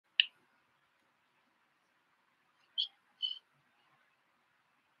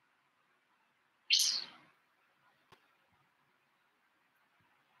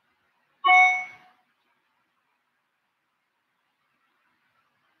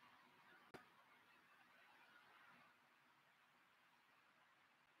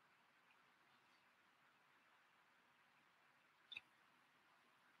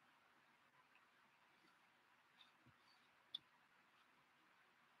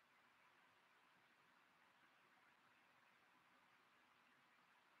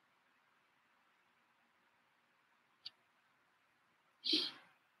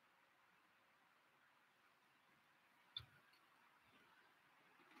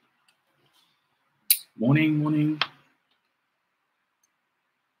Morning, morning.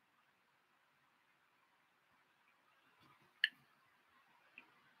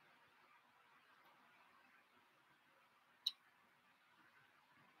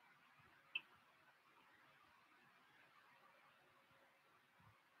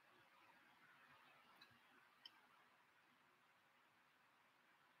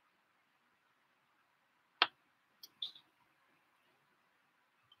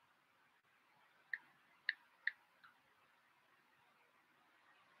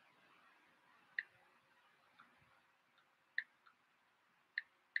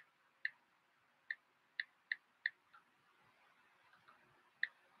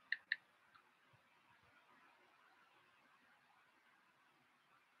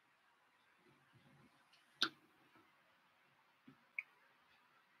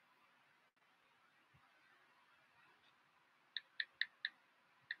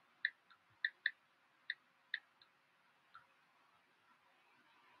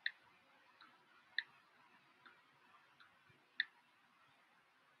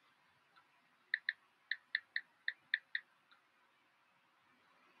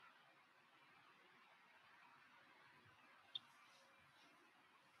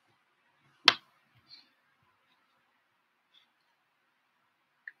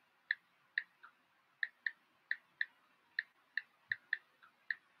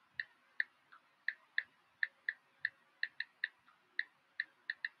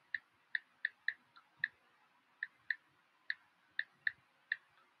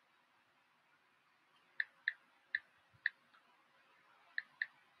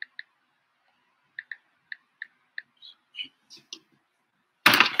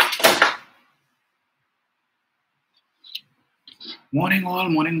 Morning, all.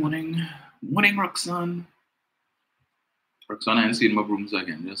 Morning, morning. Morning, Roxanne. Roxanne, I ain't seen my brooms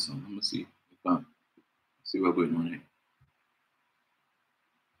again. Just let me see. See what's going on here.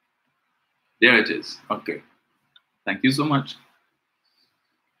 There it is. Okay. Thank you so much.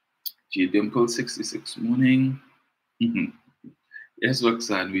 G Dimple 66 morning. Yes,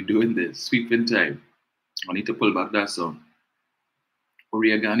 Roxanne, we're doing this. Sweeping time. I need to pull back that song.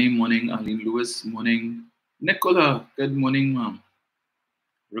 Oriagani morning. Aline Lewis morning. Nicola, good morning, ma'am.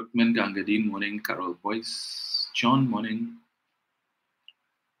 Ruckman Gangadine morning. Carol Boyce. John morning.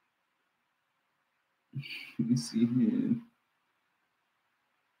 Let me see here.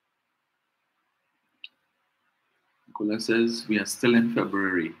 Nicola says we are still in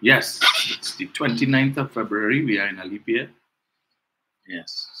February. Yes, it's the 29th of February. We are in a leap year.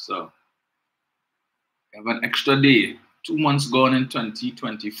 Yes, so we have an extra day. 2 months gone in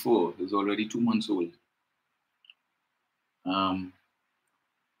 2024. It's already 2 months old.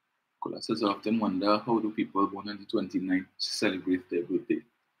 Nicola says I often wonder how do people born on the 29th celebrate their birthday.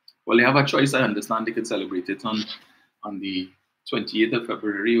 Well, they have a choice. I understand they can celebrate it on the 28th of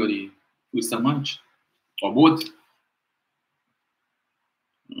February or the 1st of March, or both.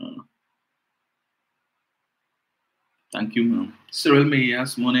 Thank you, ma'am. Cyril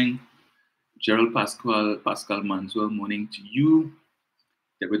Mayas, morning. Gerald Pascal Manswell, morning to you.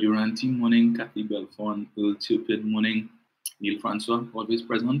 Deborah Duranti, morning. Kathy Belfon, Earl Turpin, morning. Neil Francois, always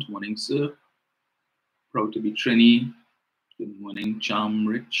present, morning, sir. Proud to be Trini. Good morning, Charm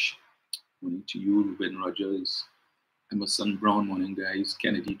Rich. Morning to you, Ruben Rogers. Emerson Brown, morning, guys.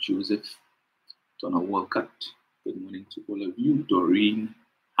 Kennedy Joseph. Donna Walcott. Good morning to all of you. Doreen,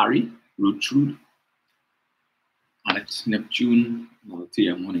 Harry, Rude, Alex Neptune,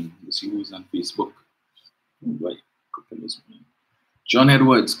 Malthea, morning. Let's see who's on Facebook. John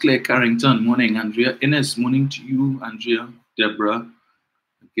Edwards, Claire Carrington, morning. Andrea Innes, morning to you. Andrea, Deborah,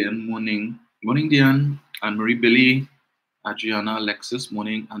 again, morning. Morning, Diane. Anne-Marie Billy, Adriana Alexis,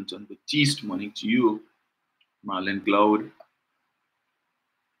 morning. Anton Batiste, morning to you. Marlon Gloud,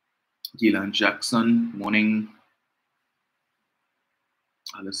 Gillian Jackson, morning.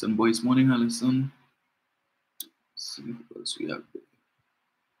 Alison Boyce, morning, Alison. Let's see what else we have there.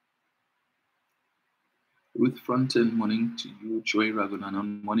 Ruth Fronten, morning to you. Joy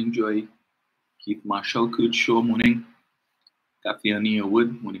Raghunandan, morning, Joy. Keith Marshall, Kurt Shaw, morning. Kathy Ania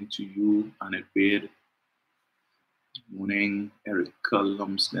Wood, morning to you. Annette Baird, morning. Erica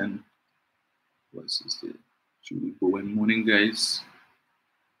Lumsden. What is this? Julie Bowen, morning, guys.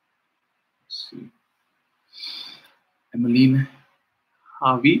 Let's see. Emmeline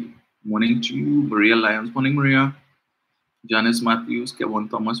Harvey, morning to you. Maria Lyons, morning, Maria. Janice Matthews, Kevin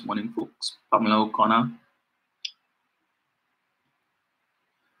Thomas, morning, folks. Pamela O'Connor.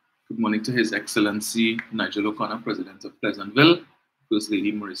 Good morning to His Excellency Nigel O'Connor, President of Pleasantville. First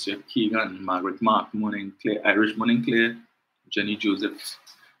Lady Mauricia Keegan, Margaret Mark, morning, Claire Irish, morning, Claire. Jenny Joseph,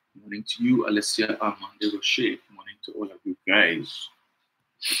 Morning to you, Alessia Armando Roche. Morning to all of you guys.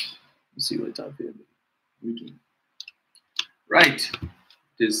 Let's see what's up here. Right.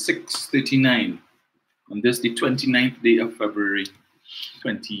 It is 6:39 on this, the 29th day of February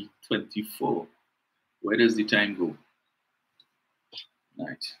 2024. Where does the time go?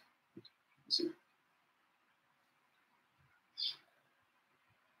 Right. Let's see.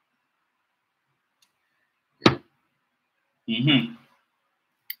 Mm-hmm.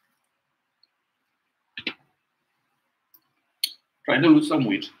 Trying to lose some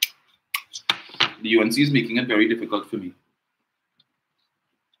weight. The UNC is making it very difficult for me.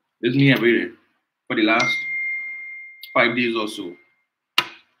 It's me every day for the last 5 days or so.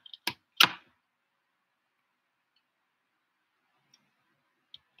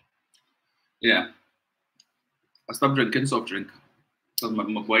 Yeah. I stopped drinking soft drink. Because my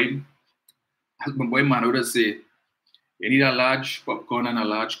boy man would say, you need a large popcorn and a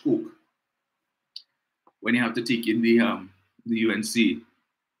large Coke when you have to take in the UNC.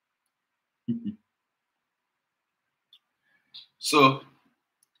 So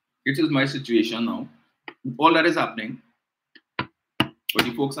it is my situation now. All that is happening, but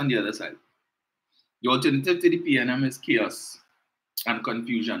the folks on the other side. The alternative to the PNM is chaos and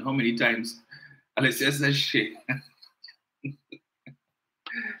confusion. How many times Alessia says shit?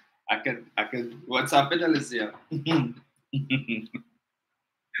 I can. What's happened, Alessia?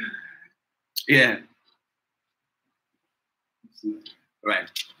 Yeah. Right.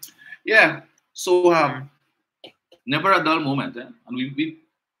 Yeah. So never a dull moment, and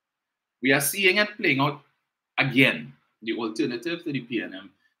we are seeing it playing out again. The alternative to the PNM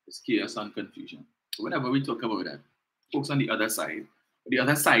is chaos and confusion. Whenever we talk about that, folks on the other side, the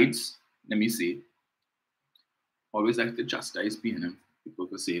other sides, let me say, always like to chastise PNM people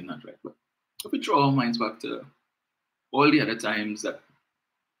for saying that, right? But if we draw our minds back to all the other times that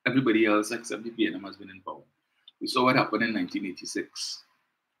everybody else except the PNM has been in power, we saw what happened in 1986.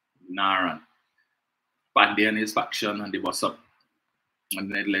 Naran, Pandey and his faction, and they bust up.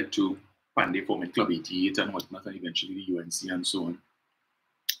 And that led to Pandey forming Club 88 and whatnot, and eventually the UNC and so on.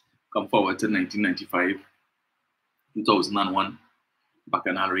 Come forward to 1995, 2001,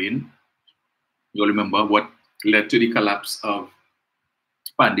 Bacchanal reign. You'll remember what led to the collapse of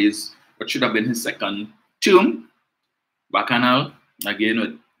Pandey's, what should have been his second term. Bacchanal, again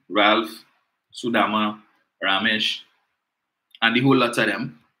with Ralph, Sudama, Ramesh, and the whole lot of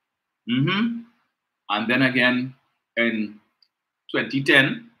them. And then again in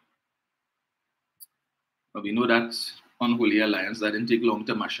 2010, we know that unholy alliance that didn't take long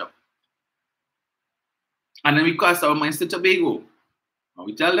to mash up. And then we cast our minds to Tobago. And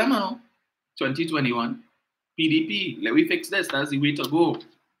we tell them, 2021, PDP, let me fix this. That's the way to go.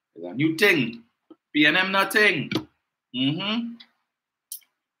 There's a new thing. PNM nothing.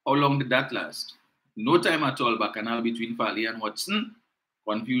 How long did that last? No time at all. Bacchanal between Farley and Watson.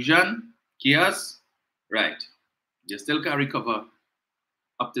 Confusion, chaos. Right. You still can't recover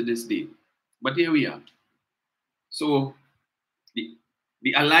up to this day. But here we are. So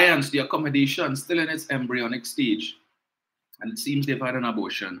the alliance, the accommodation, still in its embryonic stage. And it seems they've had an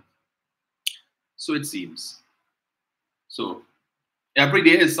abortion. So it seems. So every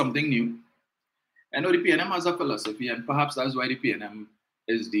day is something new. I know the PNM has a philosophy, and perhaps that's why the PNM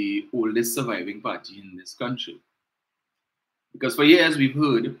is the oldest surviving party in this country. Because for years we've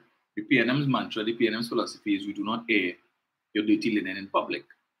heard the PNM's mantra, the PNM's philosophy is you do not air your dirty linen in public.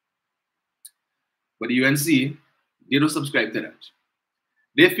 But the UNC, they don't subscribe to that.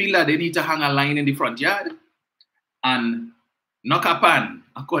 They feel that they need to hang a line in the front yard and knock a pan,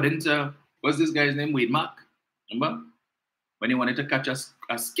 according to, what's this guy's name, Wade Mark, remember? When he wanted to catch a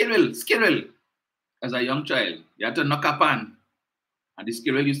squirrel, as a young child, you had to knock a pan. And the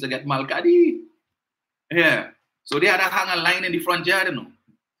squirrel used to get malkadi. Yeah. So they had to hang a line in the front yard,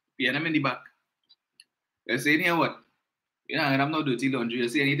 PNM in the back. They're saying here what? I'm not dirty laundry. You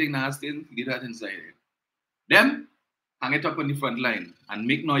see anything nasty, get that inside it. Then hang it up on the front line and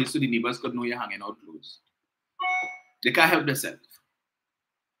make noise so the neighbors could know you're hanging out clothes. They can't help themselves.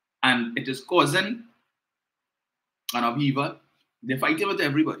 And it is causing an upheaval. They're fighting with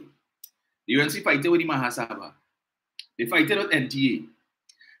everybody. The UNC fighting with the Mahasabha. They fighting with NTA.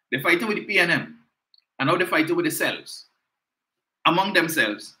 They're fighting with the PNM. And now they're fighting with themselves. Among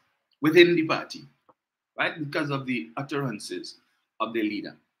themselves. Within the party. Right? Because of the utterances of their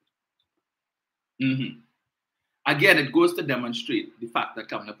leader. Again, it goes to demonstrate the fact that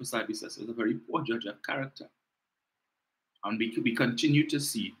Kamala Persad-Bissessar is a very poor judge of character. And we continue to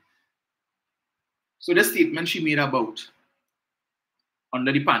see. So the statement she made about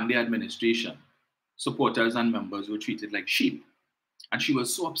under the Pandey administration, supporters and members were treated like sheep. And she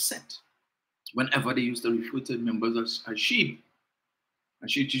was so upset whenever they used to refer to members as sheep. And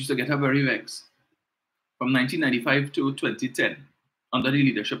she used to get her very vexed. From 1995 to 2010, under the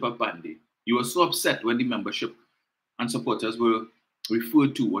leadership of Pandey, you were so upset when the membership and supporters were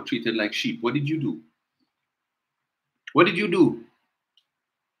referred to or treated like sheep. What did you do? What did you do?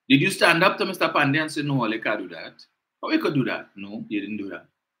 Did you stand up to Mr. Pandey and say, no, I can't do that? How you could do that? No, you didn't do that.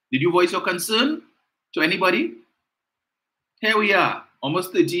 Did you voice your concern to anybody? Here we are,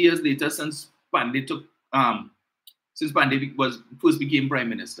 almost 30 years later since Pandey first became Prime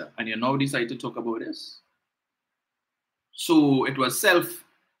Minister, and you now decide to talk about this. So it was self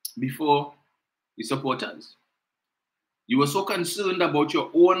before the supporters. You were so concerned about your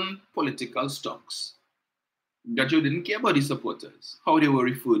own political stocks that you didn't care about the supporters, how they were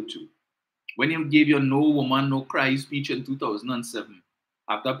referred to. When you gave your No Woman, No Cry speech in 2007,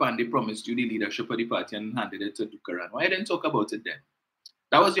 after Pandey promised you the leadership of the party and handed it to Dukaran, why didn't talk about it then?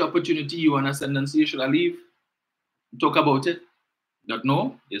 That was the opportunity. You on ascendancy, you should have leave. Talk about it. Not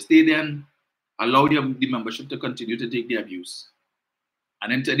no, you stay there and allow the membership to continue to take the abuse.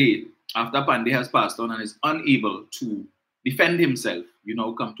 And then today, after Pandey has passed on and is unable to defend himself, you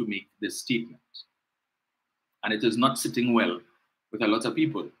now come to make this statement. And it is not sitting well with a lot of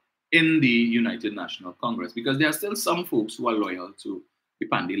people in the United National Congress, because there are still some folks who are loyal to the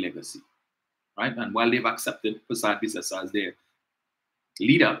Pandey legacy, right? And while they've accepted Prasad Bisesa as their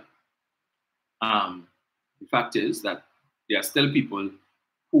leader, the fact is that there are still people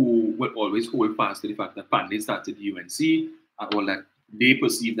who will always hold fast to the fact that Pandey started the UNC and all that they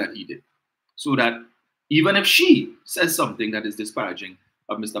perceive that he did. So that even if she says something that is disparaging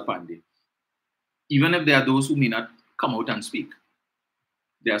of Mr. Pandey, even if there are those who may not come out and speak,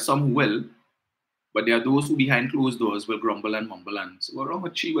 there are some who will, but there are those who behind closed doors will grumble and mumble and say, what's wrong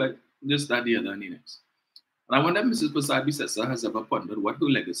with she? This, that, the other, and the next. And I wonder if Mrs. Prasad Bisesa has ever pondered what her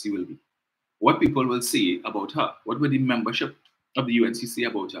legacy will be, what people will say about her, what will the membership of the UNC say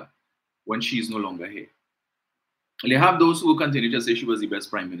about her when she is no longer here. And they have those who will continue to say she was the best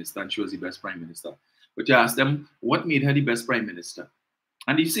prime minister and she was the best prime minister. But you ask them, what made her the best prime minister?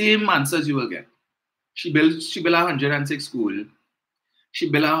 And the same answers you will get. She built 106 schools. She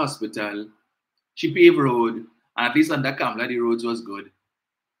built a hospital. She paved road. And at least under Kamla, the roads was good.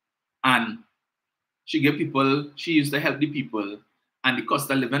 And she gave people, she used to help the people. And the cost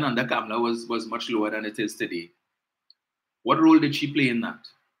of living under Kamla was much lower than it is today. What role did she play in that?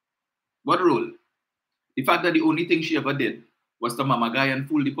 What role? The fact that the only thing she ever did was to mamagai and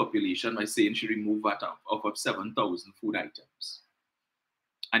fool the population by saying she removed VAT off of 7,000 food items.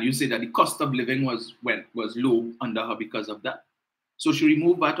 And you say that the cost of living was low under her because of that. So she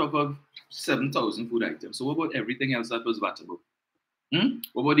removed VAT off of 7,000 food items. So what about everything else that was VATable?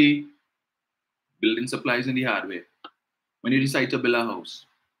 What about the building supplies and the hardware? When you decide to build a house,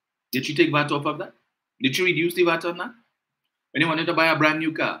 did she take VAT off of that? Did she reduce the VAT on that? When you wanted to buy a brand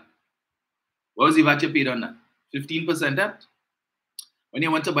new car, what was the VAT you paid on that? 15% that? When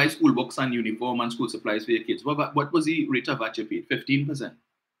you want to buy school books and uniform and school supplies for your kids, what was the rate of VAT you paid? 15%.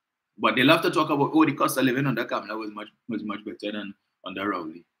 But they love to talk about, oh, the cost of living under Kamla was much better than under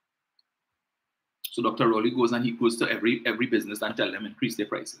Rowley. So Dr. Rowley goes and he goes to every business and tell them increase their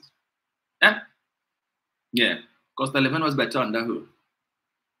prices. Yeah, cost of living was better under her.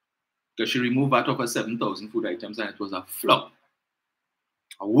 Because she removed VAT off of 7,000 food items and it was a flop.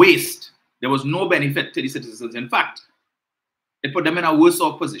 A waste. There was no benefit to the citizens. In fact, it put them in a worse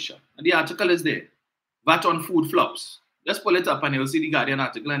off position. And the article is there. VAT on food flops. Just pull it up and you'll see the Guardian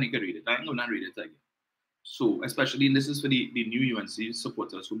article and you can read it. I ain't going to read it again. So, especially, and this is for the new UNC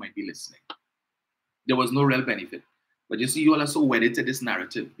supporters who might be listening. There was no real benefit. But you see, you all are so wedded to this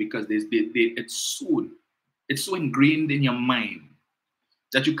narrative because it's so ingrained in your mind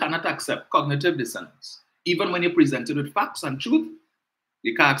that you cannot accept cognitive dissonance. Even when you're presented with facts and truth,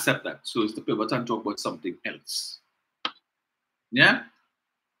 you can't accept that. So it's to pivot and talk about something else. Yeah?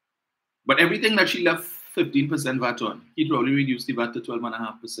 But everything that she left 15% VAT on, he'd probably reduce the VAT to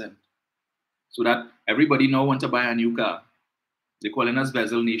 12.5%. So that everybody now want to buy a new car. They're calling us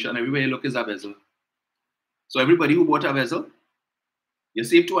Bezel Nation. Everywhere you look is a Bezel. So everybody who bought a Bezel, you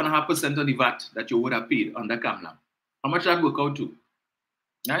save 2.5% on the VAT that you would have paid under Kamla. How much that work out to?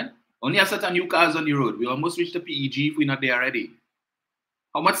 Right? Only a set of new cars on the road. We almost reached the PEG if we're not there already.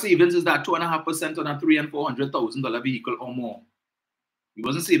 How much savings is that? 2.5% on a $300,000 and $400,000 vehicle or more. He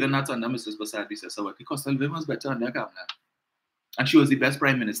wasn't saving that under Mrs. Prasad Bisesa. The cost of living was better under Kamla. And she was the best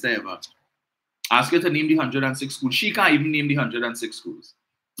prime minister ever. Ask her to name the 106 schools. She can't even name the 106 schools.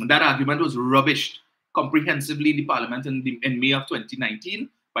 And that argument was rubbished comprehensively in the parliament in May of 2019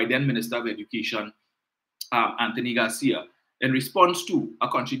 by then Minister of Education, Anthony Garcia. in response to a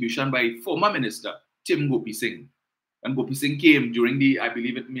contribution by former Minister Tim Gopi Singh. And Gopi Singh came during the, I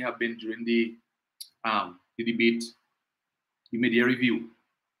believe it may have been during the debate, the media review.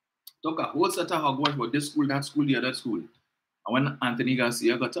 Took a whole set of hogwash about this school, that school, the other school. And when Anthony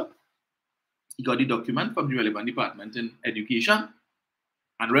Garcia got up, he got the document from the relevant department in education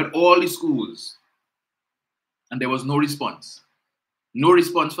and read all the schools. And there was no response. No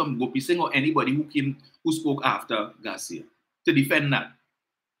response from Gopi Singh or anybody who spoke after Garcia to defend that.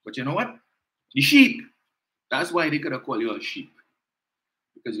 But you know what? The sheep. That's why they could have called you all sheep.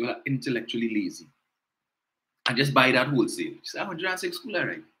 Because you are intellectually lazy. And just buy that wholesale. You say, 106 school, all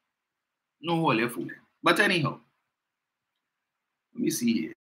right. No whole food. But anyhow, let me see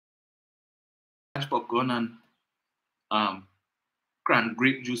here. Popcorn and cran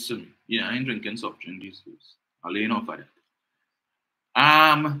grape juice to me. Yeah, I ain't drinking soft drink these days. I'll lay off of that.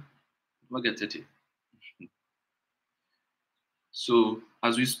 We'll get it here. So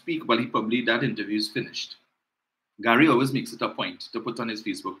as we speak, well, probably that interview is finished. Gary always makes it a point to put on his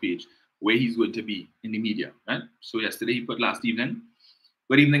Facebook page where he's going to be in the media, right? So yesterday he put last evening,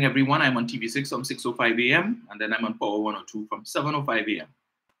 good evening everyone, I'm on TV6 from 6:05 a.m. and then I'm on Power 102 from 7:05 a.m.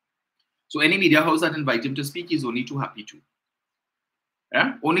 So any media house that invite him to speak, he's only too happy to.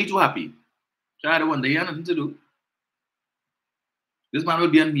 Yeah, only too happy. So I don't wonder, he has nothing to do. This man will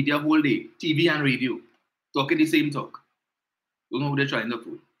be on media whole day, TV and radio, talking the same talk. Don't know who they're trying to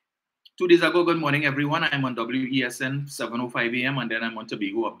fool. 2 days ago, good morning everyone. I'm on WESN 7:05 a.m. and then I'm on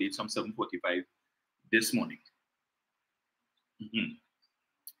Tobago Updates from 7:45 this morning.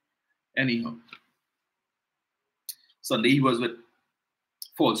 Anyhow, Sunday he was with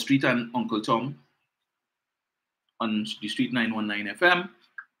Fall Street and Uncle Tom on the Street 919 FM,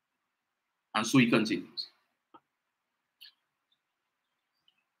 and so he continues.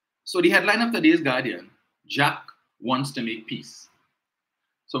 So the headline of today's Guardian, Jack wants to make peace.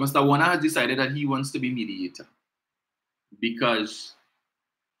 So Mr. Warner has decided that he wants to be mediator because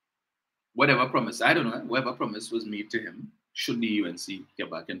whatever promise, I don't know, whatever promise was made to him should the UNC get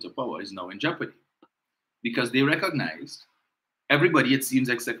back into power is now in jeopardy. Because they recognized, everybody it seems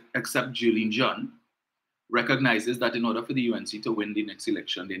except Julian John, recognizes that in order for the UNC to win the next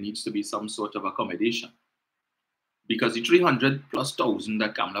election, there needs to be some sort of accommodation. Because the 300,000+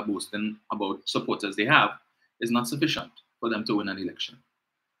 that Kamala boasting about supporters they have is not sufficient for them to win an election.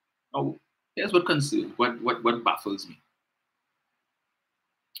 Now, here's what concerns, what baffles me.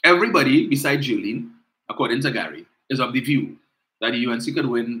 Everybody besides Julian, according to Gary, is of the view that the UNC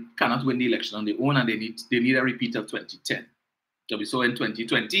cannot win the election on their own, and they need a repeat of 2010. So we saw in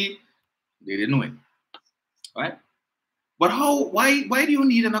 2020, they didn't win. Right? But why do you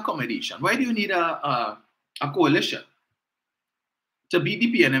need an accommodation? Why do you need a coalition to beat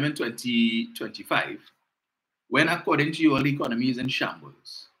the PNM in 2025 when according to you all the economy is in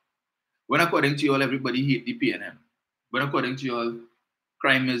shambles? When according to you all everybody hate the PNM? When according to you all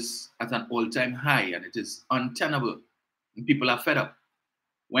crime is at an all-time high and it is untenable and people are fed up?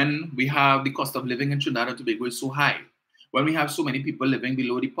 When we have the cost of living in Trinidad and Tobago is so high? When we have so many people living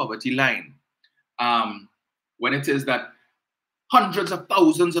below the poverty line? When it is that hundreds of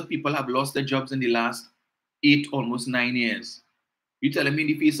thousands of people have lost their jobs in the last 8, almost 9 years. You telling me in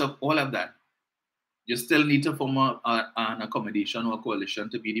the face of all of that, you still need to form an accommodation or a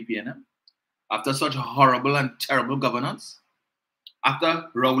coalition to be the PNM? After such horrible and terrible governance? After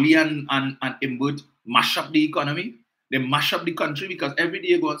Rowley and Imbut mash up the economy? They mash up the country because every day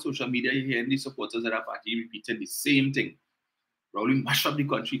you go on social media, you hear the supporters of that party repeating the same thing. Rowley mash up the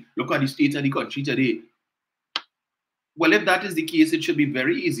country. Look at the state of the country today. Well, if that is the case, it should be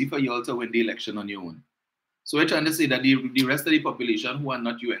very easy for you all to win the election on your own. So we're trying to say that the rest of the population who are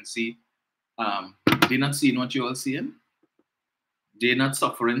not UNC, they're not seeing what you're all seeing. They're not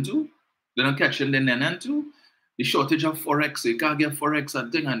suffering too. They're not catching the nenen too. The shortage of Forex, you can't get Forex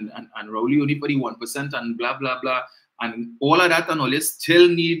and thing, and Rowley only for the 1% and blah, blah, blah. And all of that and all, you still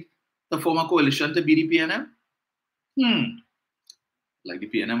need to form a coalition to be the PNM? Like the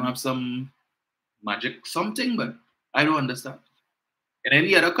PNM have some magic something, but I don't understand. In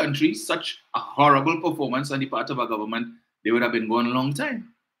any other country, such a horrible performance on the part of a government, they would have been gone a long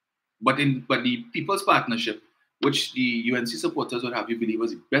time. But the People's Partnership, which the UNC supporters would have you believe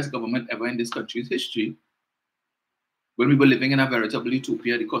was the best government ever in this country's history, when we were living in a veritable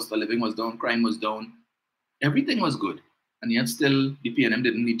utopia, the cost of living was down, crime was down, everything was good. And yet still, the PNM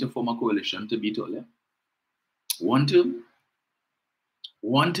didn't need to form a coalition to beat all that. One term?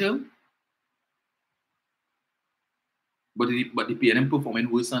 But the PNM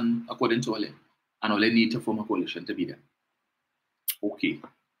performing worse than according to Ole. And Ole need to form a coalition to be there. Okay.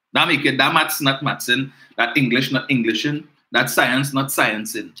 That make it, that maths not mathsing, that English not Englishing, That's science, not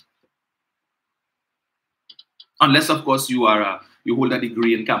sciencing. Unless, of course, you hold a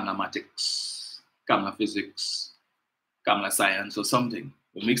degree in Kamlamatics, Kamla physics, Kamla science, or something.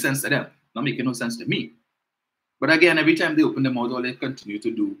 It makes sense to them. Not making no sense to me. But again, every time they open their mouth, all they continue to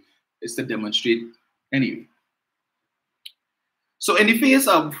do is to demonstrate anyway. So in the face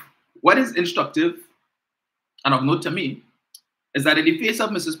of what is instructive and of note to me is that in the face of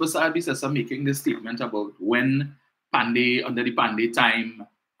Mrs. Prasad-Bisesa making this statement about when Pandey, under the Pandey time,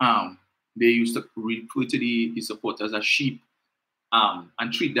 they used to refer to the supporters as sheep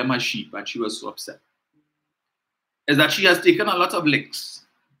and treat them as sheep, and she was so upset, is that she has taken a lot of licks,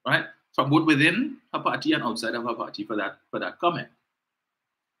 right, from both within her party and outside of her party for that comment.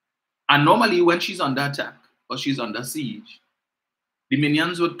 And normally when she's under attack or she's under siege, the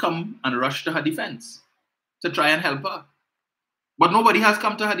minions would come and rush to her defense to try and help her. But nobody has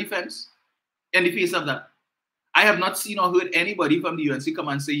come to her defense in the face of that. I have not seen or heard anybody from the UNC come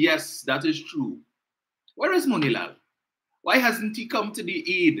and say, yes, that is true. Where is Monilal? Why hasn't he come to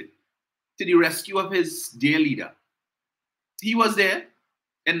the aid, to the rescue of his dear leader? He was there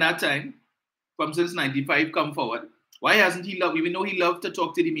in that time, from since 95 come forward. Why hasn't he loved, even though he loved to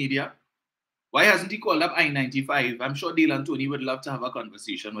talk to the media, why hasn't he called up I-95? I'm sure Dale and Tony would love to have a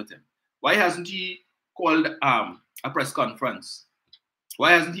conversation with him. Why hasn't he called a press conference?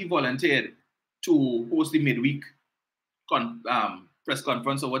 Why hasn't he volunteered to host the midweek press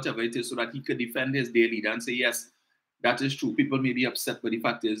conference or whatever it is so that he could defend his dear leader and say, yes, that is true. People may be upset, but the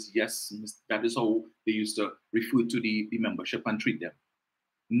fact is, yes, that is how they used to refer to the membership and treat them.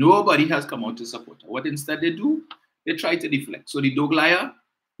 Nobody has come out to support her. What instead they do, they try to deflect. So the Doglaya,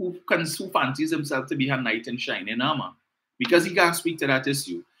 who fancies himself to be a knight in shining armor, because he can't speak to that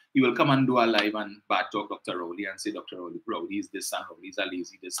issue, he will come and do a live and bad talk Dr. Rowley and say Dr. Rowley is this and Rowley is a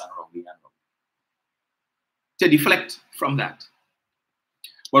lazy this and Rowley and Rowley. To deflect from that.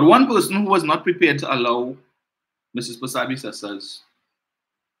 But one person who was not prepared to allow Mrs. Prasad-Bisesa's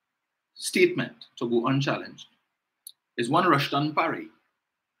statement to go unchallenged is one Rushton Parry,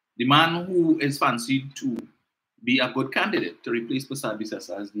 the man who is fancied to be a good candidate to replace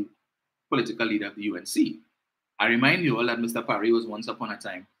Prasad-Bisesa as the political leader of the UNC. I remind you all that Mr. Parry was once upon a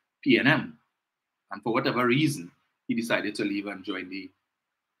time PNM, and for whatever reason, he decided to leave and join the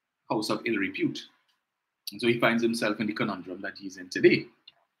House of Ill Repute. And so he finds himself in the conundrum that he's in today.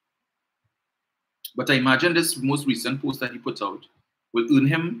 But I imagine this most recent post that he put out will earn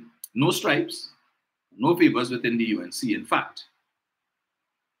him no stripes, no favors within the UNC, in fact.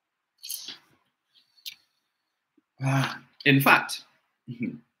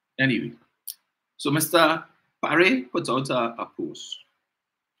 Anyway, so Mr. Parry puts out a post.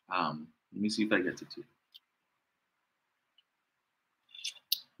 Let me see if I get it here.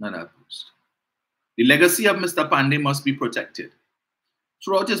 Not that post. The legacy of Mr. Pandey must be protected.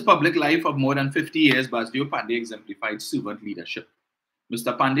 Throughout his public life of more than 50 years, Basdeo Pandey exemplified servant leadership.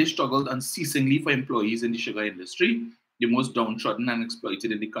 Mr. Pandey struggled unceasingly for employees in the sugar industry, the most downtrodden and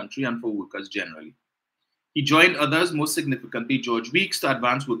exploited in the country, and for workers generally. He joined others, most significantly George Weeks, to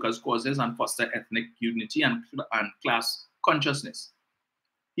advance workers' causes and foster ethnic unity and class consciousness.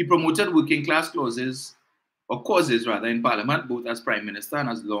 He promoted working class causes in Parliament, both as Prime Minister and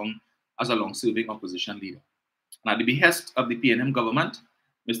as a long-serving opposition leader. And at the behest of the PNM government,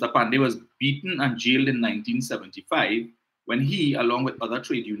 Mr. Pandey was beaten and jailed in 1975 when he, along with other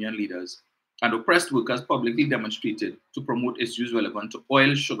trade union leaders and oppressed workers, publicly demonstrated to promote issues relevant to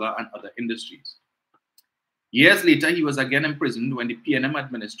oil, sugar, and other industries. Years later, he was again imprisoned when the PNM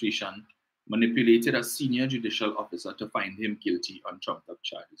administration manipulated a senior judicial officer to find him guilty on trumped-up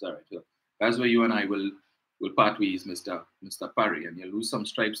charges. All right, so that's where you and I will part ways, Mr. Parry, and you'll lose some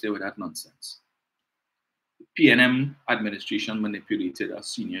stripes there with that nonsense. The PNM administration manipulated a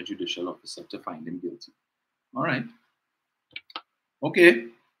senior judicial officer to find him guilty. All right. Okay,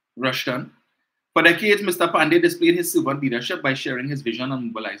 Rushton. For decades, Mr. Pandey displayed his servant leadership by sharing his vision and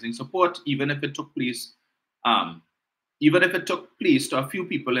mobilizing support, even if it took place to a few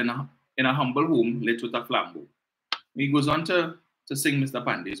people in a humble home lit with a flambeau. He goes on to sing Mr.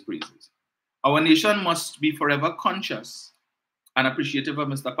 Pandey's praises. Our nation must be forever conscious and appreciative of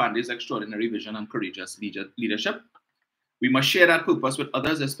Mr. Pandey's extraordinary vision and courageous leadership. We must share that purpose with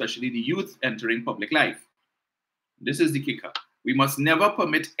others, especially the youth entering public life. This is the kicker. We must never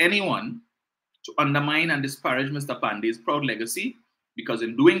permit anyone to undermine and disparage Mr. Pandey's proud legacy, because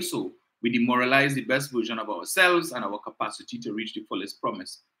in doing so, we demoralize the best version of ourselves and our capacity to reach the fullest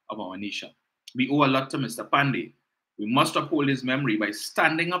promise of our nation. We owe a lot to Mr. Pandey. We must uphold his memory by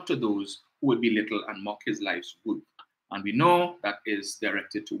standing up to those who would belittle and mock his life's work. And we know that is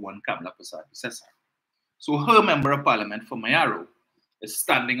directed to one Kamla Prasad-Bisesa. So her member of parliament for Mayaro is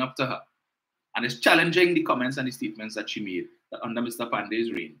standing up to her and is challenging the comments and the statements that she made that under Mr.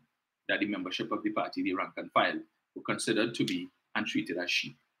 Pandey's reign, that the membership of the party, the rank and file, were considered to be and treated as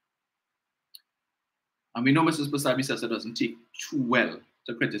sheep. And we know Mrs. Posabi-Sessa doesn't take too well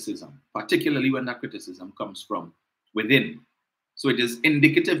to criticism, particularly when that criticism comes from within. So it is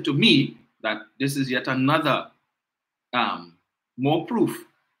indicative to me that this is yet another more proof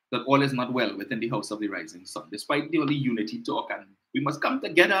that all is not well within the House of the Rising Sun, despite the only unity talk and we must come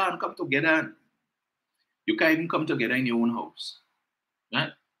together and come together. You can't even come together in your own house,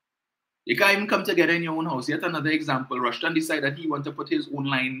 right? You can't even come together in your own house. Yet another example, Rushton decided he want to put his own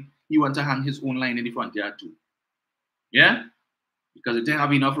line, he want to hang his own line in the front yard too. Yeah? Because it didn't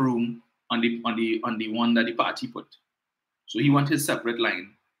have enough room on the one that the party put. So he want his separate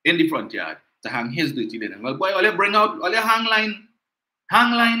line in the front yard to hang his dirty linen. Well, boy, all you bring out, all your hang line,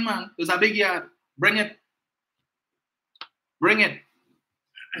 man. There's a big yard. Bring it. Bring it.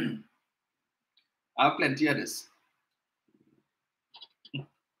 I have plenty of this.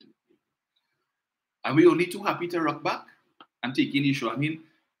 Are we only too happy to rock back and take in the show? I mean,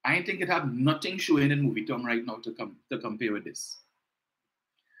 I think it have nothing showing in movie town right now to compare with this.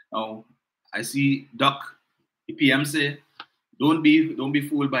 Now, I see Doc, the PM say, don't be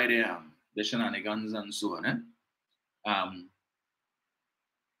fooled by the shenanigans and so on. And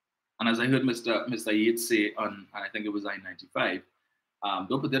as I heard Mr. Yates say on, I think it was I-95,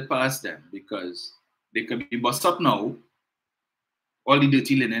 don't put that past them because they can be bust up now, all the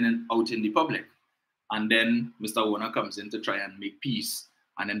dirty linen out in the public. And then Mr. Warner comes in to try and make peace.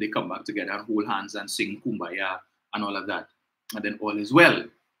 And then they come back together and hold hands and sing Kumbaya and all of that. And then all is well.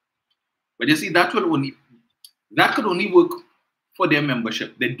 But you see, that could only work for their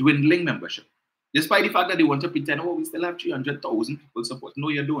membership, their dwindling membership. Despite the fact that they want to pretend, oh, we still have 300,000 people support. No,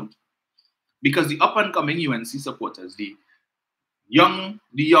 you don't. Because the up-and-coming UNC supporters, the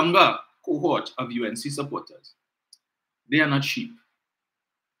younger cohort of UNC supporters, they are not sheep.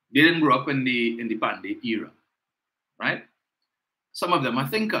 They didn't grow up in the Pandey era, right? Some of them are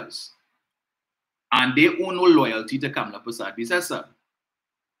thinkers. And they owe no loyalty to Kamla Posabi-Sessa,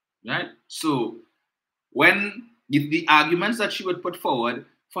 right? So when the arguments that she would put forward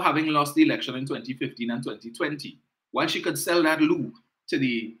for having lost the election in 2015 and 2020, while she could sell that loo to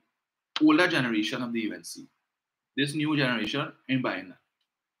the older generation of the UNC, this new generation ain't buying that.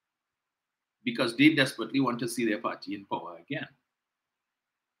 Because they desperately want to see their party in power again.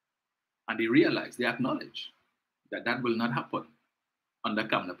 And they realize, they acknowledge that that will not happen under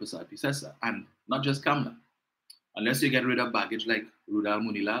Kamla Posabi-Sessa. And not just Kamla. Unless you get rid of baggage like Rudal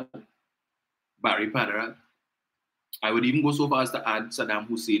Munilal, Barry Padaral. I would even go so far as to add Saddam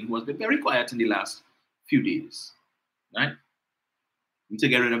Hussein, who has been very quiet in the last few days. Right? You need to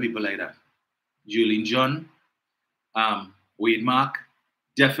get rid of people like that. Julian John, Wade Mark,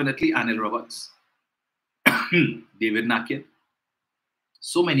 definitely Anil Roberts, David Naked,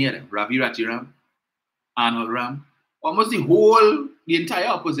 so many of them, Ravi Ratiram, Arnold Ram, almost the entire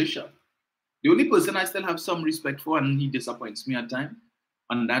opposition. The only person I still have some respect for, and he disappoints me at times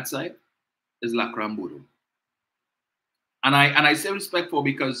on that side, is Lakram Bodo. And I say respect for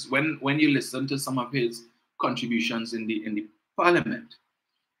because when you listen to some of his contributions in the parliament,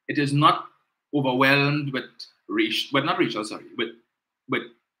 it is not overwhelmed with with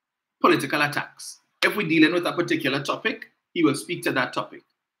political attacks. If we're dealing with a particular topic, he will speak to that topic.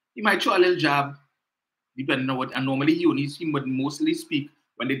 He might throw a little jab, depending on what, and normally he would mostly speak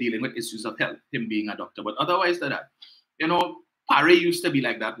when they're dealing with issues of health, him being a doctor. But otherwise than that, Parry used to be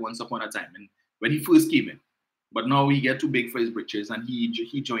like that once upon a time, and when he first came in. But now he get too big for his britches, and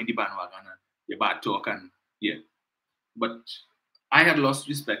he joined the bandwagon and the bad talk, and yeah. But I had lost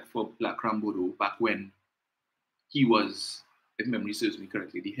respect for Lakram Bodo back when he was, if memory serves me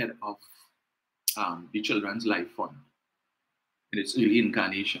correctly, the head of the Children's Life Fund in its early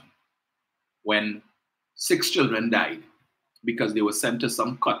incarnation, when 6 children died because they were sent to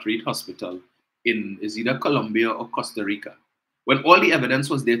some cut-rate hospital in either Colombia or Costa Rica, when all the evidence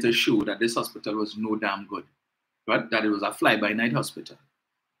was there to show that this hospital was no damn good, right? That it was a fly-by-night hospital.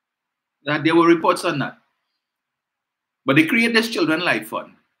 That there were reports on that. But they create this Children's Life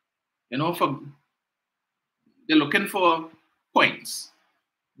Fund, they're looking for points.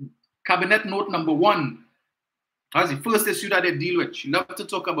 Cabinet note number 1, that's the first issue that they deal with. She loved to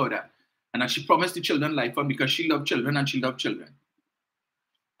talk about that. And she promised the Children's Life Fund because she loved children and she loved children.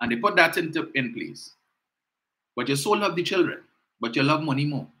 And they put that in place. But you so love the children, but you love money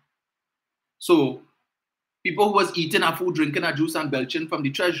more. So people who was eating our food, drinking our juice and belching from the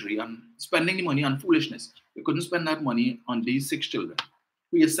treasury and spending the money on foolishness, they couldn't spend that money on these 6 children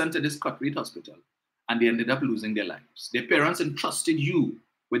who is sent to this cut-rate hospital. and they ended up losing their lives. Their parents entrusted you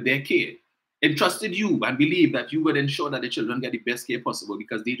with their care, entrusted you and believed that you would ensure that the children get the best care possible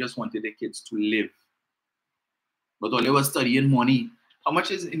because they just wanted their kids to live. But all they were studying money. How much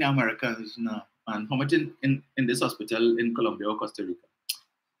is in America now? And how much in this hospital in Colombia or Costa Rica?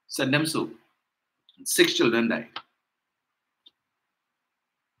 Send them so. 6 children died.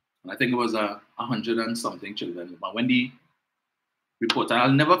 And I think it was 100 and something children. But when the reporter,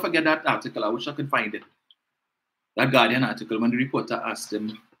 I'll never forget that article. I wish I could find it. That Guardian article, when the reporter asked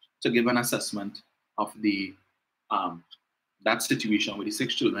him to give an assessment of the that situation where the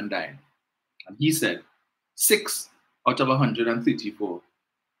 6 children died. And he said, 6 out of 134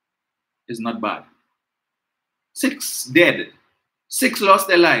 is not bad. 6 dead. 6 lost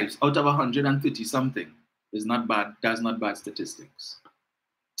their lives out of 130 something is not bad. That's not bad statistics.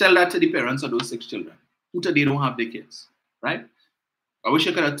 Tell that to the parents of those 6 children who today don't have their kids, right? I wish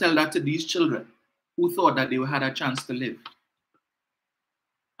I could have told that to these children who thought that they had a chance to live.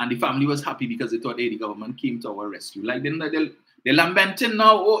 And the family was happy because they thought, hey, the government came to our rescue. Like they're lamenting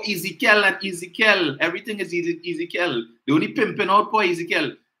now, oh, Ezekiel and Ezekiel. Everything is Ezekiel. They only pimping out poor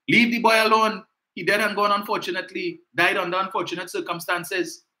Ezekiel. Leave the boy alone. He dead and gone, unfortunately. Died under unfortunate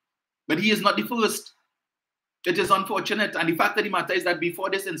circumstances. But he is not the first. It is unfortunate. And the fact of the matter is that before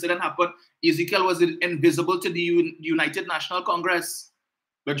this incident happened, Ezekiel was invisible to the United National Congress.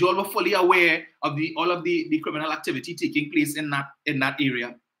 But you all were fully aware of all of the criminal activity taking place in that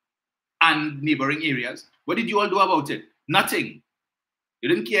area and neighboring areas. What did you all do about it? Nothing. You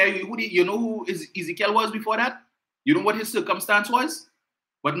didn't care. You know who Ezekiel was before that? You know what his circumstance was?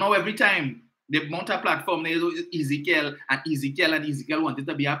 But now every time they mount a platform, there's Ezekiel and Ezekiel wanted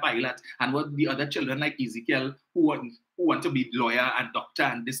to be a pilot, and what the other children like Ezekiel who want to be lawyer and doctor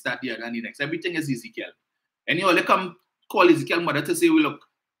and this, that, the other, and the next. Everything is Ezekiel. And you all come call Ezekiel mother to say, well, look,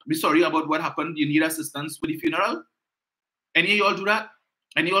 be sorry about what happened. You need assistance with the funeral. Any of you all do that?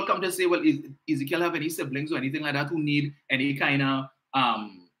 And you all come to say, well, Ezekiel have any siblings or anything like that who need any kind of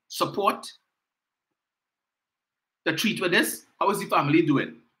support to treat with this? How is the family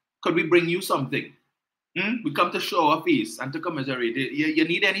doing? Could we bring you something? We come to show our face and to commiserate. You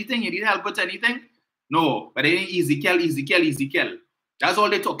need anything? You need help with anything? No, but Ezekiel. That's all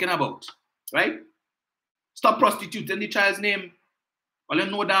they're talking about, right? Stop prostituting the child's name. Well, you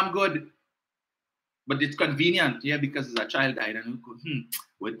know damn good. But it's convenient, yeah, because it's a child died. And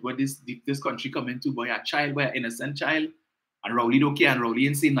we go, what is this country coming to, boy? A child, boy, an innocent child. And Rowley don't care, and Rowley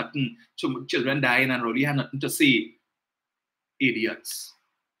ain't saying nothing. Children dying, and Rowley had nothing to say. Idiots.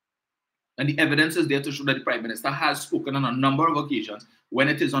 And the evidence is there to show that the Prime Minister has spoken on a number of occasions when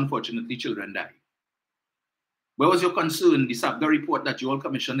it is unfortunately children die. Where was your concern? The SAPGA report that you all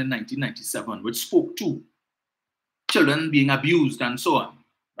commissioned in 1997, which spoke to children being abused and so on,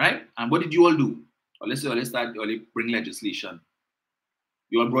 right? And what did you all do? Well, let's bring legislation.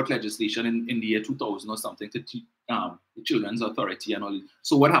 You all brought legislation in the year 2000 or something to the Children's Authority and all.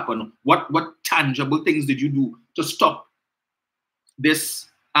 So what happened? What tangible things did you do to stop this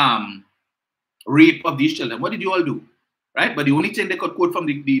rape of these children? What did you all do? Right? But the only thing they could quote from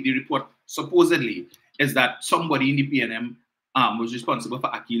the report, supposedly, is that somebody in the PNM was responsible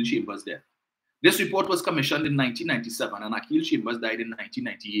for Akil Chambers' death. This report was commissioned in 1997, and Akil Chambers died in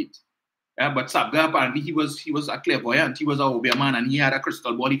 1998. But SAPGA, apparently, he was a clairvoyant. He was a Obia man, and he had a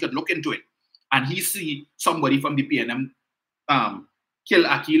crystal ball. He could look into it. And he see somebody from the PNM kill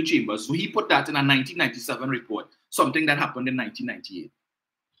Akil Chambers. So he put that in a 1997 report, something that happened in 1998.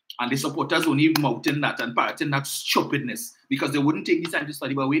 And the supporters only mouthing that and parroting that stupidness because they wouldn't take the time to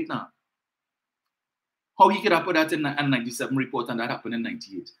study. But wait now. How he could have put that in a 97 report and that happened in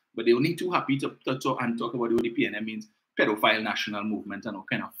 98. But they only too happy to talk about what the PNM means, pedophile national movement and all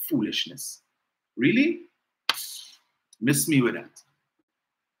kind of foolishness. Really? Miss me with that.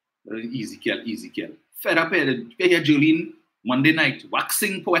 Ezekiel. Fed up here, Jolene, Monday night,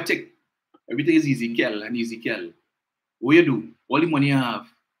 waxing poetic. Everything is Ezekiel. What you do? All the money you have,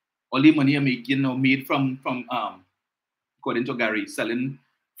 all the money you make, made from according to Gary, selling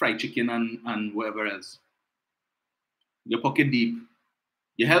fried chicken and whatever else. Your pocket deep.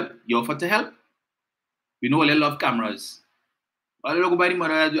 You help? You offer to help? We know all you love cameras. All you go by the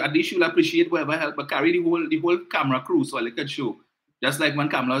mother, at least you'll appreciate whatever help, but carry the whole camera crew so I could show. Just like when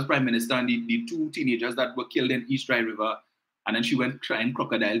Kamala was Prime Minister and the 2 teenagers that were killed in East Dry River, and then she went crying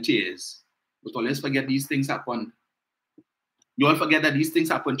crocodile tears. But always forget these things happen. You all forget that these things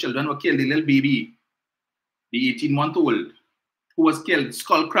happen. Children were killed. The little baby, the 18-month-old, who was killed,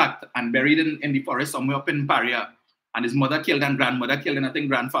 skull cracked and buried in the forest somewhere up in Paria. And his mother killed and grandmother killed and I think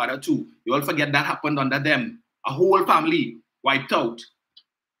grandfather too. You all forget that happened under them. A whole family wiped out.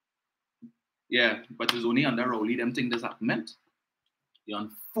 Yeah, but it's only under Rowley them think this happened. You're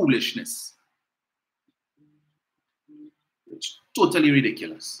on foolishness. It's totally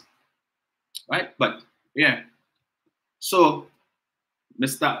ridiculous. Right? But yeah. So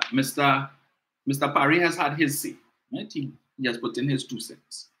Mr. Parry has had his say. Right? He has put in his 2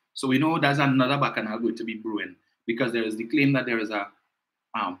 cents. So we know there's another bacchanal going to be brewing because there is the claim that there is a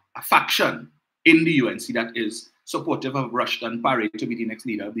faction in the UNC that is supportive of Rushton Parry to be the next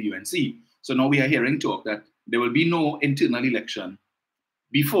leader of the UNC. So now we are hearing talk that there will be no internal election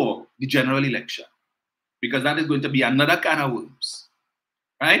before the general election because that is going to be another can of worms.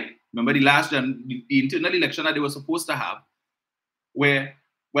 Right? Remember the internal election that they were supposed to have where,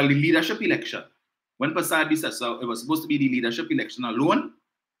 well, the leadership election, when Prasad Bisesa, it was supposed to be the leadership election alone,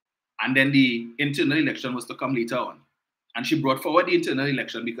 and then the internal election was to come later on. And she brought forward the internal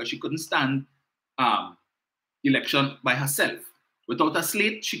election because she couldn't stand election by herself. Without a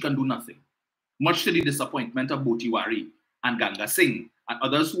slate, she can do nothing. Much to the disappointment of Botiwari and Ganga Singh and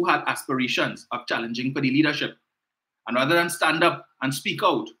others who had aspirations of challenging for the leadership. And rather than stand up and speak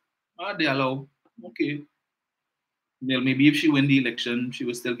out, they allow, okay, well, maybe if she win the election, she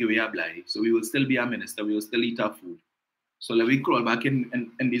will still give away a blight. So we will still be a minister, we will still eat our food. So let me crawl back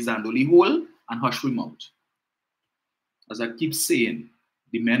in the Zandoli hole and hush him out. As I keep saying,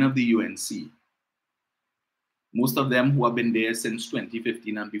 the men of the UNC, most of them who have been there since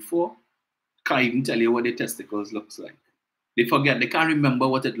 2015 and before, can't even tell you what their testicles looks like. They forget, they can't remember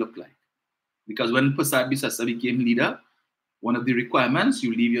what it looked like. Because when Prasad Bisesa became leader, one of the requirements,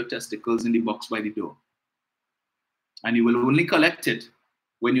 you leave your testicles in the box by the door. And you will only collect it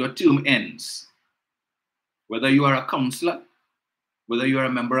when your term ends. Whether you are a councillor, whether you are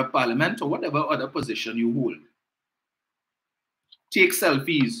a member of parliament, or whatever other position you hold. Take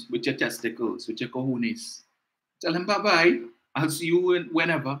selfies with your testicles, with your cojones. Tell him bye-bye. I'll see you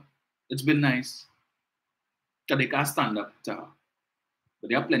whenever. It's been nice. Because they can't stand up to her. But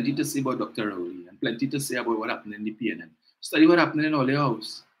they have plenty to say about Dr. Rowley and plenty to say about what happened in the PNN. Study what happened in Ole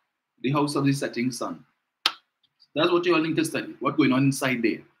House, the house of the setting sun. That's what you all need to study. What's going on inside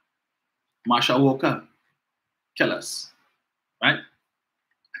there? Marsha Walker, tell us. Right?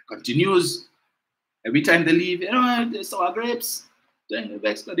 It continues. Every time they leave, they sour grapes. They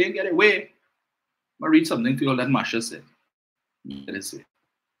didn't get away. I'm going to read something for you all that Marsha said.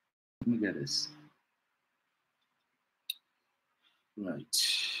 Let me get this. Right.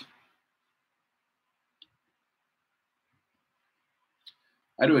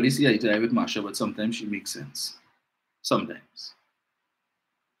 I don't really see eye to eye with Marsha, but sometimes she makes sense. Sometimes.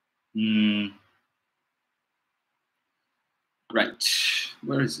 Right.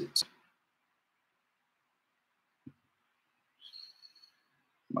 Where is it?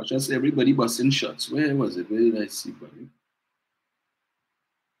 Marsha said everybody busting shots. Where was it? Where did I see, buddy?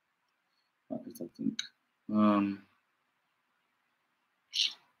 I think.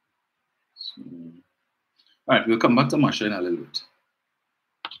 So, all right, we'll come back to Marsha in a little bit.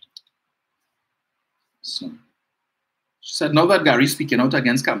 So, she said, now that Gary's speaking out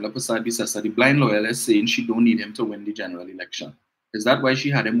against Kamla Prasad Bisesa, the blind loyalist saying she don't need him to win the general election. Is that why she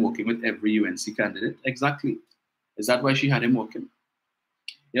had him working with every UNC candidate? Exactly. Is that why she had him working?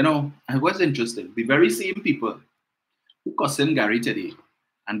 You know, it was interesting. The very same people who cussing Gary today,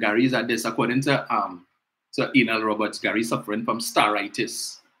 and Gary is at this, according to Enel Roberts, Gary suffering from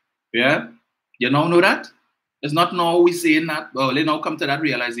staritis. Yeah? You now know that? It's not now we saying that, well, they now come to that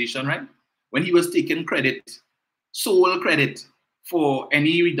realization, right? When he was taking credit, sole credit for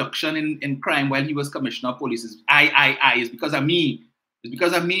any reduction in crime while he was commissioner of police, it's because of me. It's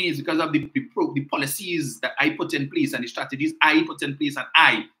because of me. It's because of the policies that I put in place and the strategies I put in place, and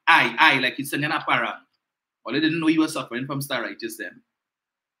I, like he's sending a parang. Well, they didn't know he was suffering from staritis then.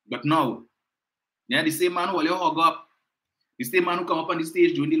 But now, yeah, the same man who will hug up, the same man who come up on the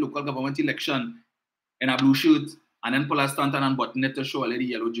stage during the local government election in a blue shirt and then pull a stunt and unbutton it to show a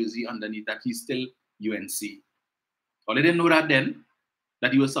yellow jersey underneath that he's still UNC. Well, they didn't know that then,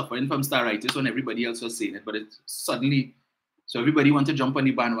 that he was suffering from staritis when everybody else was saying it, but it suddenly, so everybody wants to jump on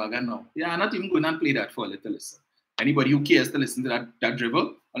the bandwagon now. Yeah, I'm not even going to play that for a little listen. Anybody who cares to listen to that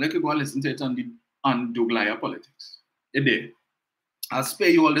dribble, I'll let you go and listen to it on Douglaya Politics. It did. I'll spare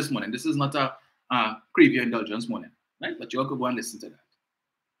you all this morning. This is not a preview indulgence morning, right? But you all could go and listen to that.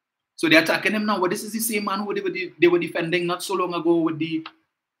 So they're attacking him now. But this is the same man who they were defending not so long ago with the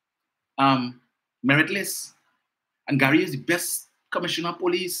merit list. And Gary is the best commissioner of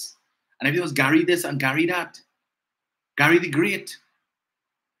police. And everything was Gary this and Gary that. Gary the Great.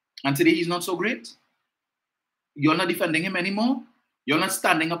 And today he's not so great. You're not defending him anymore. You're not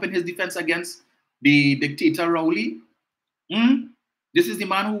standing up in his defense against the dictator Rowley. This is the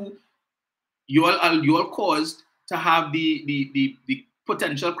man who you all caused to have the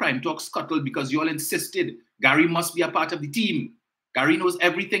potential crime talk scuttled because you all insisted Gary must be a part of the team. Gary knows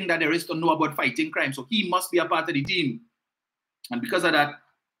everything that there is to know about fighting crime, so he must be a part of the team. And because of that,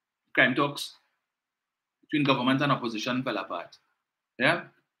 crime talks between government and opposition fell apart. Yeah?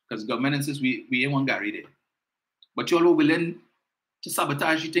 Because government insists we ain't want Gary there. But you all were willing to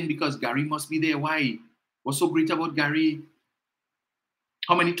sabotage the thing because Gary must be there. Why? What's so great about Gary?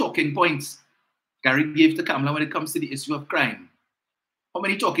 How many talking points Gary gave to Kamala when it comes to the issue of crime? How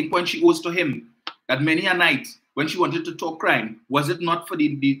many talking points she owes to him? That many a night when she wanted to talk crime, was it not for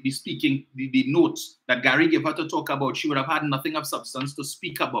the speaking, the notes that Gary gave her to talk about, she would have had nothing of substance to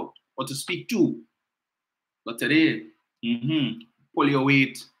speak about or to speak to. But today, pull your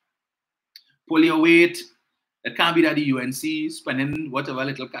weight. Pull your weight. It can't be that the UNC spending whatever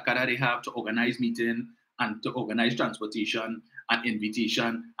little kakada they have to organize meeting and to organize transportation and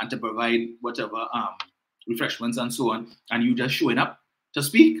invitation and to provide whatever refreshments and so on, and you just showing up to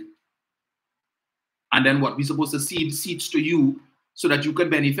speak. And then what, we supposed to cede seats to you so that you can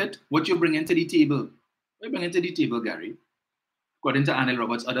benefit? What you bringing to the table? What you bringing to the table, Gary? According to Anil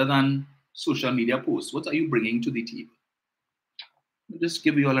Roberts, other than social media posts, what are you bringing to the table? I'll just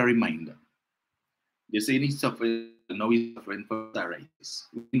give you all a reminder. They say he's suffering, now he's suffering for arthritis.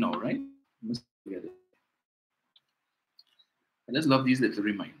 We know, right? I just love these little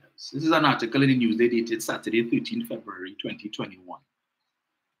reminders. This is an article in the Newsday dated Saturday, 13 February 2021.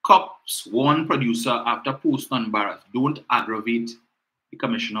 Cops warn producer after post on Bharat, don't aggravate the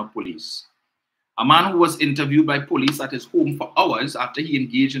commissioner of police. A man who was interviewed by police at his home for hours after he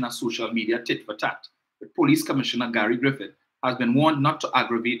engaged in a social media tit-for-tat with Police Commissioner Gary Griffith has been warned not to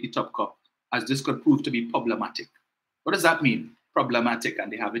aggravate the top cop, as this could prove to be problematic. What does that mean? Problematic,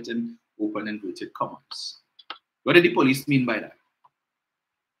 and they have it in open inverted commas. What did the police mean by that?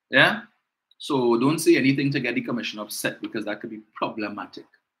 Yeah? So don't say anything to get the commissioner upset, because that could be problematic.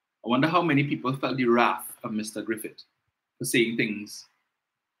 I wonder how many people felt the wrath of Mr. Griffith for saying things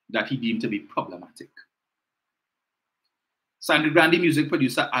that he deemed to be problematic. Sangre Grande music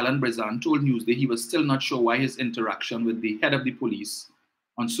producer Alan Brizan told Newsday he was still not sure why his interaction with the head of the police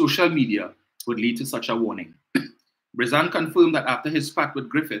on social media would lead to such a warning. Brizan confirmed that after his spat with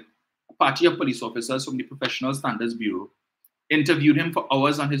Griffith, a party of police officers from the Professional Standards Bureau interviewed him for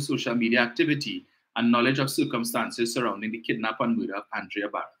hours on his social media activity and knowledge of circumstances surrounding the kidnap and murder of Andrea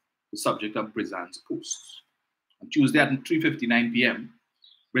Bharat, the subject of Brizan's posts. On Tuesday at 3:59 p.m.,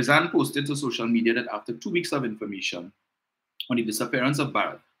 Brizan posted to social media that after 2 weeks of information on the disappearance of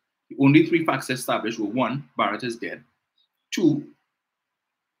Bharat, the only 3 facts established were: 1, Bharat is dead; 2,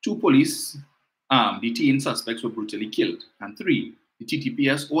 2 police detained suspects were brutally killed; and 3, the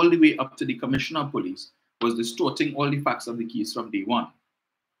TTPS all the way up to the Commissioner of Police was distorting all the facts of the case from day one.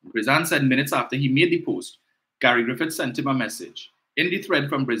 Brizan said minutes after he made the post, Gary Griffith sent him a message. In the thread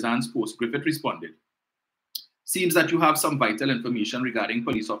from Brizan's post, Griffith responded, "Seems that you have some vital information regarding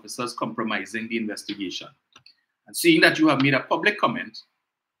police officers compromising the investigation. And seeing that you have made a public comment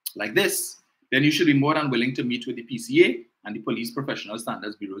like this, then you should be more than willing to meet with the PCA and the Police Professional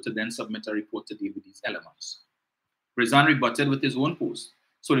Standards Bureau to then submit a report to deal with these elements." Brizan rebutted with his own post.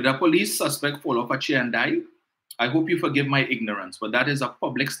 "So did a police suspect fall off a chair and die? I hope you forgive my ignorance, but that is a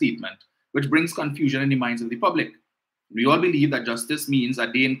public statement which brings confusion in the minds of the public. We all believe that justice means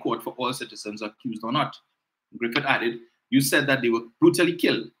a day in court for all citizens, accused or not." Griffith added, "You said that they were brutally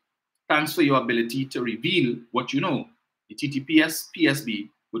killed. Thanks for your ability to reveal what you know. The TTPS PSB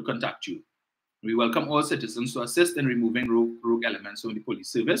would contact you. We welcome all citizens to assist in removing rogue elements from the police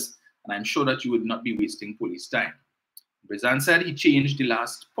service, and I'm sure that you would not be wasting police time." Brizan said he changed the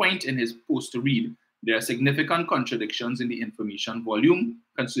last point in his post to read, "There are significant contradictions in the information volume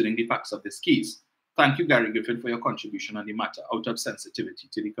concerning the facts of this case. Thank you, Gary Griffith, for your contribution on the matter out of sensitivity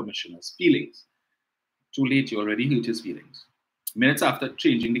to the commissioner's feelings." Too late, you already hurt his feelings. Minutes after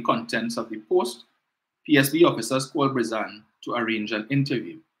changing the contents of the post, PSB officers called Brizan to arrange an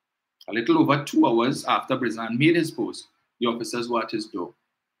interview. A little over 2 hours after Brizan made his post, the officers were at his door.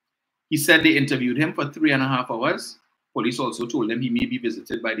 He said they interviewed him for 3.5 hours. Police also told him he may be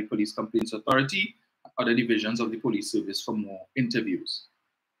visited by the Police Complaints Authority and other divisions of the police service for more interviews.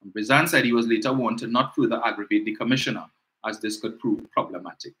 And Brizan said he was later warned to not further aggravate the commissioner, as this could prove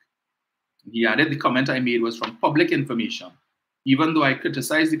problematic. He added, "The comment I made was from public information. Even though I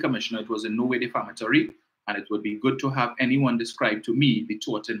criticized the commissioner, it was in no way defamatory, and it would be good to have anyone describe to me the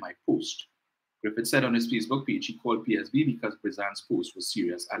thought in my post." Griffith said on his Facebook page he called PSB because Brizan's post was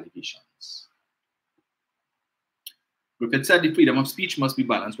serious allegations. Griffith said the freedom of speech must be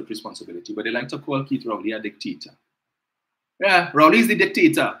balanced with responsibility, but they like to call Keith Rowley a dictator. Yeah, Rowley is the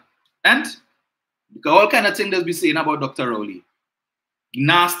dictator. And Because all kind of things they'll be saying about Dr. Rowley.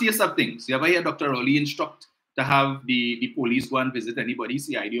 Nastiest of things. You ever hear Dr. Rowley instruct to have the police go and visit anybody,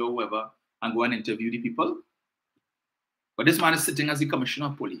 CID or whoever, and go and interview the people? But this man is sitting as the commissioner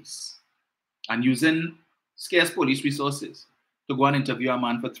of police and using scarce police resources to go and interview a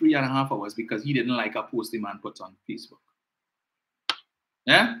man for 3.5 hours because he didn't like a post the man put on Facebook.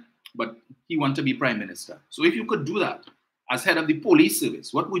 Yeah? But he wanted to be prime minister. So if you could do that as head of the police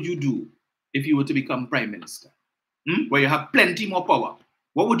service, what would you do if you were to become prime minister? Where you have plenty more power.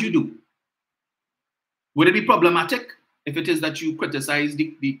 What would you do? Would it be problematic if it is that you criticize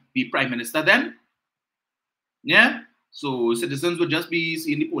the prime minister then? Yeah? So citizens would just be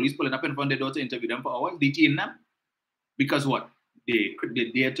seeing the police pulling up in front of their door to interview them for hours, detain them. Because what? They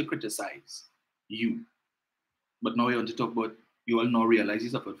dare to criticize you. But now we want to talk about, you all now realize he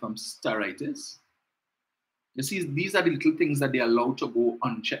suffered from staritis. You see, these are the little things that they allow to go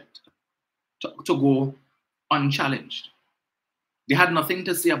unchecked, to go unchallenged. They had nothing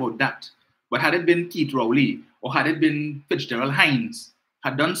to say about that. But had it been Keith Rowley or had it been Fitzgerald Hines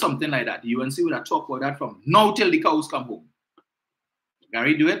had done something like that, the UNC would have talked about that from now till the cows come home.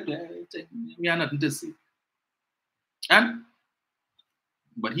 Gary do it, we have nothing to say.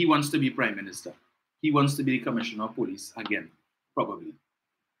 But he wants to be prime minister. He wants to be the commissioner of police again, probably.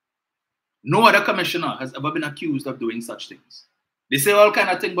 No other commissioner has ever been accused of doing such things. They say all kind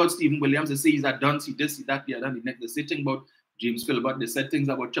of things about Stephen Williams. They say he's a dunce, he this, he that, the other, the next. They say things about James Philbert. They said things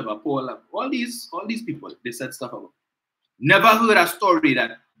about Trevor Paul. All these people, they said stuff about. Never heard a story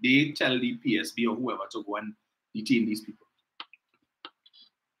that they tell the PSB or whoever to go and detain these people.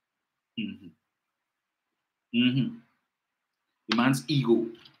 The man's ego,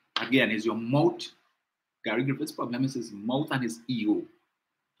 again, is your mouth. Gary Griffith's problem is his mouth and his ego.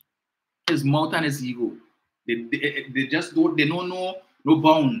 His mouth and his ego. They just don't, they don't know no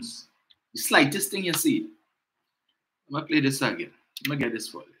bounds. The slightest thing you see. I'm going to play this again. I'm going to get this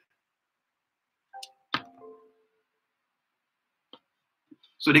for you.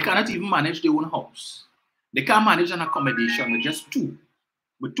 So they cannot even manage their own house. They can't manage an accommodation with just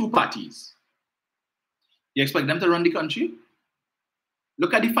with two parties. You expect them to run the country?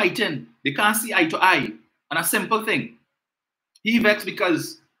 Look at the fighting. They can't see eye to eye on a simple thing. He vexed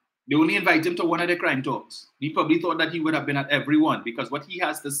because they only invite him to one of the crime talks. He probably thought that he would have been at every one because what he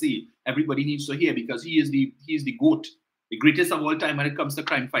has to say, everybody needs to hear because he is the GOAT, the greatest of all time when it comes to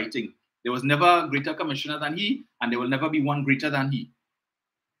crime fighting. There was never a greater commissioner than he, and there will never be one greater than he.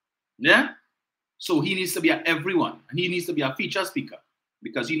 Yeah? So he needs to be at everyone, and he needs to be a feature speaker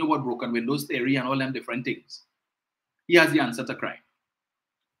because he knows what broken windows theory and all them different things. He has the answer to crime.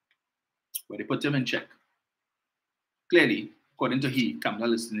 But they put him in check. Clearly, according to he, Kamala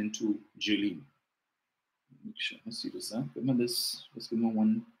listening to Jolene. Make sure I see this. Give me this. Let's give me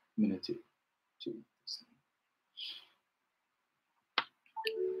 1 minute here.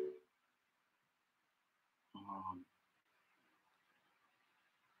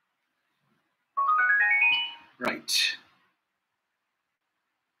 Right.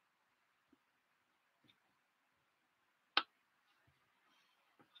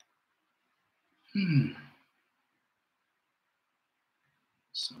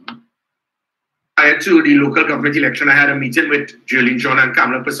 Prior to the local government election, I had a meeting with Jolene John and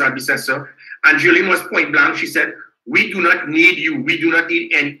Kamala Persad-Bissessar, and Jolene was point blank. She said, "We do not need you. We do not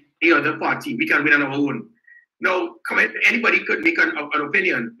need any other party. We can win on our own." Now, anybody could make an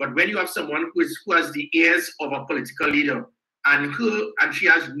opinion, but when you have someone who has the ears of a political leader, and she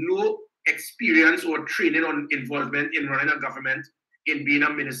has no experience or training on involvement in running a government, in being a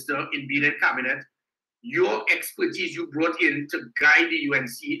minister, in being in cabinet, your expertise you brought in to guide the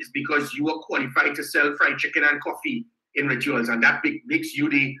UNC is because you are qualified to sell fried chicken and coffee in rituals, and that makes you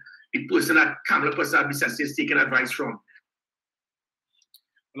the person that Kamala Persad-Bissessar is taking advice from.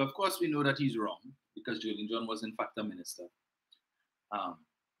 Well, of course, we know that he's wrong because Jolene John was in fact a minister.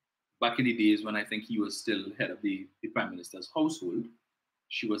 Back in the days when I think he was still head of the Prime Minister's household,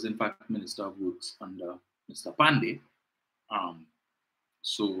 she was in fact Minister of Works under Mr. Pandey.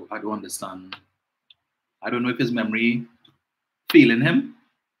 So I don't understand. I don't know if his memory failing him,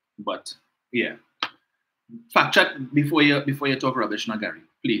 but yeah. Fact check before you talk rubbish, now, Gary.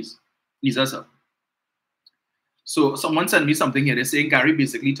 Please. Please, sir. So someone sent me something here. They're saying Gary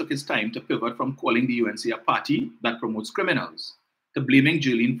basically took his time to pivot from calling the UNC a party that promotes criminals to blaming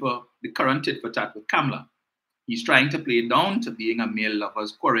Jolene for the current tit for tat with Kamala. He's trying to play it down to being a male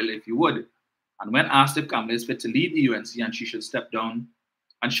lover's quarrel, if you would. And when asked if Kamala is fit to lead the UNC and she should step down,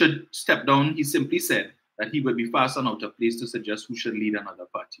 he simply said that he would be fast and out of place to suggest who should lead another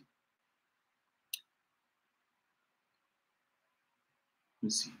party. Let me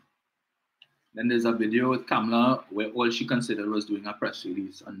see. Then there's a video with Kamala where all she considered was doing a press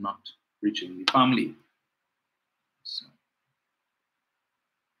release and not reaching the family. So.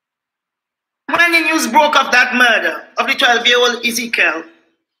 When the news broke of that murder of the 12-year-old Ezekiel,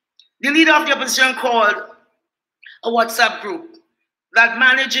 the leader of the opposition called a WhatsApp group that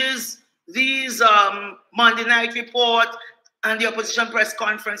manages these Monday night report and the opposition press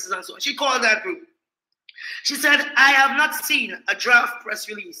conferences and so on. She called that group. She said, I have not seen a draft press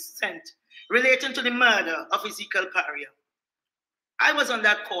release sent relating to the murder of Ezekiel Paria. I was on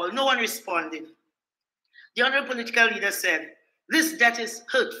that call. No one responded. The honorable political leader said, this death is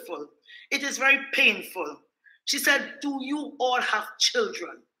hurtful. It is very painful. She said, do you all have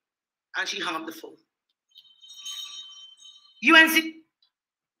children? And she hung up the phone. UNC.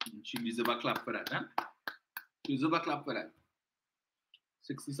 She deserves a clap for that, huh? She deserves a clap for that.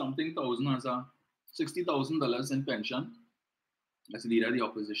 60-something thousand as a $60,000 in pension as leader of the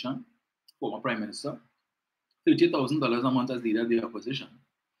opposition, former prime minister. $30,000 a month as leader of the opposition.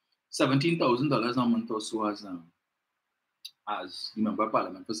 $17,000 a month or so as the member of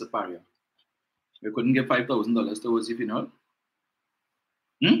parliament for Siparia. We couldn't get $5,000 towards the funeral.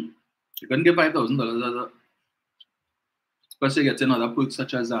 You couldn't get $5,000 as a. Because you get another perks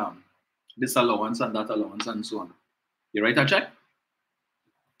such as this allowance and that allowance and so on. You write a check?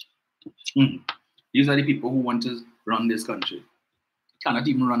 These are the people who want to run this country. Cannot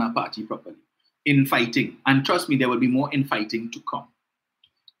even run a party properly. Infighting. And trust me, there will be more infighting to come.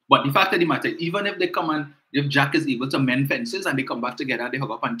 But the fact of the matter, even if they come and if Jack is able to mend fences and they come back together, they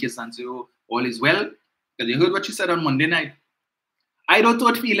hug up and kiss and say, oh, all is well. Because you heard what she said on Monday night. I don't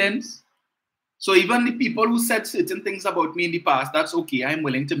hurt feelings. So even the people who said certain things about me in the past, that's okay. I'm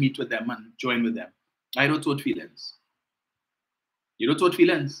willing to meet with them and join with them. I don't hurt feelings. You don't hurt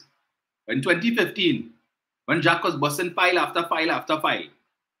feelings. In 2015, when Jack was busting file after file after file,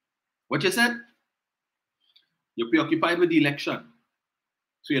 what you said? You're preoccupied with the election.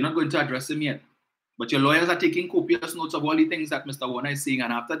 So you're not going to address him yet. But your lawyers are taking copious notes of all the things that Mr. Warner is saying.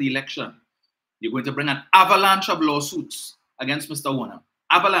 And after the election, you're going to bring an avalanche of lawsuits against Mr. Warner.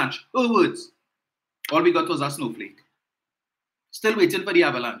 Avalanche. Oh, words. All we got was a snowflake. Still waiting for the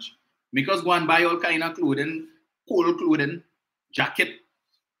avalanche. Make us go and buy all kind of clothing, cold clothing, jacket,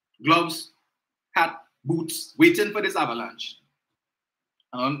 gloves, hat, boots, waiting for this avalanche.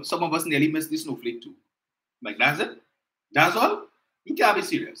 Some of us nearly missed the snowflake too. Like, that's it? That's all? You can't be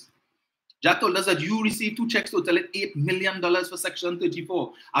serious. Jack told us that you received 2 checks totaling $8 million for Section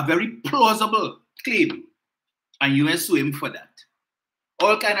 34. A very plausible claim. And you may sue him for that.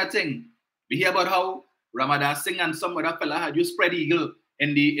 All kind of thing. We hear about how Ramadan Singh and some other fella had you spread eagle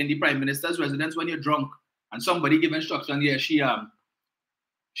in the Prime Minister's residence when you're drunk. And somebody gave instruction, yeah, she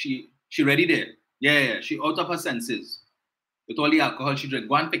ready there. Yeah, she out of her senses. With all the alcohol she drank.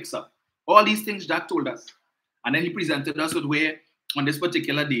 Go and fix up. All these things Jack told us. And then he presented us with where, on this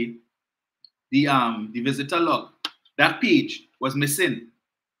particular day, the visitor log, that page was missing.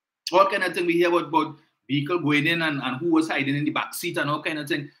 All kind of thing we hear about vehicle going in and who was hiding in the back seat and all kind of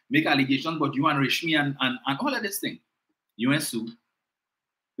thing. Make allegations about you and Rishmi and all of this thing. You went sue.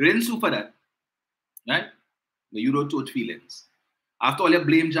 You didn't sue for that. Right? But you don't hurt feelings. After all, you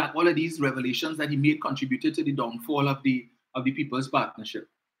blame Jack, all of these revelations that he made contributed to the downfall of the People's Partnership.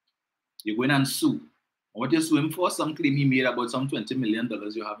 You go in and sue. What you sue him for? Some claim he made about some $20 million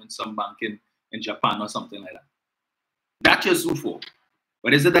you have in some bank in Japan or something like that. That you sue for.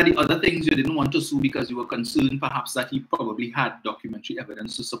 But is it that the other things you didn't want to sue because you were concerned perhaps that he probably had documentary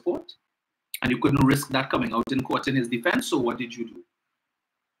evidence to support? And you couldn't risk that coming out in court in his defense, so what did you do?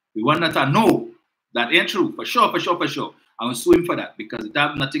 We want that to know that ain't true, for sure, for sure, for sure. I will sue him for that because it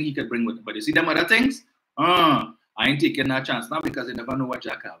have nothing he could bring with him. But you see them other things? I ain't taking that chance now because you never know what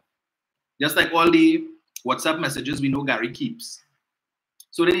Jack have. Just like all the WhatsApp messages we know Gary keeps.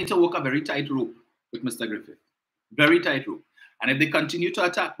 So they need to walk a very tight rope with Mr. Griffith. Very tight rope. And if they continue to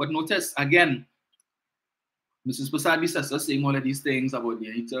attack, but notice again, Mrs. Prasad-Bissessar saying all of these things about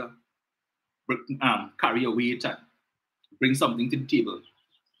they need to carry a weight and bring something to the table.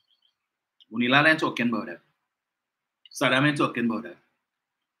 Unilala ain't talking about that. Saddam ain't talking about that.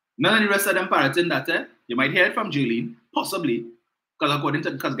 None of the rest of them parroting that. You might hear it from Jolene, possibly,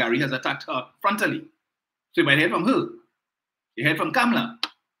 because Gary has attacked her frontally. So you might hear it from her. You hear it from Kamala.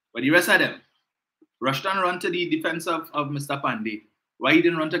 But the rest of them, Rushton run to the defense of Mr. Pandey. Why he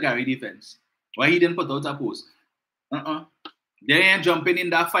didn't run to Gary defense? Why he didn't put out a post? They ain't jumping in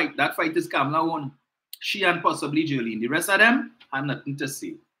that fight. That fight is Kamala won. She and possibly Jolene. The rest of them have nothing to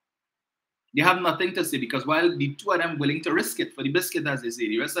say. They have nothing to say because while the two of them willing to risk it for the biscuit, as they say,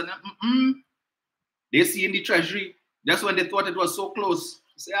 the rest of them, they see in the treasury, just when they thought it was so close,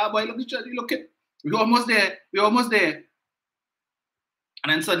 say, ah, boy, look at you, look at, we're almost there, we're almost there.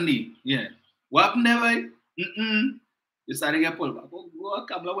 And then suddenly, yeah, what happened there, boy? You started to get pulled back. Oh,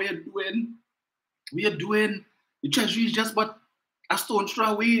 Kamla, what you doing? What you doing? The treasury is just but a stone's throw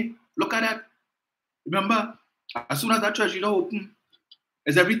away. Look at that. Remember, as soon as that treasury door open,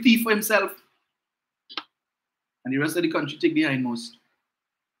 there's every thief for himself. And the rest of the country take the hindmost.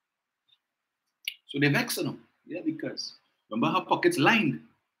 So they vex her now. Yeah, because remember her pockets lined.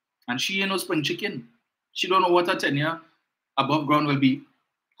 And she ain't no spring chicken. She don't know what her tenure above ground will be,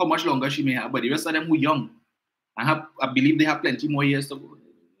 how much longer she may have. But the rest of them who young. I believe they have plenty more years to go.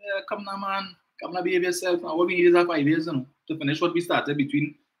 Yeah, come now, man. Come now, behave yourself. What we need is 5 years to finish what we started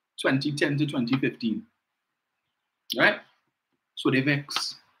between 2010 to 2015. Right? So they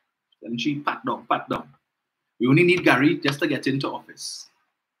vex. Then she pat down. We only need Gary just to get into office.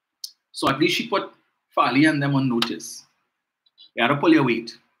 So at least she put Farley and them on notice. You had to pull your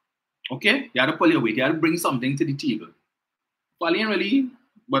weight. Okay? You had to pull your weight. You had to bring something to the table. Farley ain't really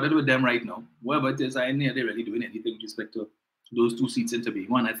bothered with them right now. Whatever it is, I ain't they're really doing anything with respect to those 2 seats in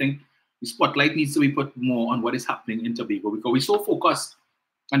Tobago. And I think the spotlight needs to be put more on what is happening in Tobago because we're so focused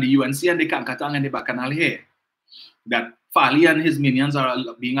on the UNC and the Kankatang and the Bacchanal here that Farley and his minions are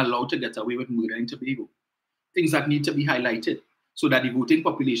being allowed to get away with murder in Tobago. Things that need to be highlighted so that the voting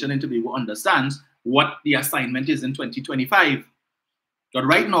population in Tobago understands what the assignment is in 2025. But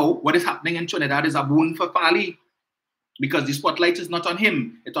right now, what is happening in Trinidad is a boon for Farley because the spotlight is not on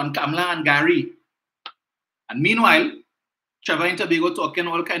him. It's on Kamla and Gary. And meanwhile, Trevor in Tobago talking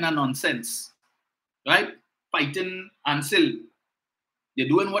all kind of nonsense, right? Fighting Ansel. They're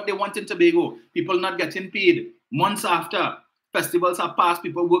doing what they want in Tobago. People not getting paid. Months after festivals have passed,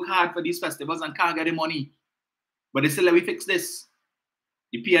 people work hard for these festivals and can't get the money. But they still let me fix this.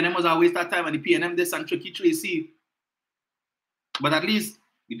 The PNM was always that time, and the PNM this and Tricky Tracy. But at least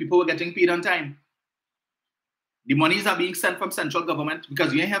the people were getting paid on time. The monies are being sent from central government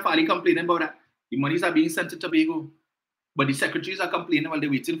because you ain't hear Farley complaining about that. The monies are being sent to Tobago. But the secretaries are complaining while they're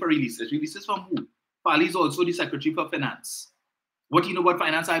waiting for releases. Releases from who? Farley is also the secretary for finance. What you know about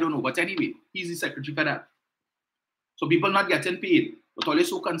finance, I don't know. But anyway, he's the secretary for that. So people not getting paid. But always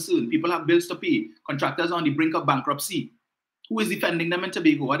so concerned. People have bills to pay. Contractors are on the brink of bankruptcy. Who is defending them in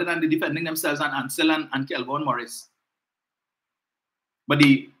Tobago other than they defending themselves and Ansel and Kelvin Morris? But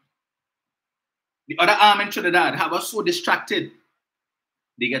the other arm in Trinidad have us so distracted.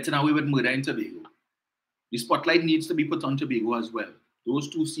 They getting away with murder in Tobago. The spotlight needs to be put on Tobago as well. Those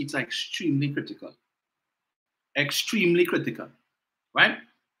 2 seats are extremely critical. Extremely critical. Right?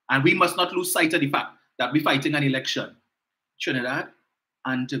 And we must not lose sight of the fact that we're fighting an election. Trinidad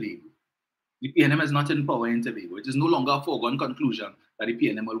and Tobago. The PNM is not in power in Tobago. It is no longer a foregone conclusion that the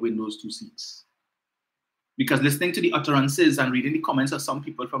PNM will win those 2 seats. Because listening to the utterances and reading the comments of some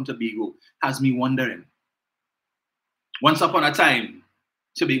people from Tobago has me wondering. Once upon a time,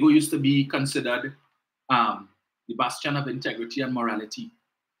 Tobago used to be considered the bastion of integrity and morality.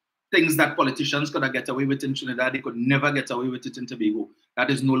 Things that politicians could get away with in Trinidad, they could never get away with it in Tobago. That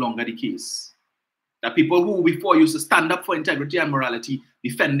is no longer the case. That people who before used to stand up for integrity and morality,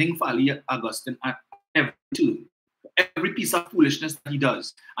 defending Farley Augustine at every turn, every piece of foolishness that he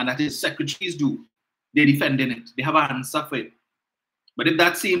does, and that his secretaries do, they're defending it. They have an answer for it. But if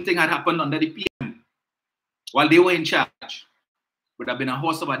that same thing had happened under the PM, while they were in charge, it would have been a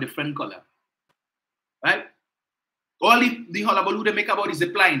horse of a different color. Right? All the hullabaloo they make about the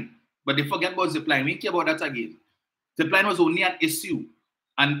zipline, but they forget about zipline. We don't care about that again. Zipline was only an issue,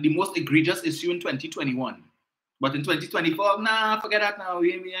 and the most egregious issue in 2021. But in 2024, nah, forget that now.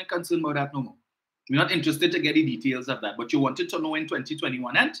 We ain't concerned about that no more. We're not interested to get the details of that. But you wanted to know in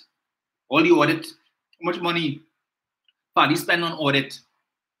 2021, and all the audit, how much money Farley spent on audit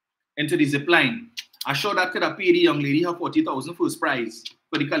into the zipline. I sure that could have paid the young lady her 40,000 first prize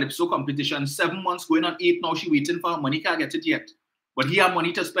for the Calypso competition. 7 months going on 8 now. She waiting for her money. Can't get it yet. But he have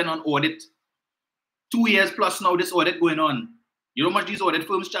money to spend on audit. 2 years plus now this audit going on. You know how much these audit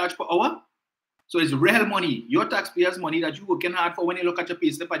firms charge per hour? So it's real money. Your taxpayers' money that you're working hard for when you look at your pay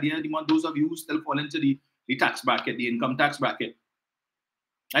slip at the end of the month. Those of you who still fall into the tax bracket, the income tax bracket.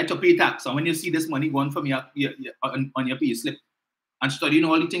 Right, to pay tax. And when you see this money going from on your pay slip and studying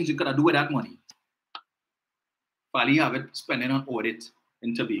all the things you could do with that money, Farley have it spending on audit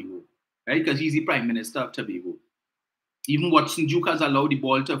in Tobago, right? Because he's the Prime Minister of Tobago. Even Watson Duke has allowed the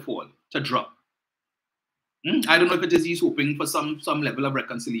ball to fall, to drop. I don't know if it is he's hoping for some level of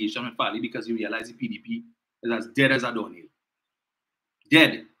reconciliation with Farley because he realizes the PDP is as dead as a doornail.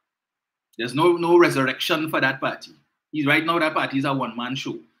 Dead. There's no resurrection for that party. Right now that party is a one-man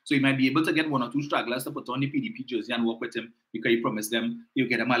show. So he might be able to get 1 or 2 stragglers to put on the PDP jersey and work with him because he promised them he'll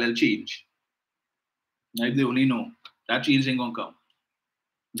get them a little change. Now, if they only know, that change ain't going to come.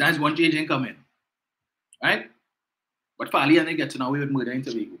 That's one change ain't coming. Right? But Farley and they get to know with murder in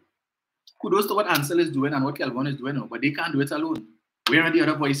Tobago. Kudos to what Ansel is doing and what Kelvin is doing now, but they can't do it alone. Where are the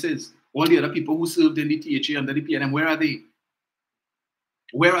other voices? All the other people who served in the THA under the PNM, where are they?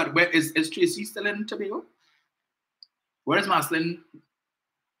 Where is Tracy still in Tobago? Where is Marcelin?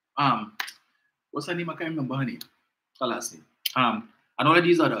 What's her name? I can't remember her name. Her last name. And all of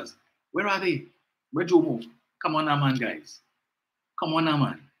these others. Where are they? Where Jomo? Come on now, man, guys. Come on now,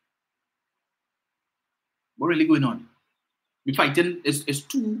 man. What really going on? We're fighting. It's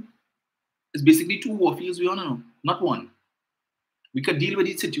basically 2 war fields we want to know, not one. We could deal with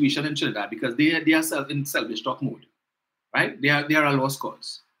the situation in Trinidad because they are in self-destruct mode, right? They are a lost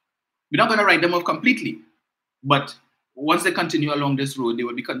cause. We're not going to write them off completely, but once they continue along this road, they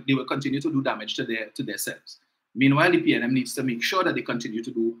will continue to do damage to themselves. Meanwhile, the PNM needs to make sure that they continue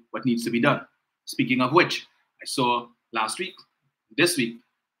to do what needs to be done. Speaking of which, I saw last week, this week,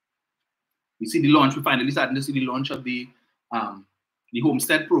 we see the launch. We finally starting to see the launch of the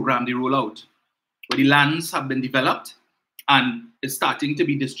homestead program, the rollout, where the lands have been developed and it's starting to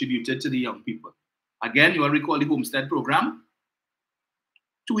be distributed to the young people. Again, you will recall the homestead program.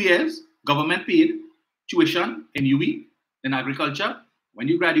 2 years, government paid tuition in UE, in agriculture. When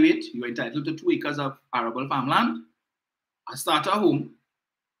you graduate, you are entitled to 2 acres of arable farmland, a starter home,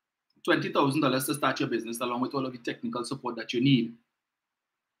 $20,000 to start your business, along with all of the technical support that you need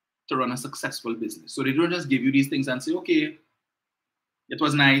to run a successful business. So they don't just give you these things and say, okay, it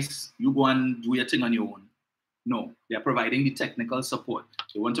was nice, you go and do your thing on your own. No, they are providing the technical support.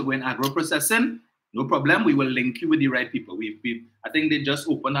 You want to go in agro-processing? No problem, we will link you with the right people. I think they just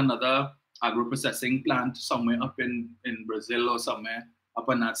opened another agro-processing plant somewhere up in Brazil or somewhere up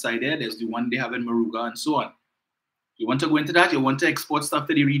on that side there. There's the one they have in Moruga and so on. You want to go into that? You want to export stuff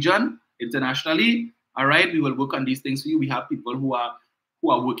to the region internationally? All right, we will work on these things for you. We have people who are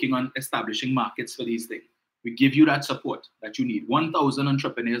working on establishing markets for these things. We give you that support that you need. 1,000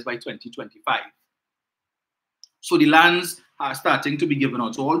 entrepreneurs by 2025. So the lands are starting to be given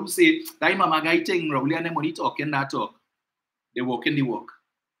out. So all who say, that mama guy thing, Rowley and the money talking that talk, they walk in the walk.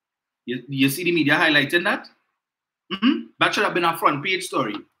 You see the media highlighting that? That should have been a front page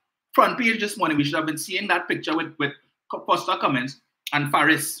story. Front page this morning, we should have been seeing that picture with Costa Cummins and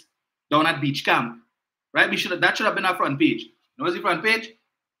Faris down at Beach Camp. Right? That should have been our front page. You know what's the front page?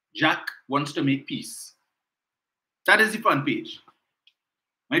 Jack wants to make peace. That is the front page.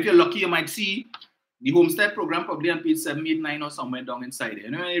 Now, if you're lucky, you might see the homestead program probably on page 7, 8, 9 or somewhere down inside there.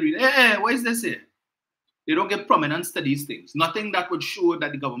 You know, you read, hey, what is this here? They don't give prominence to these things. Nothing that would show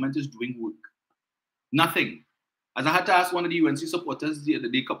that the government is doing work. Nothing. As I had to ask one of the UNC supporters the other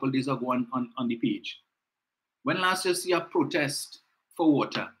day, a couple of days ago on the page, when last you see a protest for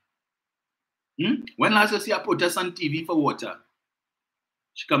water? When last you see a protest on TV for water?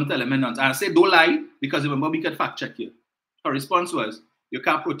 She come tell him, and I say, don't lie, because remember, we could fact check you. Her response was, you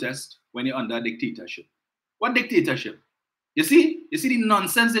can't protest when you're under a dictatorship. What dictatorship? You see the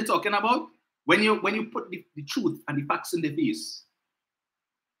nonsense they're talking about? When you put the truth and the facts in the face.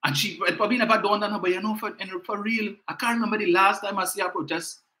 And it probably never dawned on her, but you know, for real, I can't remember the last time I see a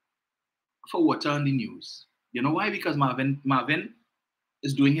protest for water on the news. You know why? Because Marvin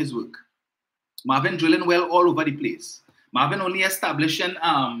is doing his work. Marvin drilling well all over the place. Marvin only establishing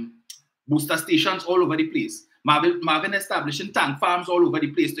booster stations all over the place. Marvin establishing tank farms all over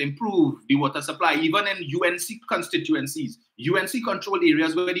the place to improve the water supply, even in UNC constituencies, UNC controlled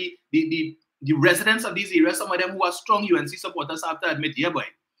areas where the residents of these areas, some of them who are strong UNC supporters have to admit, yeah boy,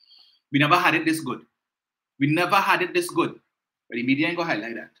 we never had it this good. We never had it this good. But the media ain't gonna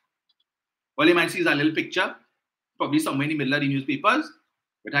highlight that. All you might see is a little picture, probably somewhere in the middle of the newspapers,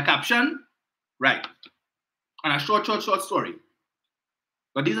 with a caption, right. And a short story.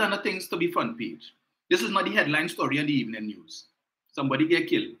 But these are not things to be front page. This is not the headline story on the evening news. Somebody get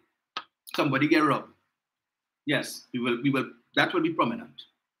killed. Somebody get robbed. Yes, we will. That will be prominent.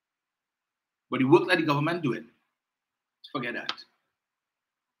 But the work that the government doing, forget that.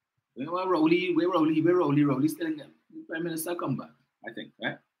 Where Rowley still in there. The Prime Minister come back, I think,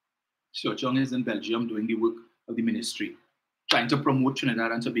 right? Chong is in Belgium doing the work of the ministry, trying to promote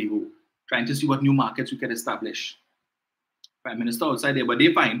Trinidad and Tobago, trying to see what new markets we can establish. Prime Minister outside there, but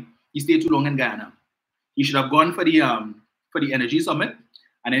they find he stayed too long in Guyana. He should have gone for the energy summit,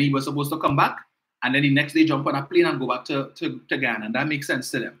 and then he was supposed to come back, and then the next day jump on a plane and go back to Guyana. And that makes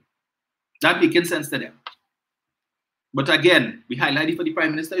sense to them. That making sense to them. But again, we highlighted for the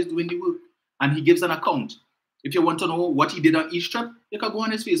Prime Minister is doing the work, and he gives an account If you want to know what he did on each trip, you can go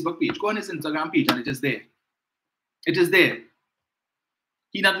on his Facebook page, go on his Instagram page, and it is there. It is there.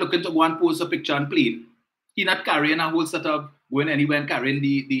 He not looking to go and post a picture on plane. He not carrying a whole set of going anywhere and carrying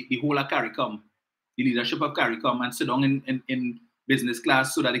the whole of CARICOM, the leadership of CARICOM, and sit down in business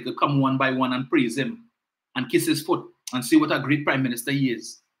class so that they could come one by one and praise him and kiss his foot and say what a great prime minister he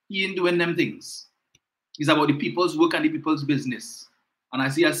is. He ain't doing them things. It's about the people's work and the people's business. And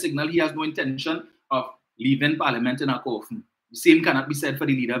as he has signaled, he has no intention of leaving Parliament in a coffin. The same cannot be said for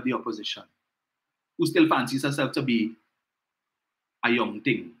the leader of the opposition, who still fancies herself to be a young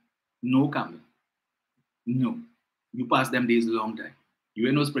thing. No, Camille. No. You pass them days a long time. You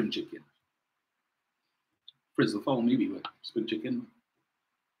ain't no spring chicken. Frizzle for maybe, but spring chicken.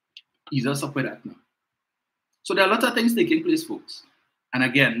 Ease us up with that now. So there are a lot of things taking place, folks. And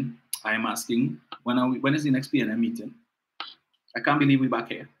again, I am asking, when is the next PNM meeting? I can't believe we're back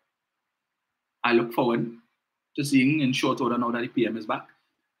here. I look forward to seeing in short order now that the PM is back,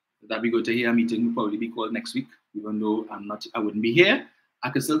 that we go to hear a meeting will probably be called next week. Even though I wouldn't be here, I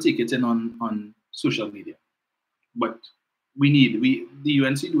could still take it in on social media. But the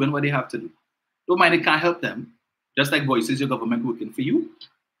UNC doing what they have to do. Don't mind, it can't help them. Just like Voices, your government working for you.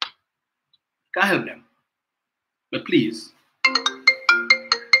 Can't help them. But please.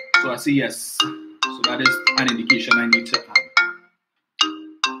 So I say yes. So that is an indication I need to have.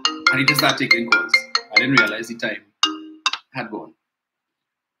 I need to start taking calls. I didn't realize the time had gone.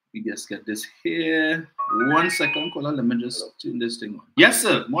 We just get this here. 1 second, caller. Let me just turn this thing on. Yes,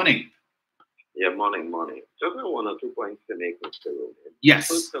 sir. Morning. Yeah, morning. Just 1 or 2 points to make, Mr. Rowan. Yes.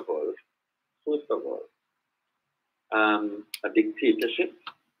 First of all, a dictatorship.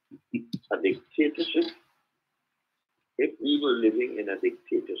 If we were living in a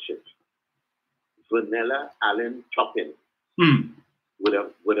dictatorship, Vanilla Allen Toppin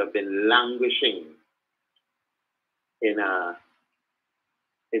would have been languishing in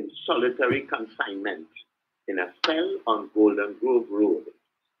solitary confinement in a cell on Golden Grove Road,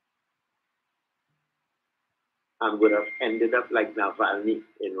 and would have ended up like Navalny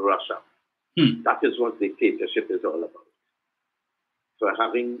in Russia. That is what dictatorship is all about. So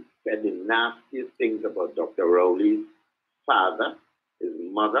having said the nastiest things about Dr. Rowley's father, his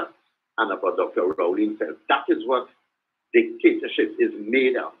mother, and about Dr. Rowley himself, that is what dictatorship is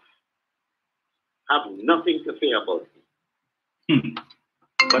made of. Have nothing to say about it.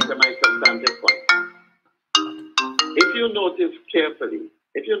 But to my substantive point, if you notice carefully,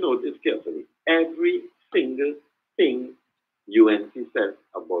 every single thing UNC says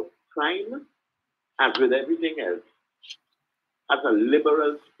about crime, as with everything else, has a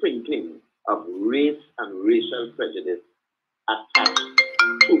liberal sprinkling of race and racial prejudice attached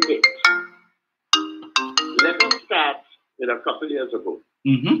to it. Let us start with a couple years ago,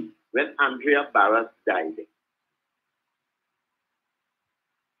 when Andrea Barrett died.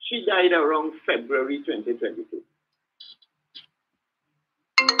 She died around February 2022.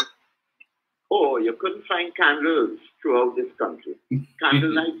 Oh, you couldn't find candles throughout this country.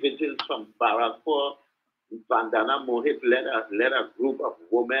 Candlelight vigils from Barrackpore. Vandana Mohit led a group of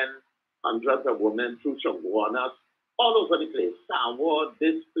women, hundreds of women through Chongwanas, all over the place. Samward,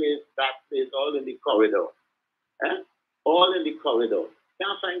 this place, that place, all in the corridor. All in the corridor.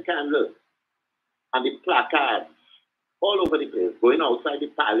 Can't find candles. And the placards, all over the place, going outside the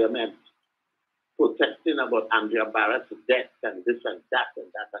parliament, protesting about Andrea Barrett's death and this and that and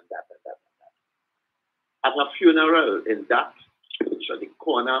that and that and that and that. At a funeral in that, which at the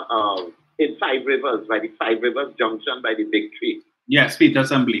corner of, in Five Rivers, by the Five Rivers Junction, by the big tree. Yes, Peter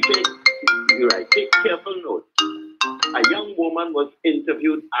Assembly. You're right. Take careful note. A young woman was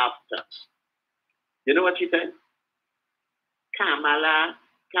interviewed after. You know what she said? Kamala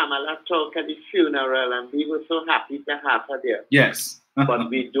talked at the funeral and we were so happy to have her there. Yes. But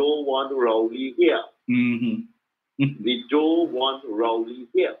we don't want Rowley here. We don't want Rowley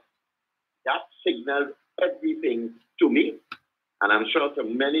here. That signaled everything to me. And I'm sure to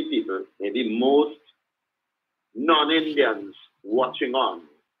many people, maybe most non-Indians watching on.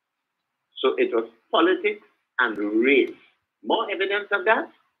 So it was politics and race. More evidence of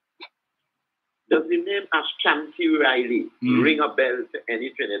that? Does the name Ashanti Riley ring a bell to any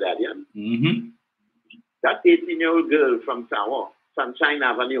Trinidadian? That 18-year-old girl from Sunshine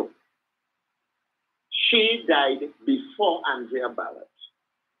Avenue, she died before Andrea Barrett.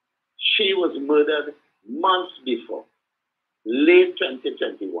 She was murdered months before, late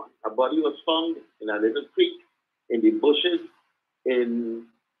 2021. Her body was found in a little creek in the bushes in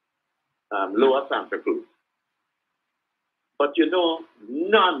Lower Santa Cruz. But you know,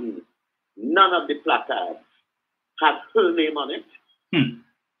 none of the placards had her name on it.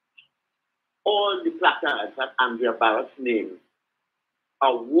 all the placards had Andrea Barrett's name,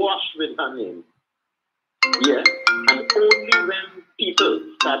 awash with her name. Yes, and only when people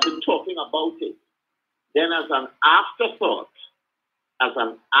started talking about it, then as an afterthought,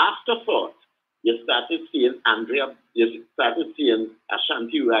 you started seeing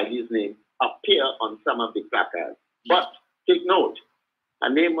Ashanti Riley's name appear on some of the placards. But take note, her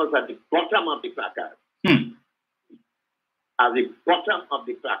name was at the bottom of the placard. At the bottom of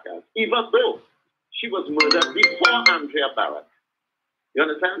the placard, even though she was murdered before Andrea Barrett. You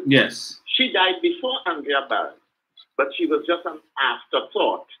understand? Yes. She died before Andrea Barrett, but she was just an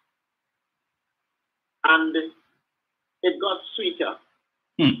afterthought. And it got sweeter.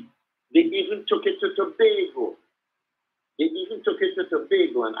 They even took it to Tobago.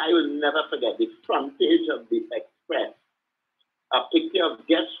 And I will never forget the front page of the Express. A picture of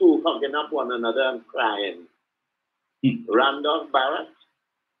guess who hugging up one another and crying. Randolph Barrett,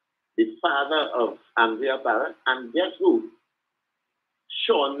 the father of Andrea Barrett, and guess who?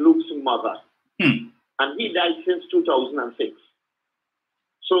 Sean Luke's mother. And he died since 2006.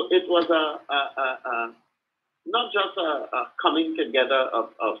 So it was not just a coming together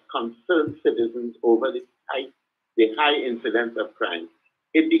of concerned citizens over the high incidence of crime.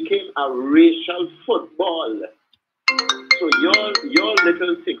 It became a racial football. So your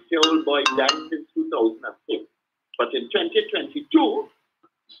little 6-year-old boy died since 2006. But in 2022,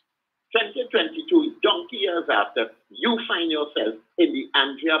 donkey years after, you find yourself in the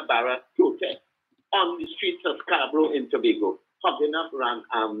Andrea Barrett protest on the streets of Scarborough in Tobago, hugging up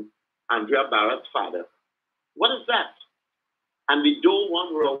Andrea Barrett's father. What is that? And we don't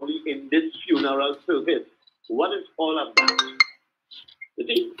want Rowley in this funeral service. What is all of that? You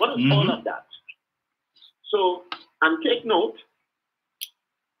see, what is all of that? So, and take note,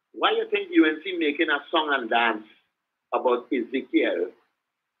 why you think UNC making a song and dance about Ezekiel?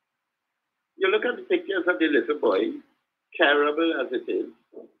 You look at the pictures of the little boy, terrible as it is,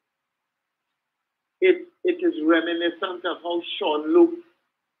 it is reminiscent of how Sean Luke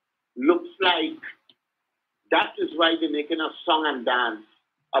looks like. That is why they're making a song and dance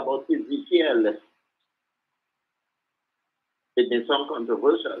about Ezekiel. It may sound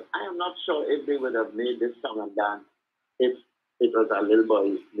controversial. I am not sure if they would have made this song and dance if it was a little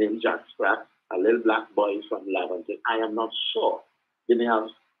boy named Jack Spratt, a little black boy from Lavington. I am not sure. They may have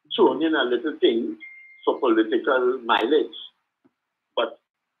thrown in a little thing for political mileage. But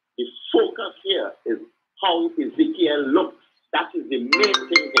the focus here is how Ezekiel looks. That is the main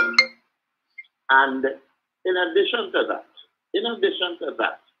thing here. And in addition to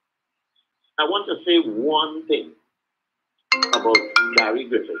that, I want to say one thing about Gary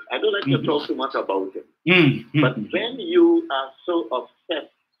Griffith. I don't like to talk too much about him. But when you are so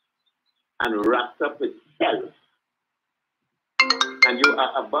obsessed and wrapped up with self, and you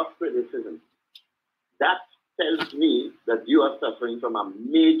are above criticism, that tells me that you are suffering from a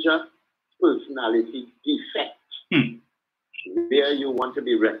major personality defect, where you want to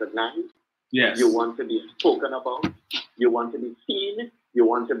be recognized, you want to be spoken about, you want to be seen, you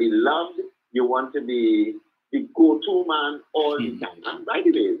want to be loved, you want to be the go-to man all the time. And by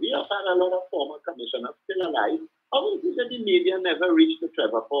the way, we have had a lot of former commissioners still alive. How is it that the media never reached to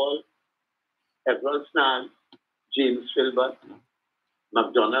Trevor Paul, Everett Snan, James Filbert,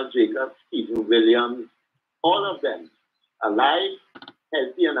 McDonald Jacobs, Stephen Williams, all of them alive,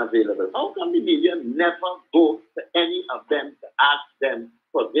 healthy, and available? How come the media never go to any of them to ask them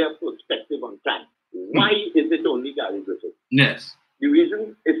for their perspective on crime? Why is it only Gary Griffith? Yes. The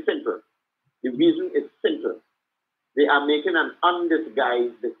reason is simple. They are making an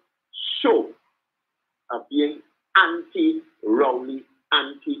undisguised show of being anti-Rowley,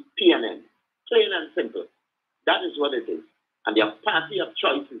 anti-PNN. Plain and simple. That is what it is. And their party of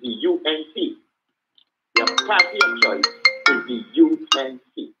choice is the UNC. Their party of choice is the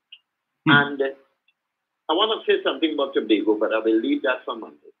UNC. And I want to say something about Tobago, but I will leave that for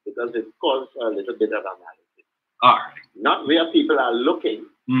Monday because it calls for a little bit of analysis. All right. Not where people are looking,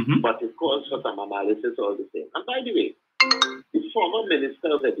 but it calls for some analysis all the same. And by the way, the former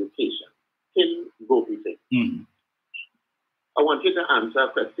Minister of Education, Tim Gopi Singh, I want you to answer a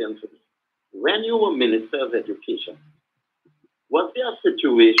question for me. When you were Minister of Education, was there a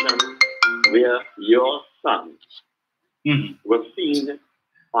situation where your son was seen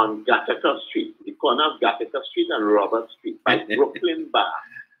on Gattaca Street, the corner of Gattaca Street and Robert Street, by Brooklyn Bar,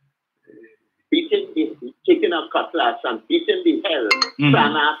 taking a cutlass and beating the hell,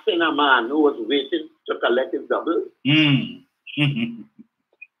 harassing a man who was waiting to collect his double?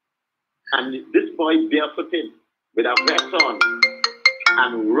 And this boy barefooted with a vest on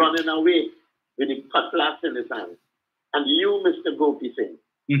and running away with the cutlass in his hand. And you, Mr. Gopi Singh,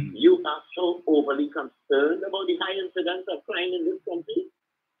 You are so overly concerned about the high incidence of crime in this country.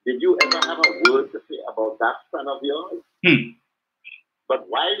 Did you ever have a word to say about that son of yours? But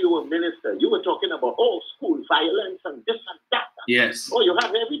while you were minister, you were talking about, school violence and this and that. Yes. Oh, you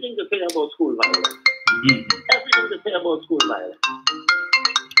have everything to say about school violence. Everything to say about school violence.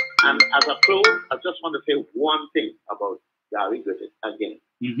 And as a close, I just want to say one thing about Gary Griffith again.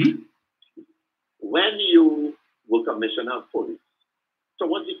 When you were commissioner of police,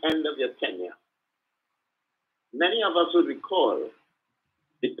 towards the end of your tenure, many of us would recall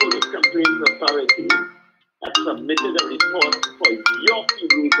the Police Complaints Authority had submitted a report for your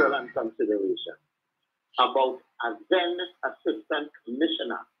perusal and consideration about a then assistant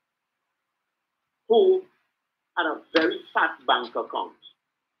commissioner who had a very fat bank account,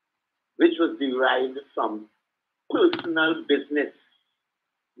 which was derived from personal business,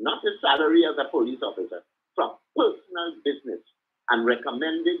 not the salary as a police officer, from personal business, and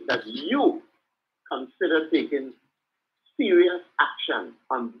recommended that you consider taking serious action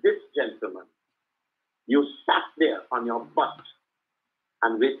on this gentleman. You sat there on your butt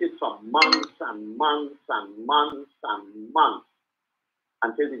and waited for months and months and months and months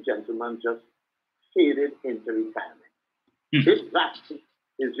until the gentleman just faded into retirement. If that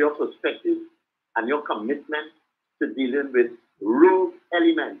is your perspective and your commitment to dealing with rogue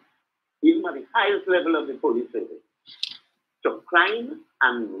elements, even at the highest level of the police service, so crime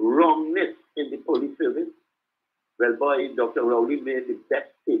and wrongness in the police service, well, boy, Dr. Rowley made the best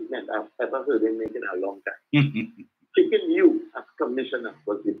statement I've ever heard him make in a long time. Picking you as commissioner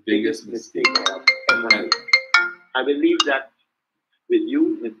was the biggest mistake I have ever made. I will leave that with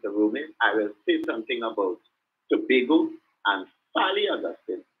you, Mr. Roman. I will say something about Tobago and Farley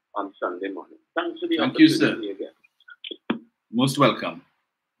Augustine on Sunday morning. Thanks for the opportunity. Thank you, sir. Again. Most welcome.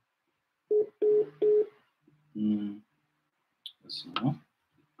 So,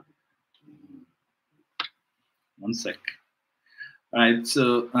 one sec. All right,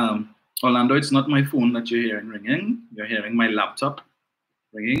 so Orlando, it's not my phone that you're hearing ringing. You're hearing my laptop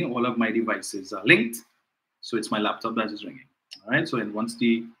ringing. All of my devices are linked, so it's my laptop that is ringing. All right, so and once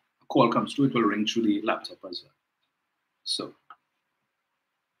the call comes through, it will ring through the laptop as well. So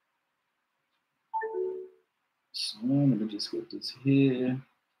let me just get this here.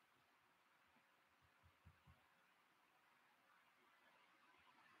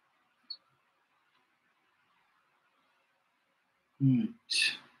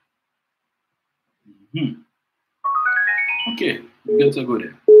 Okay, good to go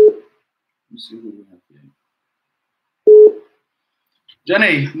there. Let's see who we have here.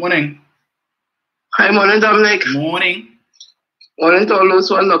 Jenny, morning. Hi, morning, Dominic. Morning. Morning to all those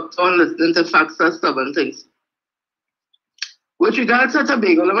who are locked on listening to facts and stubborn things. With regards to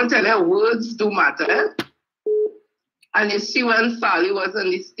Tobago, let me tell you, words do matter. And you see when Farley was on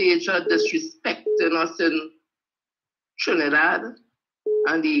the stage disrespecting us in Trinidad,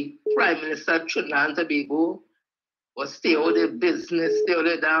 and the Prime Minister of Trinidad and Tobago was stay out their business, stay out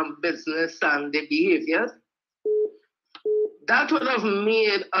their damn business and their behavior. That would have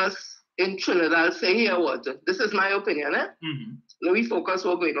made us in Trinidad say, here what? This is my opinion, Let me focus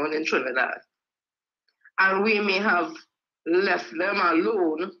what's going on in Trinidad. And we may have left them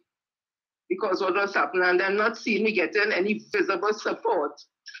alone because what was happening, and they're not seeing me getting any visible support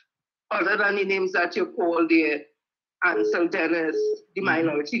other than the names that you call there. Ansel Dennis, the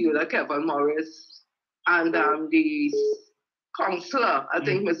minority leader, Kevin Morris, and the councillor, I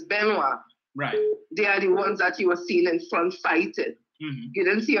think Ms. Benoit. Right. They are the ones that you were seeing in front fighting. You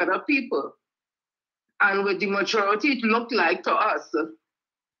didn't see other people. And with the majority, it looked like to us,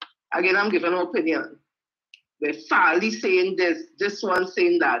 again, I'm giving an opinion, with Farley saying this one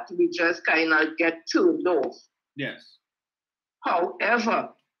saying that, we just kind of get turned off. Yes. However,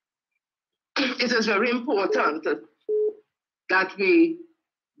 it is very important that we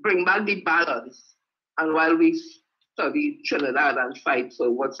bring back the balance, and while we study Trinidad and fight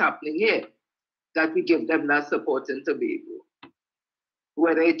for what's happening here, that we give them that support in Tobago.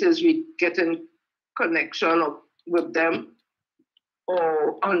 Whether it is we getting connection with them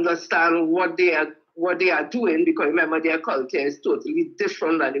or understand what they are doing, because remember their culture is totally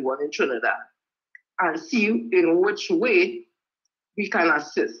different than the one in Trinidad, and see in which way we can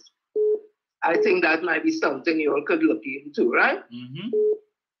assist. I think that might be something you all could look into, right?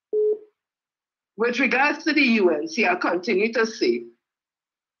 With regards to the UNC, I continue to say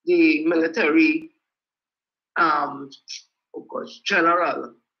the military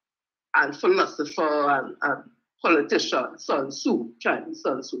general and philosopher and politician, Sun Tzu, Chinese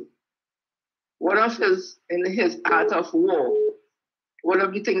Sun Tzu. In his Art of War, one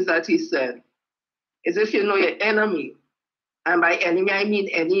of the things that he said is if you know your enemy, And by enemy, I mean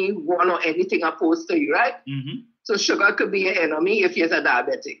anyone or anything opposed to you, right? Mm-hmm. So sugar could be your enemy if you're a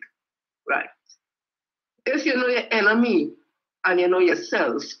diabetic, right? If you know your enemy and you know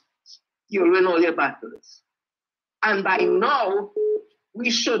yourself, you'll win all your battles. And by now, we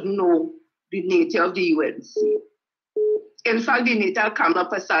should know the nature of the UNC. In fact, the nature of Kamla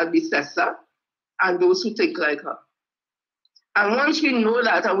Persad-Bissessar and those who think like her. And once we know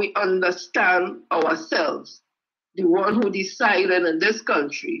that and we understand ourselves, the one who decided in this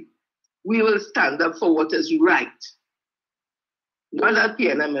country, we will stand up for what is right. Not that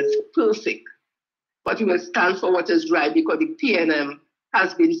PNM is perfect, but we will stand for what is right because the PNM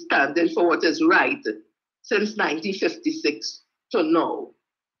has been standing for what is right since 1956 to now.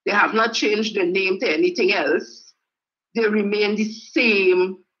 They have not changed the name to anything else. They remain the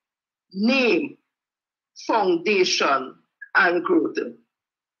same name, foundation, and growth.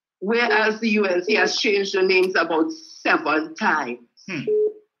 Whereas the UNC has changed the names about 7 times.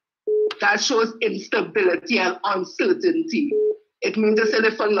 That shows instability and uncertainty. It means to say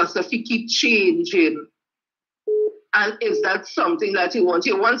the philosophy keeps changing. And is that something that you want?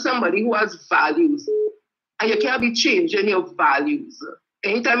 You want somebody who has values. And you can't be changing your values.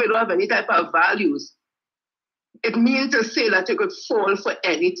 Anytime you don't have any type of values, it means to say that you could fall for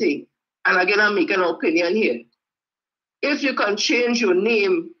anything. And again, I'm making an opinion here. If you can change your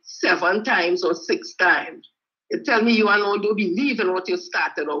name 7 times or 6 times, it tells me you and all do believe in what you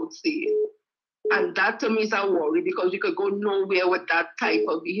started out saying. And that to me is a worry because you could go nowhere with that type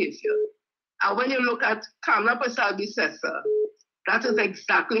of behavior. And when you look at Kamla Persad-Bissessar, that is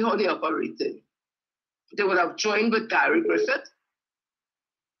exactly how they operated. They would have joined with Gary Griffith,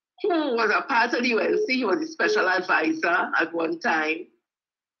 who was a part of the UNC. He was a special advisor at one time.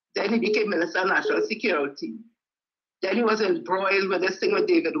 Then he became Minister of National Security. Then he was embroiled with this thing with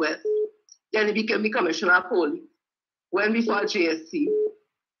David West. Then he became the Commissioner of Police. Went before JSC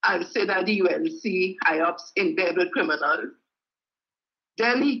and said that the UNC high-ups in bed with criminals.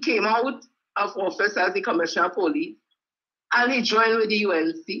 Then he came out of office as the Commissioner of Police and he joined with the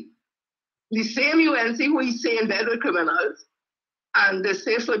UNC. The same UNC who he say in bed with criminals. And they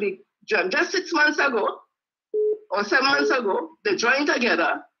say for the just 6 months ago or 7 months ago, they joined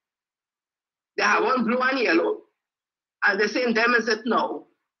together. They have on blue and yellow. And they say, them is it now.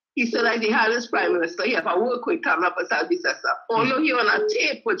 He said, like the hardest prime minister, he have a work with Kamla Persad-Bissessar. All you hear on a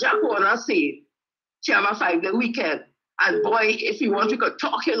tape with Jack Warner saying, she have a 5-day weekend. And boy, if you want, you could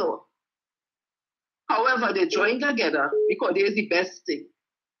talk, you know. However, they joined together because they is the best thing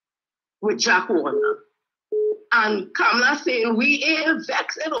with Jack Warner. And Kamla saying, we ain't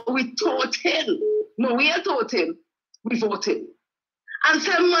vexed, we taught him. No, we ain't taught him, we voted. And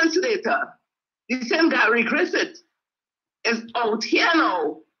 7 months later, the same Gary Griffith is out here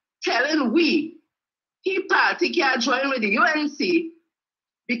now telling we he party can't join with the UNC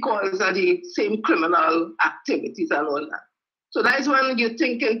because of the same criminal activities and all that. So that's when you're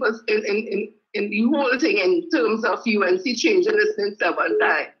thinking in the whole thing in terms of UNC changing this thing 7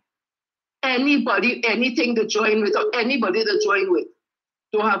 times. Anybody, anything to join with, or anybody to join with,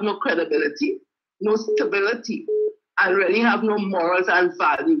 don't have no credibility, no stability, and really have no morals and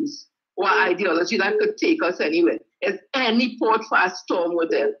values or ideology that could take us anywhere. It's any port for a storm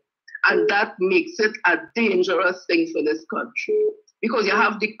with them. And that makes it a dangerous thing for this country. Because you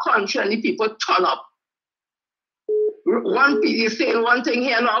have the country and the people turn up. You're saying one thing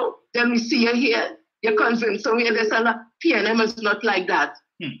here now, then we see you here, you're convinced of this and that. PNM is not like that.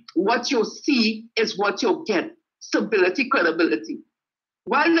 What you see is what you get. Stability, credibility.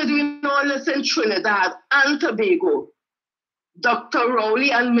 While they're doing all this in Trinidad and Tobago, Dr.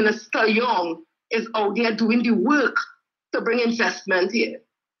 Rowley and Minister Young is out there doing the work to bring investment here.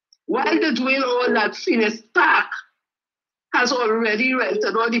 While they're doing all that, Phoenix Park has already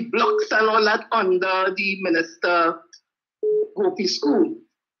rented all the blocks and all that under the Minister Gopi School.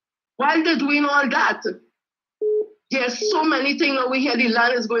 While they're doing all that, there's so many things over here. The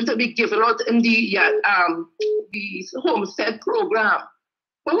land is going to be given out in the homestead program.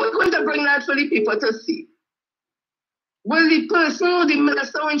 But we're going to bring that for the people to see. Will the person or the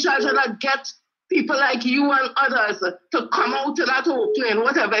minister in charge of that get people like you and others to come out to that opening,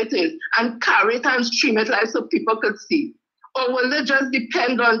 whatever it is, and carry it and stream it live so people could see? Or will they just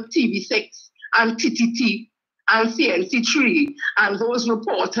depend on TV6 and TTT and CNC3 and those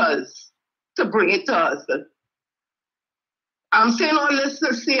reporters to bring it to us? I'm saying all this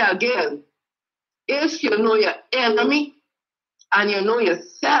to say again, if you know your enemy and you know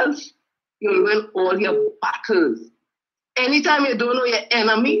yourself, you'll win all your battles. Anytime you don't know your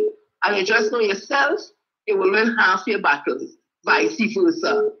enemy and you just know yourself, you will win half your battles. Vice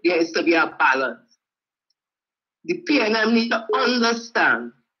versa. There has to be a balance. the PNM need to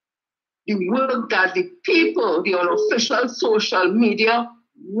understand the work that the people, the unofficial social media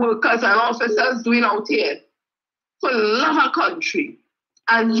workers and officers doing out here for love our country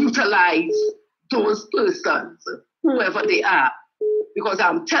and utilize those persons, whoever they are. Because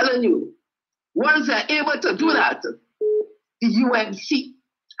I'm telling you, once they're able to do that, the UNC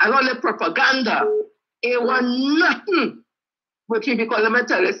and all the propaganda, it want nothing with you. Because let me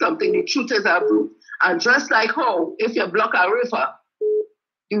tell you something, the truth is absolute. And just like how, if you block a river,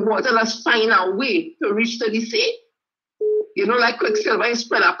 the water must find a way to reach to the sea. You know, like quicksilver is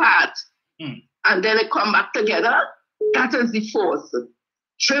spread apart, and then it come back together. That is the force.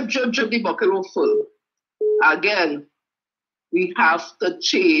 Drip, drip, drip, the bucket will full. Again, we have to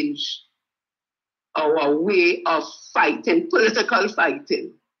change our way of fighting, political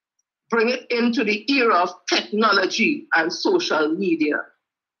fighting. Bring it into the era of technology and social media.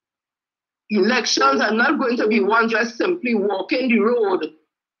 Elections are not going to be one just simply walking the road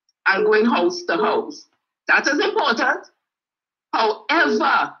and going house to house. That is important.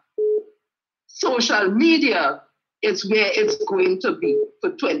 However, social media is where it's going to be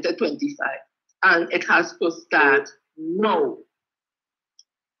for 2025. And it has to start now.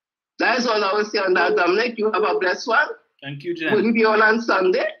 That is all I will say on that. Dominic, you have a blessed one. Thank you, Jen. Will you be on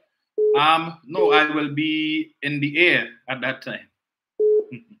Sunday? No, I will be in the air at that time.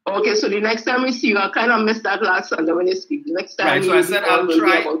 Okay, so the next time we see you, I kind of missed that last Sunday when you speak. The next time, right? So I said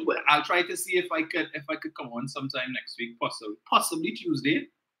I'll try to see if I could come on sometime next week, possibly Tuesday.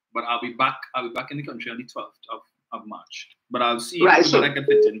 But I'll be back in the country on the 12th of March. But I'll see what I can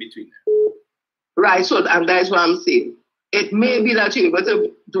fit in between there. Right. So and that's what I'm saying. It may be that you're able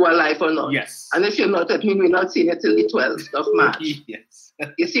to do a live or not. Yes. And if you're not, that means we're not seeing it till the 12th of March. Yes.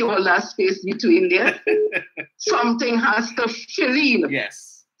 You see all that space between there? Something has to fill in.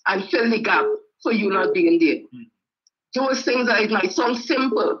 Yes. And fill the gap for you not being there. Those things that it might sound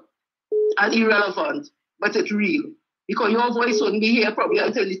simple and irrelevant, but it's real. Because your voice wouldn't be here probably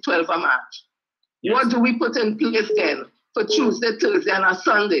until the 12th of March. Yes. What do we put in place then for Tuesday, Thursday, and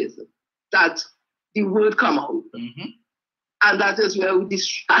Sundays that the word come out? And that is where the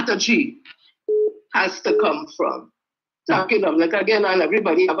strategy has to come from. Thank you, Dominic, again, and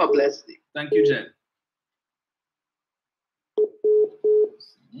everybody have a blessed day. Thank you, Jen.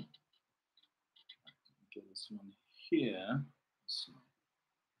 Okay, this one here.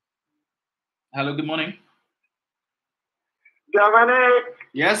 Hello, good morning. Dominic.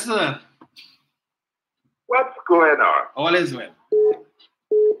 Yes, sir. What's going on? All is well.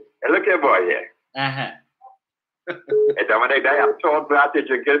 Hey, look here, boy here. Hey, Dominic, I am so glad that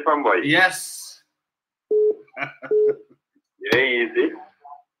you get from boy. Yes. It ain't easy.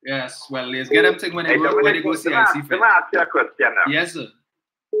 Yes, well, let's get them thing when they go CIC. Let me ask you a question now. Yes, sir.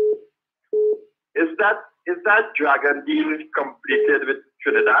 Is that dragon deal completed with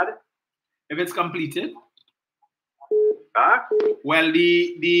Trinidad? If it's completed? Huh? Well,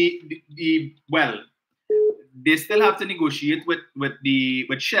 they still have to negotiate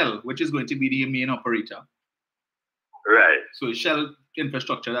with Shell, which is going to be the main operator. Right. So Shell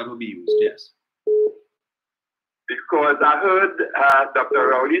infrastructure that will be used, yes. Because I heard Dr.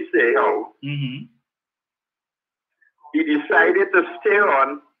 Rowley say how he decided to stay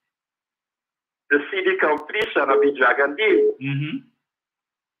on to see the completion of the dragon deal.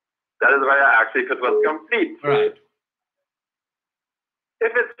 That is why I asked if it was complete. Right.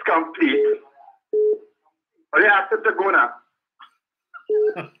 If it's complete, you asked him to go now.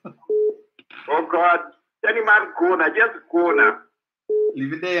 Oh God, tell him man go now, just go now.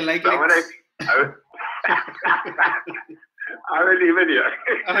 Leave it there like I will leave it here.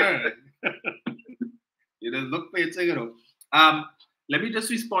 All right. You just look for it, you know. Let me just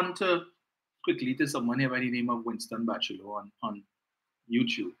respond quickly to someone here by the name of Winston Bachelor on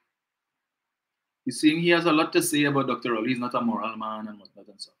YouTube. He's saying he has a lot to say about Dr. Rowley. He's not a moral man and whatnot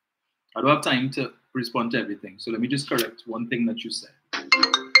and so. I don't have time to respond to everything. So let me just correct one thing that you said.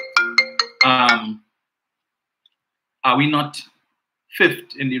 Are we not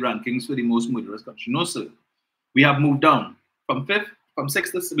 5th in the rankings for the most murderous country? No, sir. We have moved down from 5th, from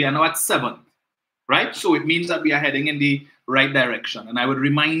 6th, we are now at 7th, right? So it means that we are heading in the right direction. And I would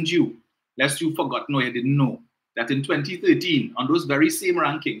remind you, lest you forgot, no, you didn't know, that in 2013, on those very same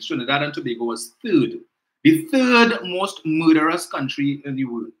rankings, Trinidad and Tobago was 3rd, the 3rd most murderous country in the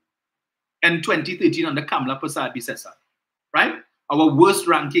world. In 2013, under Kamla Persad-Bissessar, right? Our worst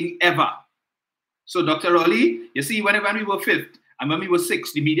ranking ever. So Dr. Rowley, you see, when we were 5th, and when we were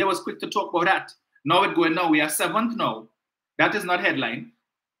 6th, the media was quick to talk about that. Now it's going now. We are 7th now. That is not headline.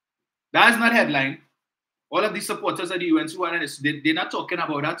 That is not headline. all of these supporters of the UNC, they're not talking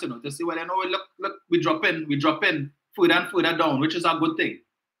about that, you know. They say, well, you know, look, we drop in further and further down, which is a good thing.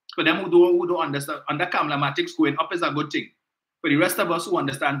 For them who don't understand, under Kamala Matrix, going up is a good thing. For the rest of us who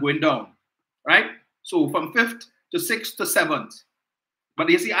understand, going down, right? So from 5th to 6th to 7th. But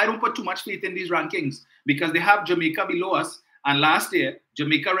you see, I don't put too much faith in these rankings because they have Jamaica below us. And last year,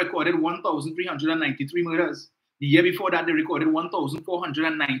 Jamaica recorded 1,393 murders. The year before that, they recorded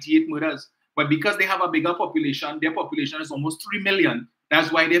 1,498 murders. But because they have a bigger population, their population is almost 3 million.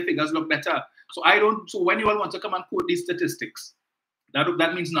 That's why their figures look better. So when you all want to come and quote these statistics,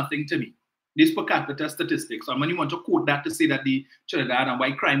 that means nothing to me. These per capita statistics. And when you want to quote that to say that the Trinidad and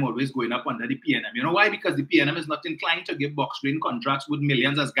why crime always going up under the PNM. You know why? Because the PNM is not inclined to give box grain contracts with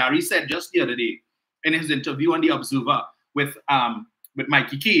millions, as Gary said just the other day in his interview on The Observer with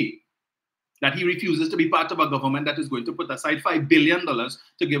Mikey K, that he refuses to be part of a government that is going to put aside $5 billion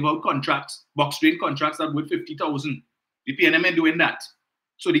to give out contracts, box grain contracts that worth 50,000. The PNM ain't doing that.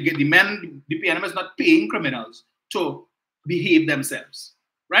 So the PNM is not paying criminals to behave themselves.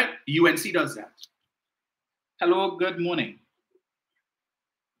 Right? UNC does that. Hello, good morning.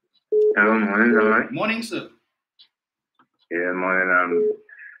 Hello, morning, all right? Morning, sir. Yeah, morning.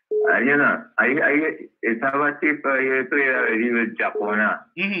 You know, it's a tip already with Japan.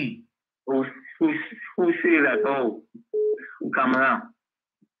 Who say that, oh, Kamala,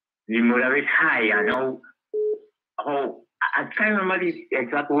 the murder is high, and how, I can't remember the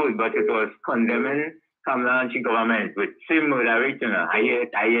exact word, but it was condemning Kamala and government with same murder rate, you know, I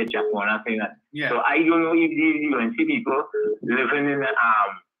hear Japan saying that. Yeah. So I don't know if these UNC people living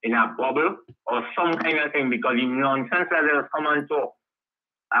in a bubble or some kind of thing, because the nonsense that they come and talk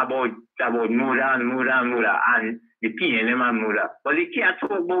about murder and the PNM and murder. But they can't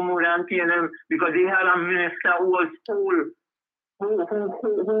talk about murder and PNM because they had a minister who was full. Who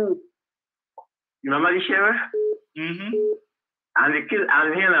you remember the sheriff? Mm-hmm. And they kill,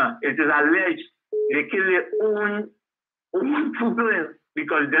 and you know, it is alleged they kill their own people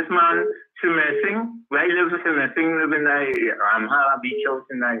because this man, Sumer Singh, where he lives in Sumer Singh, lives in the Ramhala Beach House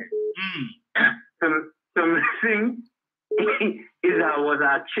in there. Sumer Singh was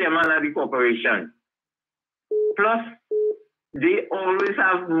a chairman of the corporation. Plus, they always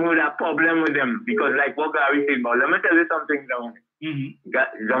have murder problem with them because, like what Gary said, but let me tell you something, Dominic.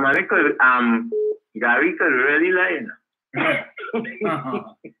 Mm-hmm. Dominic, Gary could really lie.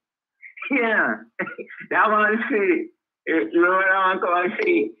 Yeah, that one say, you know what I want to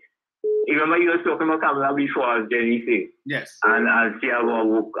say? You remember you were talking about Kamala before, as Jenny said? Yes. And she have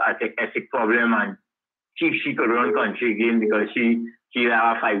a ethic problem, and she could run country again because she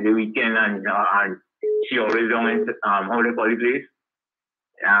have a 5-day weekend and she always done it, how they call the place?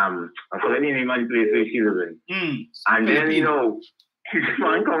 I forget the name of the place where she lives in. And then, you know, this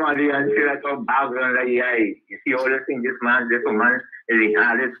man come out there and say that our background, like, yeah, you see all the things, this woman is the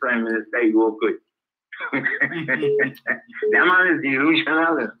hardest prime minister you work with. That man is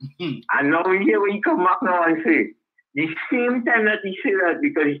delusional. And now here when he come back now and say, the same time that he say that,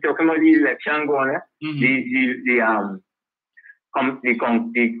 because he's talking about the election going on, the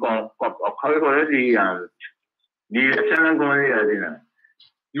election going on, you know.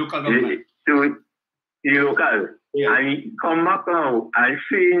 Local government. The local. Yeah. And he come back now and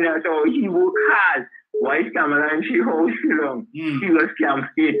saying that he worked hard. Why is Kamala and she house long? He was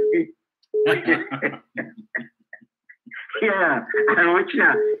campaigning. Yeah. And watch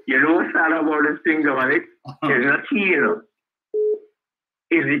now, you know what's sad about this thing, Dominic? It's not he, you know.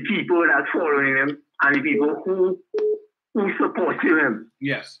 It's the people that following him and the people who supporting him.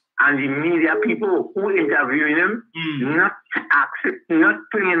 Yes. And the media people who interviewing him, not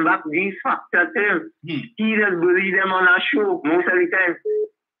bringing back these factors to him. He just believe them on a show most of the time.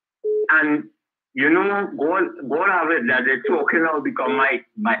 And you know, God have it that they're talking now become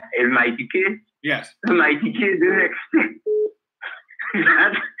Mighty K. Yes. Mighty K didn't expect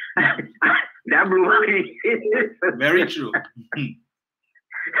that blew my head. Very true.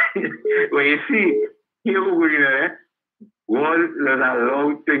 Well, you see, here we go, God does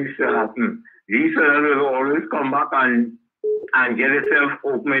allow things to happen. These fellows will always come back and get itself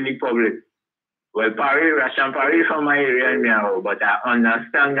open in the public. Well, Russian Paris from my area now, but I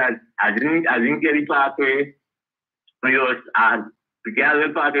understand that I didn't get the part where the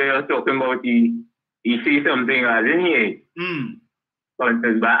other part where I was talking about he see something I didn't hear. But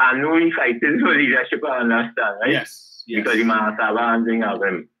I know he fighting for leadership, I understand, right? Yes. Because he must have a thing of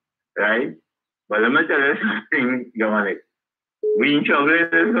him, right? But let me tell you something, Dominic. We in trouble in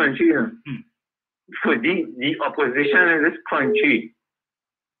this country, you know? So the opposition in this country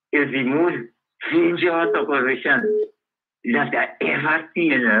is the most dangerous opposition that I ever see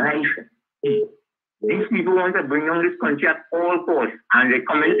in life. these people want to bring down this country at all costs, and they're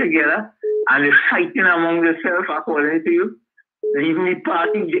coming together and they're fighting among themselves, according to you. Even the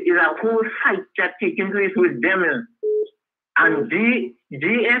party is a whole fight that's taking place with them. And they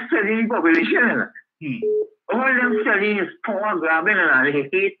are studying the population. All them studying is power grabbing and they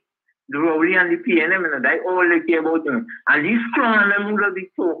hate the Rowley and the PNM and that's all they care about them. And these strong and them will be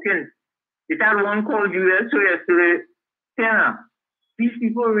talking. It had one called Julius yesterday. These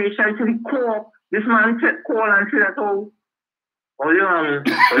people racial to the core. This man said call and say that all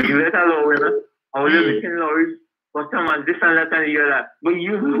Julius alone, all the missing lorries, but someone this and that and the other. But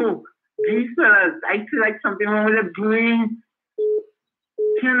you know, these fellas, I feel like something wrong with the brain.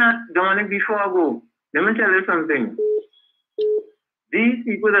 Dominic, before I go, let me tell you something. These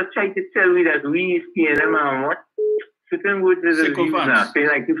people that try to tell me that we is PNM and what? Certain words is a say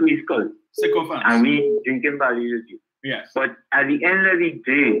like if we skull. And we drinking barley. Yes. But at the end of the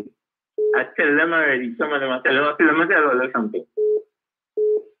day, I tell them already, some of them, I tell them something.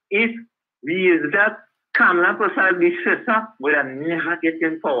 If we is that Kamala Prasad, the sister, would have never get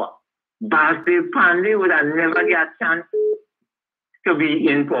in power. Basti Pandey would have never get a chance to be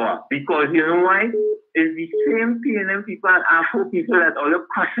in power. Because you know why? It's the same PNM people and Afro people that all the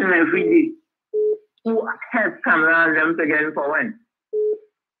question every day who help Kamala and them to get in power.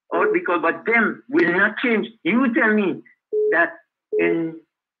 Or because, but them will not change. You tell me that in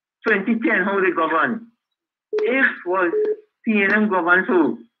 2010, how they govern. If was PNM governed,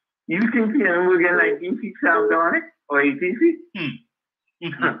 so you think PNM will get 19 feet down it? Or 18 feet?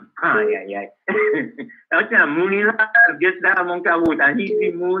 Yeah. That's Munila gets that among the vote, and he's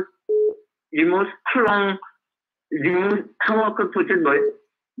the most strong, the most, how I could put it, but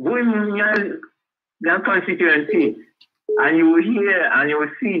go in that constituency, and you will hear and you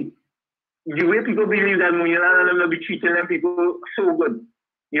will see the way people believe that Munila will be treating them people so good.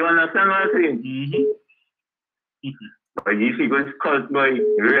 You understand what I'm saying? But these people is cult, boy,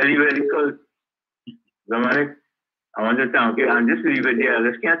 really, really cult. Dominic, I want to thank you, and just leave it there.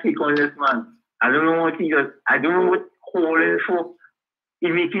 Let's can't take on this man. I don't know what he does. I don't know what calling for.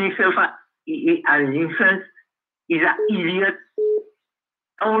 He's making himself a nuisance. He's an idiot.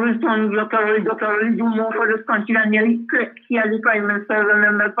 Always telling Dr. Rowley do more for this country than nearly he has the Prime Minister and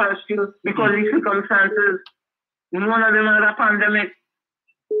them that passed you because of the circumstances. None of them had a pandemic.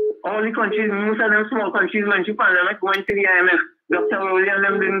 All the countries, most of them small countries went to pandemic, went to the IMF. Dr. Rowley and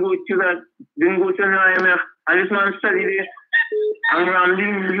them didn't go to the IMF. And this man studied it. And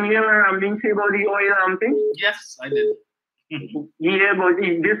Ramling say about the oil thing? Yes, I did. Yeah, but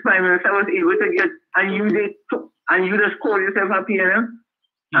if this Prime Minister was able to get, and you just call yourself a PNM,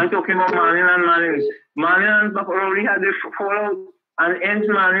 and talking about Manning. Manning and Dr. Rowley had this fallout, and ends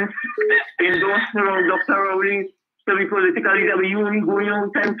Manning endorsed Dr. Rowley to be political leader, but you only going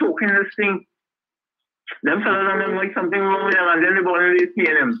out and talking this thing. Them fellas and them like something wrong with them, and then they born with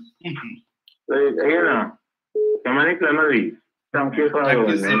PNM. So, you know, Dominic Lemery, thank you for all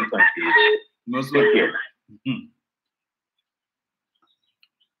this. Most welcome.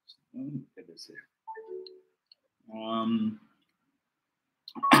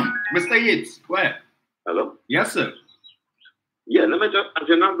 Mr. Yates, go ahead. Hello? Yes, sir. Yeah, let me just, as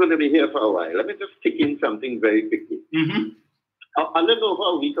you're not going to be here for a while, let me just stick in something very quickly. A little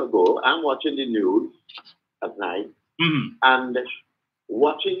over a week ago, I'm watching the news at night and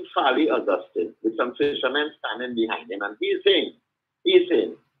watching Farley Augustine with some fishermen standing behind him, and he's saying,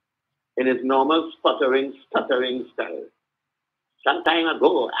 in his normal stuttering style, some time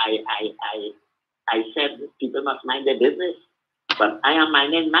ago, I said people must mind their business, but I am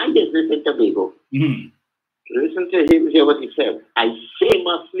minding my business in Tobago. Listen to him, hear what he said. I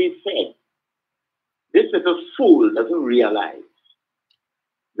famously said, this little fool doesn't realize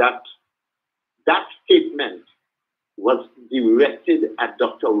that that statement was directed at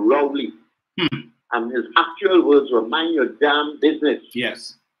Dr. Rowley. And his actual words were, mind your damn business.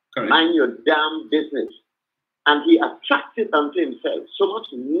 Yes, correct. Mind your damn business. And he attracted unto himself so much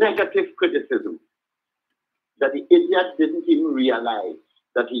negative criticism that the idiot didn't even realize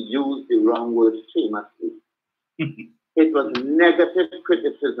that he used the wrong word famously. It was negative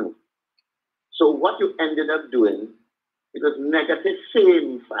criticism. So what you ended up doing, it was negative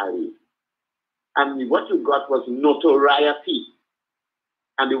fame, Farley. And what you got was notoriety.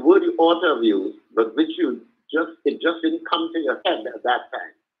 And the word you ought to have used, but which it just didn't come to your head at that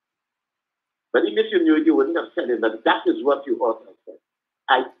time. But even if you knew it, you wouldn't have said it, but that is what you ought to have said.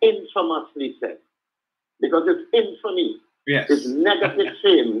 I infamously said, because it's infamy. Yes. It's negative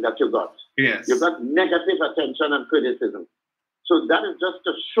fame that you got. Yes. You got negative attention and criticism. So that is just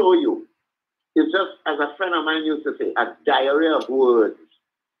to show you. It's just, as a friend of mine used to say, a diarrhea of words.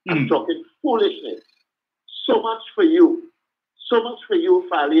 I'm talking foolishness. So much for you. So much for you,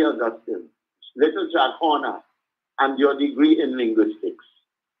 Fally Augustine, Little Jack Horner, and your degree in linguistics.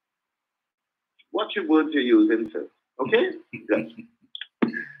 Watch your words you're using, sir. Okay? Good.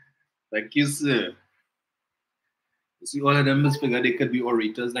 Thank you, sir. You see, all of them must figure they could be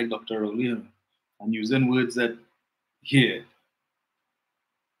orators like Dr. Rowley and using words that, here.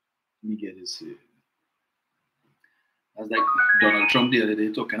 Let me get this here. That's like Donald Trump the other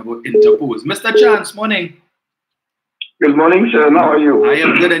day talking about interpose. Mr. Chance, morning. Good morning, sir. How are you? I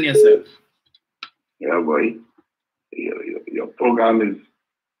am good, and yourself? Yeah, boy. Your program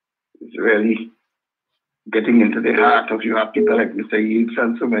is really getting into the heart of your people like Mr. Yeats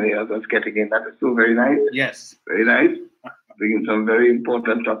and so many others getting in. That is so very nice. Yes. Very nice. Bringing some very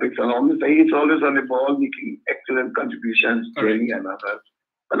important topics along. Mr. Yeats always on the ball, making excellent contributions, Jenny and others.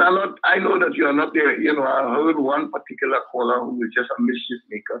 But I know that you are not there. You know, I heard one particular caller who is just a mischief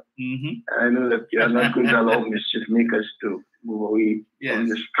maker. I know that you are not going to allow mischief makers to move away from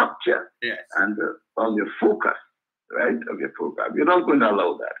the structure and from your focus, right, of your program. You're not going to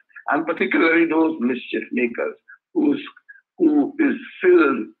allow that. And particularly those mischief makers who is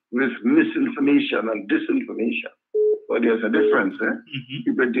filled with misinformation and disinformation. But there's a difference.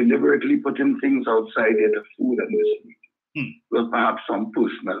 People deliberately putting things outside there to food and mislead. Well, perhaps some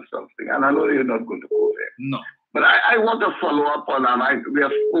personal something. And I know you're not going to go there. No. But I want to follow up on, and we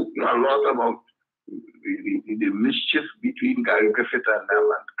have spoken a lot about the mischief between Gary Griffith and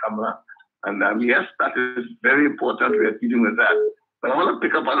Kamala. And yes, that is very important. We are dealing with that. But I want to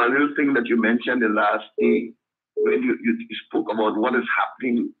pick up on a little thing that you mentioned the last day when you spoke about what is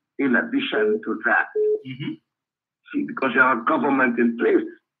happening in addition to that. See, because you have a government in place.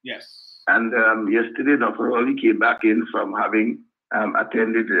 Yes. And yesterday, Dr. Rowley came back in from having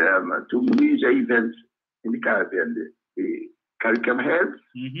attended 2 major events in the Caribbean, the CARICOM Heads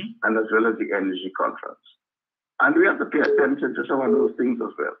and as well as the Energy Conference. And we have to pay attention to some of those things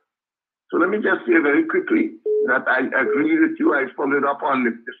as well. So let me just say very quickly that I agree with you. I followed up on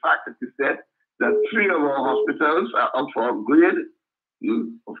the fact that you said that 3 of our hospitals are up for upgrade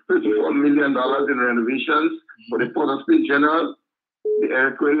of $34 million in renovations for the Port of Spain General, the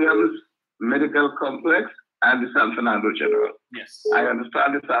Eric Williams Medical Complex, and the San Fernando General. Yes. I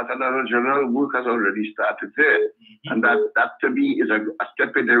understand the San Fernando General work has already started there. And that to me is a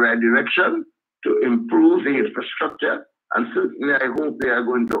step in the right direction to improve the infrastructure. And certainly I hope they are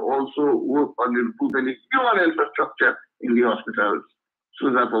going to also work on improving the human infrastructure in the hospitals so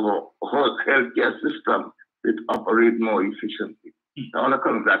that our whole healthcare system will operate more efficiently. I want to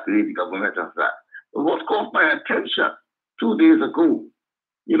congratulate the government on that. But what caught my attention 2 days ago,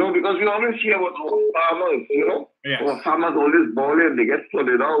 you know, because we always hear about our farmers, you know, our farmers always balling, they get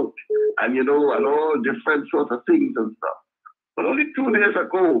flooded out, and you know, and all different sorts of things and stuff. But only 2 days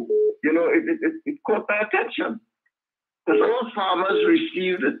ago, you know, it caught my attention. Because our farmers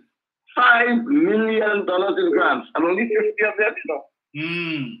received $5 million in grants, and only 50 of them, you know.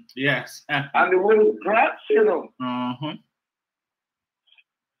 Yes. And the word grants, you know.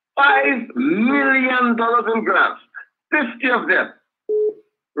 $5 million in grants, 50 of them.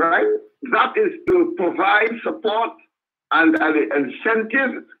 Right? That is to provide support and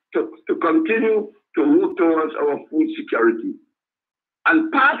incentive to continue to move towards our food security.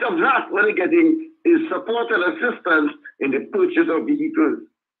 And part of that, what we're getting, is support and assistance in the purchase of vehicles.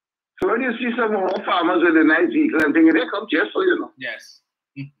 So when you see some more farmers with a nice vehicle and thinking, they come just so you know. Yes.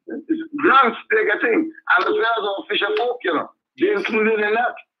 It's grants they're getting, and as well as our fisher folk, you know, they're included in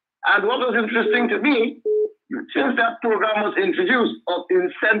that. And what was interesting to me, since that program was introduced of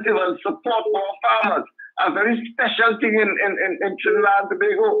incentive and support for farmers, a very special thing in Trinidad and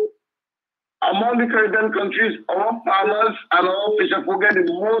Tobago. Among the Caribbean countries, our farmers and our fisher folk get the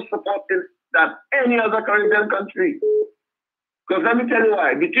most support than any other Caribbean country. Because let me tell you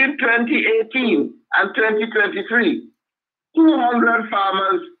why. Between 2018 and 2023, 200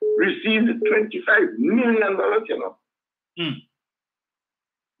 farmers received $25 million, you know.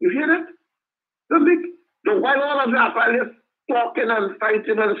 You hear that? So while all of that, while you're talking and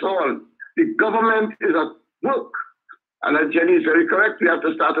fighting and so on, the government is at work. And as Jenny is very correct, we have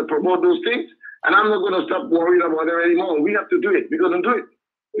to start to promote those things. And I'm not going to stop worrying about it anymore. We have to do it. We're going to do it.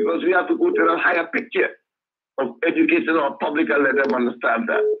 Because we have to go to a higher picture of educating our public and let them understand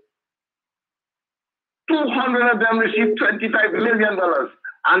that. 200 of them received $25 million.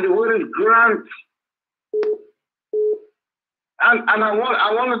 And the word is grant. And I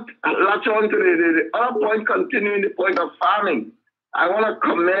want to latch on to the other point, continuing the point of farming. I want to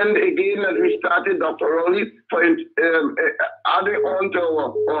commend again that we started Dr. Rowley for adding on to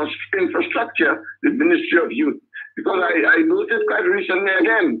our infrastructure, the Ministry of Youth. Because I noticed quite recently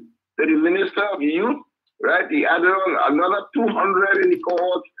again that the Minister of Youth right? He added on another 200 in the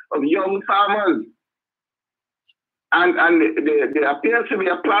cohort of young farmers. And there appears to be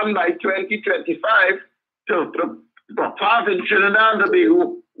a plan by 2025 to have in Trinidad and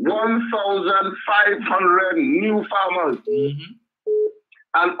Tobago 1,500 new farmers. Mm-hmm.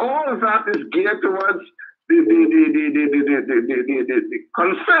 And all of that is geared towards the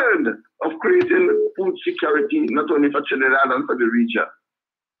concern of creating food security, not only for Trinidad and for the region.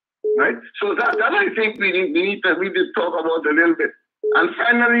 Right? So that I think we need to talk about a little bit. And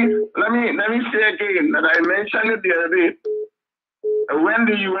finally, let me say again that I mentioned it the other day, when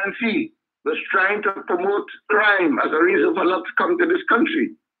the UNC was trying to promote crime as a reason for not to come to this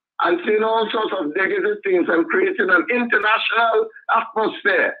country, and saying all sorts of negative things and creating an international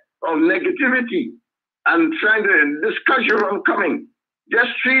atmosphere of negativity and trying to discourage you from coming.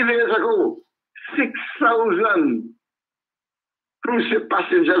 Just 3 days ago, 6,000 cruise ship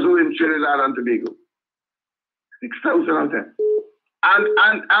passengers were in Trinidad and Tobago. 6,000 of them.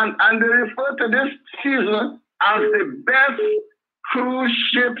 And they refer to this season as the best cruise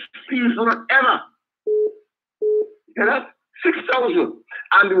ship season ever. You know? 6,000.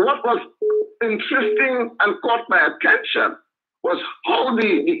 And what was interesting and caught my attention was how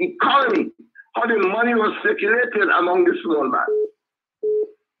the economy, how the money was circulated among the small man.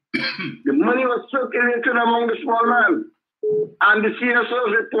 The money was circulated among the small man. And the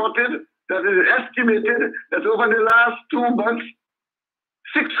CSO reported that it is estimated that over the last 2 months,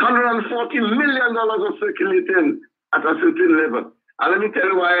 $640 million was circulating at a certain level. And let me tell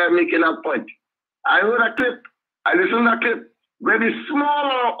you why I'm making that point. I heard a clip, I listened to a clip, where the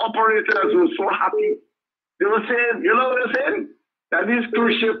smaller operators were so happy. They were saying, you know what they're saying? That these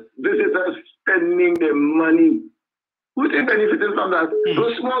cruise ship visitors spending their money. Who's benefiting from that?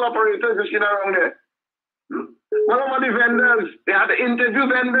 Those small operators you see around there. What about the vendors? They had to interview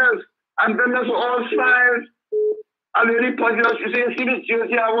vendors, and vendors were all smiles. And they really pointed out, she said, see this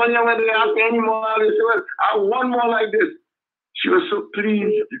jersey, I want you when they ask me anymore. And they said, well, I want more like this. She was so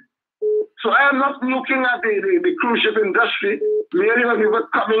pleased. So I am not looking at the cruise ship industry merely for people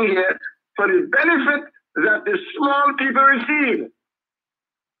coming here for the benefit that the small people receive.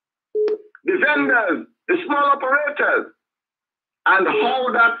 The vendors, the small operators, and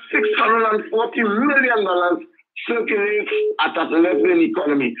how that $640 million circulates at that level in the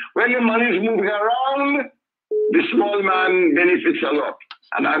economy. When the money is moving around, the small man benefits a lot.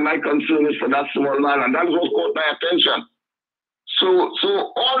 And my concern is for that small man, and that's what caught my attention. So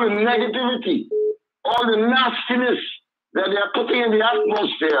all the negativity, all the nastiness that they are putting in the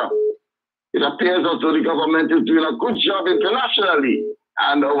atmosphere, it appears as though the government is doing a good job internationally,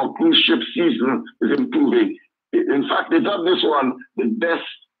 and our cruise ship season is improving. In fact, they got this one the best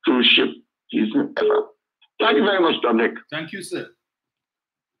cruise ship season ever. Thank you very much, Dominic. Thank you, sir.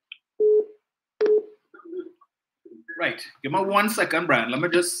 Right. Give me 1 second, Brian. Let me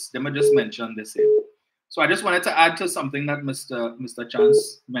just mention this here. So I just wanted to add to something that Mr.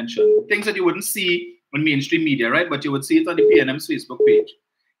 Chance mentioned. Things that you wouldn't see on mainstream media, right? But you would see it on the PNM's Facebook page.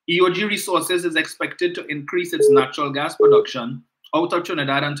 EOG Resources is expected to increase its natural gas production out of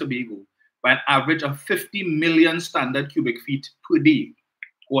Trinidad and Tobago by an average of 50 million standard cubic feet per day,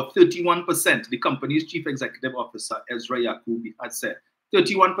 or 31%, the company's chief executive officer, Ezra Yakubi, had said.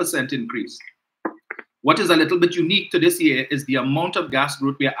 31% increase. What is a little bit unique to this year is the amount of gas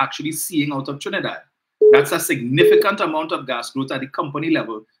growth we are actually seeing out of Trinidad. That's a significant amount of gas growth at the company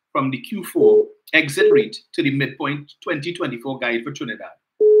level from the Q4 exit rate to the midpoint 2024 guide for Trinidad.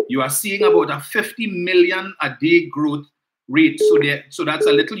 You are seeing about a 50 million a day growth rate. So that's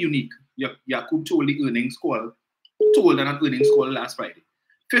a little unique. Yakub told the earnings call, told an earnings call last Friday.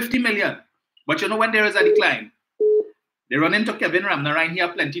 50 million. But you know when there is a decline, they run into Kevin Ramnarine, he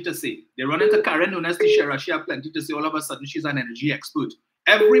has plenty to say. They run into Karen Nunes-Teixeira, she has plenty to say. All of a sudden, she's an energy expert.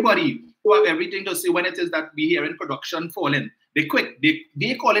 Everybody who have everything to say when it is that we hear in production falling, they quit.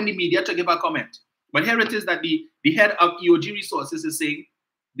 They call in the media to give a comment. But here it is that the head of EOG Resources is saying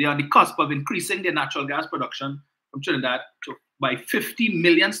they are on the cusp of increasing their natural gas production from Trinidad by 50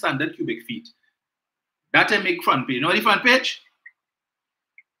 million standard cubic feet. That I make front page. You know the front page?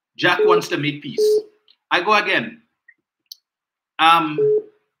 Jack wants to make peace. I go again.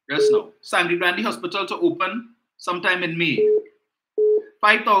 Just now. Sangre Grande Hospital to open sometime in May.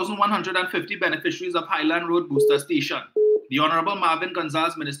 5,150 beneficiaries of Highland Road Booster Station. The Honorable Marvin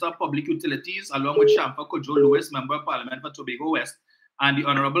Gonzalez, Minister of Public Utilities, along with Shamfa Kojo Lewis, Member of Parliament for Tobago West, and the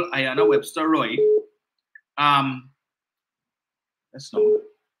Honorable Ayanna Webster Roy, let's know,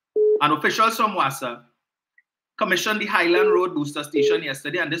 an official from WASA commissioned the Highland Road Booster Station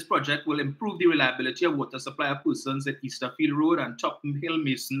yesterday, and this project will improve the reliability of water supply of persons at Easterfield Road and Topham Hill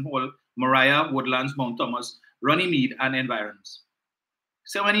Mason Hall Mariah, Woodlands, Mount Thomas, Runnymede, and environs.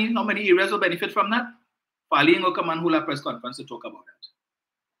 So how many areas will benefit from that? Fali will come and hold a press conference to talk about that.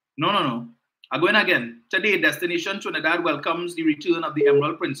 No. Again. Today, Destination Trinidad welcomes the return of the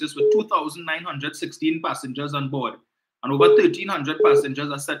Emerald Princess with 2,916 passengers on board. And over 1,300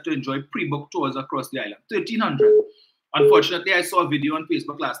 passengers are set to enjoy pre-booked tours across the island. 1,300. Unfortunately, I saw a video on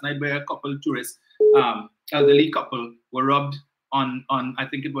Facebook last night where a couple tourists, elderly couple, were robbed on I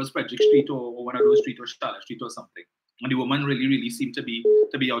think it was Frederick Street or one of those streets or Charlotte Street or something. And the woman really seemed to be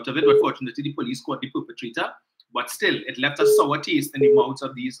out of it. But fortunately, the police caught the perpetrator. But still, it left a sour taste in the mouths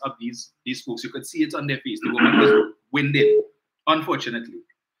of these folks. You could see it on their face. The woman was winded, unfortunately.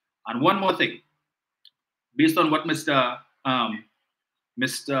 And one more thing, based on what Mr.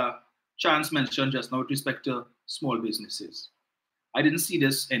 Chance mentioned just now with respect to small businesses, I didn't see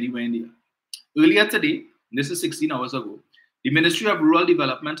this anywhere in the year. Earlier today, this is 16 hours ago, the Ministry of Rural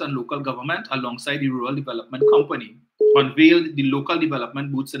Development and Local Government, alongside the Rural Development Company, unveiled the local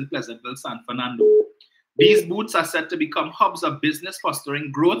development booths in Pleasantville, San Fernando. These booths are set to become hubs of business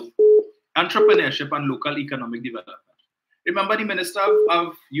fostering growth, entrepreneurship, and local economic development. Remember, the Minister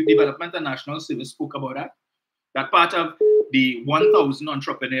of Youth Development and National Service spoke about that? That part of the 1,000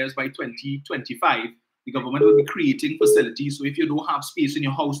 entrepreneurs by 2025, the government will be creating facilities. So if you don't have space in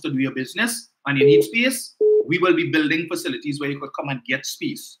your house to do your business and you need space, we will be building facilities where you could come and get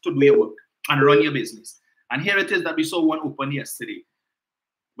space to do your work and run your business. And here it is that we saw one open yesterday.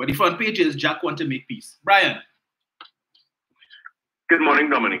 But the front page is Jack want to make peace. Brian. Good morning,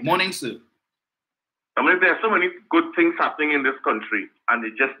 Dominic. Morning, sir. Dominic, there are so many good things happening in this country, and they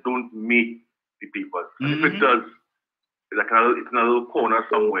just don't make the papers. And if it does, it's in a little corner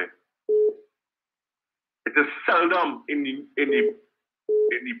somewhere. It is seldom in the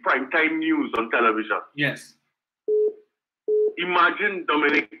primetime news on television. Yes. Imagine,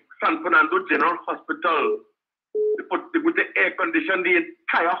 Dominic, San Fernando General Hospital. They put the air condition the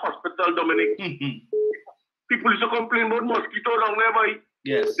entire hospital, Dominic. People used to complain about mosquito down there, boy.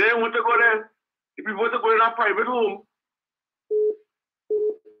 Yes. They want to go there. If you want to go in a private home,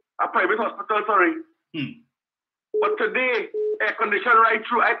 a private hospital, sorry. But today, air condition right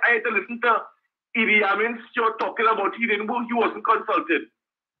through. I had to listen to Idi Amin show talking about he wasn't consulted.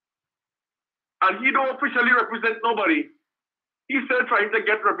 And he don't officially represent nobody. He's still trying to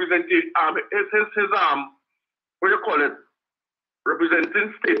get represented. What do you call it?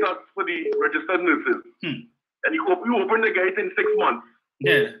 Representing status for the registered nurses. And you open the gate in 6 months.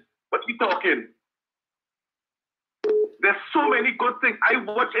 Yeah. But he talking. There's so many good things. I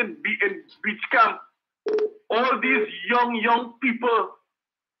watch in beach camp. All these young people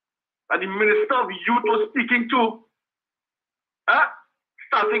that the Minister of Youth was speaking to.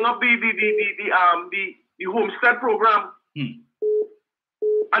 Starting up the homestead program.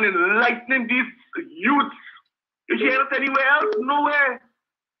 And enlightening these youths. You hear it anywhere else? Nowhere.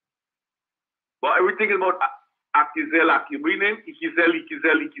 But everything is about Akizel.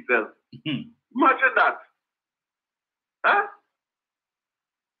 Imagine that.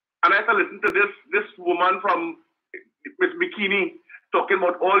 And I had to listen to this woman from Miss Bikini talking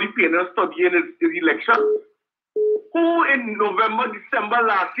about all the painters studying his election. Who in November, December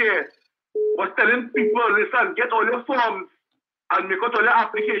last year was telling people, listen, get all your forms and make out all your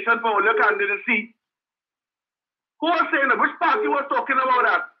application for all your candidacy. Who was saying that? Which party was talking about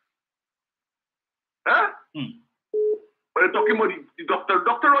that? But they're talking about the doctor.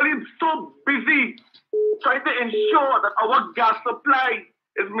 Dr. Oli is so busy trying to ensure that our gas supply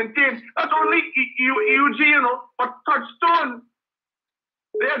is maintained. Not only EUG, but Touchstone.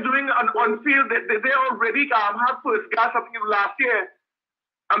 They are doing an on-field. They already had first gas up last year.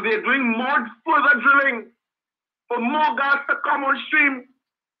 And they're doing more further drilling for more gas to come on stream.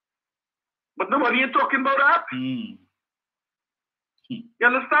 But nobody is talking about that. You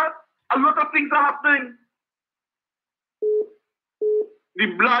understand? A lot of things are happening. The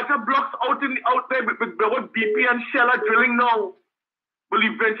larger blocks out there with what BP and Shell are drilling now will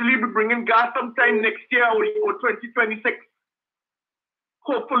eventually be bringing gas sometime next year or 2026.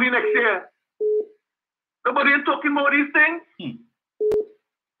 Hopefully next year. Nobody is talking about these things.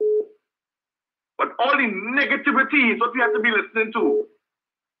 But all the negativity is what we have to be listening to.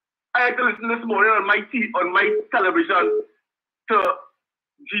 I had to listen this morning on my television to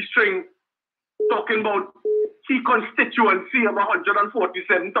G-String talking about key constituency of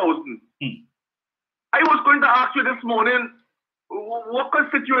 147,000. I was going to ask you this morning, what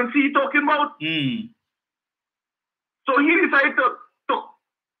constituency are you talking about? So he decided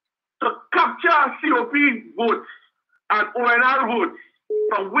to capture COP votes and ONR votes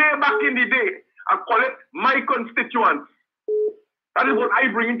from way back in the day and call it my constituents. That is what I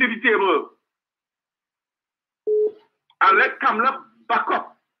bring into the table. And let Kamla back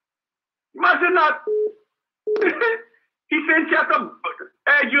up. Imagine that. He said, shut up.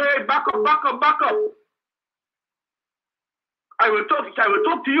 Hey, you, hey, back up. I will talk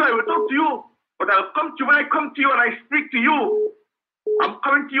to you. But I'll come to you when I come to you and I speak to you. I'm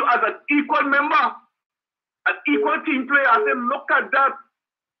coming to you as an equal member, an equal team player. I said, look at that.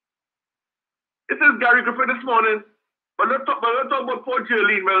 This is Gary Griffin this morning. But let's talk about poor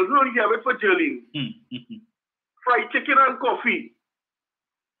Jolene. Well, no, yeah, wait for Jolene. Fried chicken and coffee.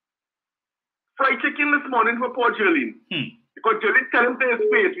 Fried chicken this morning for poor Jolene. Because Jolene tell him to his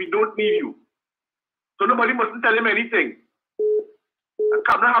face, we don't need you. So nobody mustn't tell him anything. And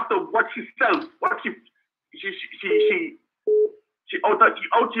Kamla have to watch herself. Watch she out too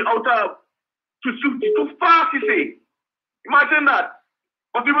fast, you say. Imagine that.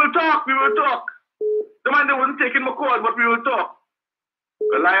 But we will talk. The man that wasn't taking my call, but we will talk.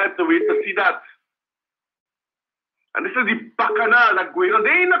 Well, I had to wait to see that. And this is the bacchanal that's going on.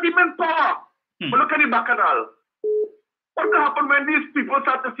 They ain't not even power. But look at the bacchanal. What will happen when these people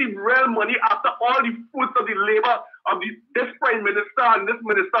start to see real money after all the fruits of the labor of this Prime Minister and this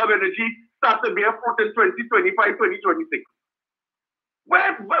Minister of Energy start to bear fruit in 2025, 2026?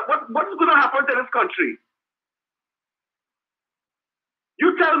 What is going to happen to this country?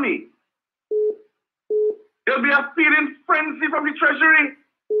 You tell me. There'll be a feeling frenzy from the Treasury.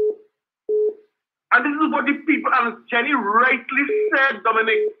 And this is what the people, and Jenny rightly said,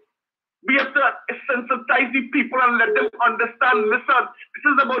 Dominic, we have to sensitize the people and let them understand, listen, this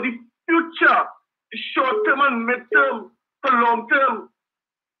is about the future, the short term and mid-term, for long term.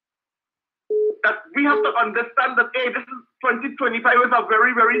 That we have to understand that, hey, this is 2025 is a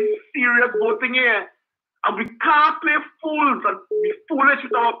very, very serious voting year. And we can't play fools and be foolish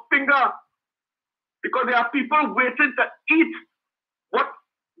with our finger. Because there are people waiting to eat what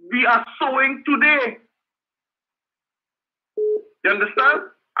we are sowing today. You understand?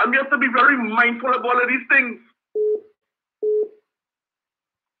 And we have to be very mindful of all of these things.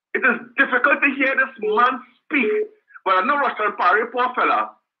 It is difficult to hear this man speak. But I know Russell Parry, poor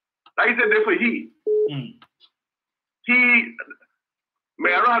fella, like I said there for he.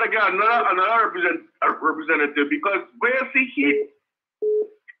 Mayor had to get another representative because where he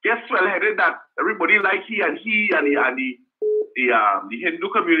gets well-headed that everybody like he and the Hindu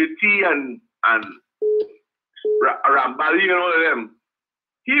community and Rambali and all of them.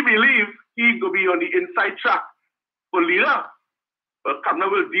 He believes he will be on the inside track for leader. But Kamla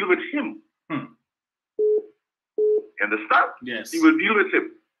will deal with him. You understand? Yes. He will deal with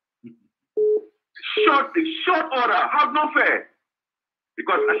him. In short order, have no fear.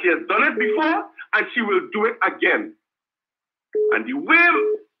 Because she has done it before and she will do it again. And the way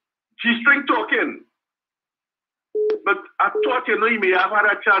G-string talking. But I thought, he may have had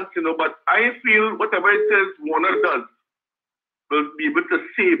a chance, but I feel whatever it says Warner does will be able to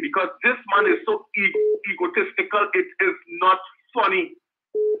say, because this man is so egotistical, it is not funny.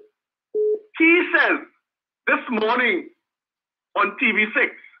 He says this morning on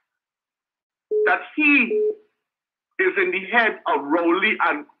TV6 that he is in the head of Rowley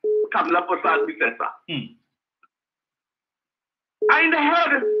and Kamla Persad-Bissessar. I in the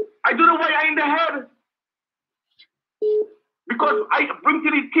head. I don't know why I in the head. Because I bring to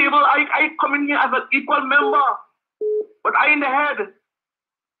the table, I come in here as an equal member. But I in the head.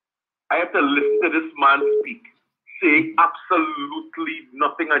 I have to listen to this man speak, saying absolutely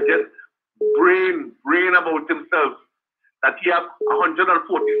nothing and just brain about himself. That he has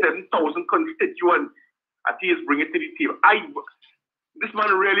 147,000 constituents that he is bringing to the table. This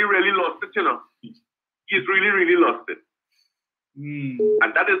man really, really lost it, He's really, really lost it.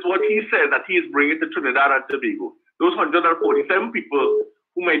 And that is what he said that he is bringing to Trinidad and Tobago. Those 147 people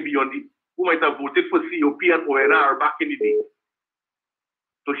who might have voted for COP and ONR back in the day.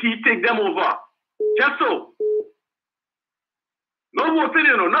 So he take them over. Just so. No voting,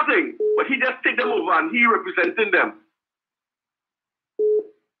 nothing. But he just take them over and he representing them.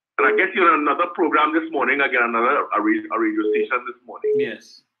 And I guess you're on another program this morning, again, a radio station this morning.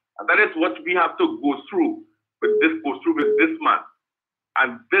 Yes. And that is what we have to go through with this man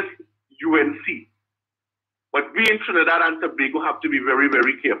and this UNC. But we in Trinidad and Tobago have to be very,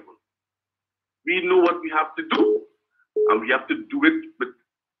 very careful. We know what we have to do, and we have to do it with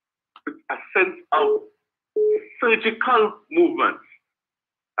a sense of surgical movement.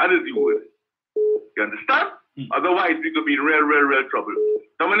 That is the word. You understand? Otherwise, we could be in real trouble.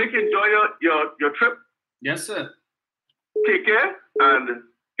 Dominic, enjoy your trip. Yes, sir. Take care and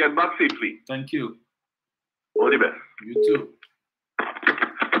get back safely. Thank you. All the best. You too.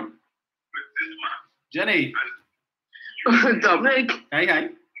 Jenny. Dominic. Hi.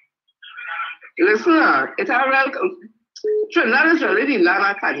 Listen, it's a real. Trinidad is really the land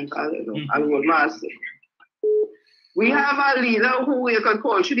of carnival, you know, and Old Master. We have a leader who you can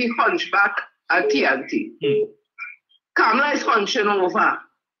call she the hunchback at TNT. Kamala is hunching over.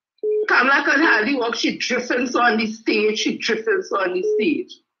 Kamala can hardly walk. She drifts on the stage.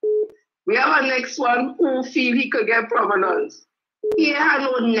 We have a next one who feel he could get prominence. He had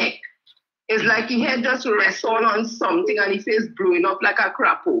no neck. It's like he had just rest on something and his face blowing up like a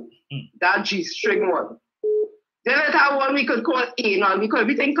crapo. That G-string one. Then at that one we could call anal because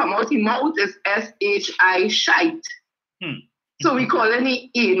everything come out in mouth is S-H-I shite. So we call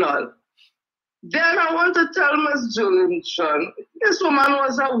any anal. Then I want to tell Ms. Julian, this woman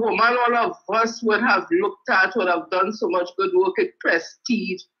was a woman all of us would have looked at, would have done so much good work at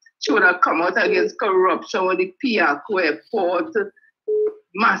Prestige. She would have come out against corruption with the Piaco Airport.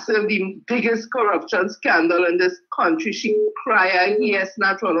 Massive, the biggest corruption scandal in this country. She cried, yes,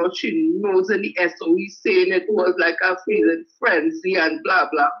 not run out. She knows in the SOE saying it was like a feeling frenzy and blah,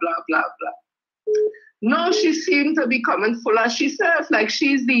 blah, blah, blah, blah. Now she seemed to be coming full of herself, like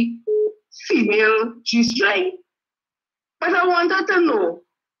she's the female G-string. But I wanted to know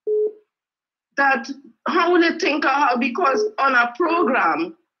that how they think of her, because on a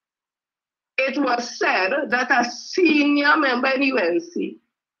program, it was said that a senior member in UNC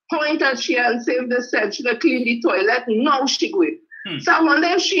pointed she and said they said she could clean the toilet. Now she go. So I wonder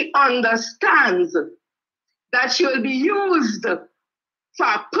if she understands that she will be used for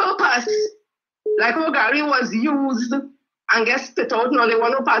a purpose, like how Gary was used and get spit out. Now they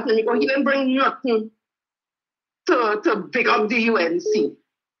want no partner because he didn't bring nothing to pick up the UNC.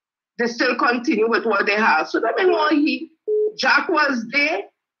 They still continue with what they have. So that means when Jack was there,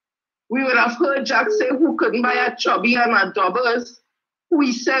 we would have heard Jack say who couldn't buy a chubby and a doubles, who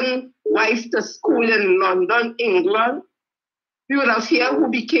he sent wife to school in London, England. We would have heard who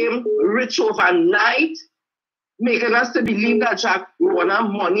became rich overnight, making us to believe that Jack Warner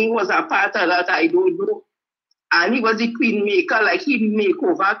money was a part of that, I don't know. And he was the queen maker, like he make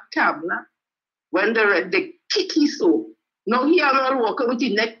over Kamala when the kicky so. Now he are not walking with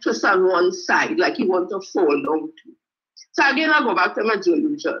the neck twist on one side, like he want to fall down too. So again, I go back to my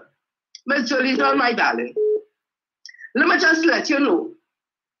Julie John. Ms. Julie John, my darling, let me just let you know,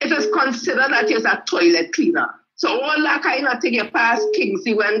 it is considered that you're a toilet cleaner. So all that kind of thing, you pass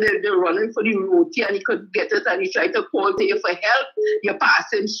Kingsley when they're running for the roti and he could get it and he tried to call to you for help, you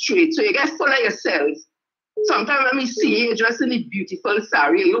pass him straight. So you get full of yourself. Sometimes when we see you dressed in a beautiful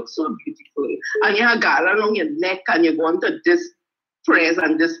saree, you look so beautiful. And you have a garland on your neck and you go into this prayers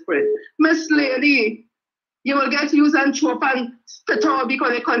and this prayer. Miss Lady, you will get used and throw up and spit out because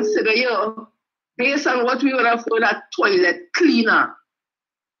they consider you, based on what we would have called a toilet cleaner.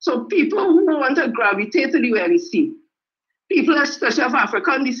 So people who want to gravitate to the UNC, people especially of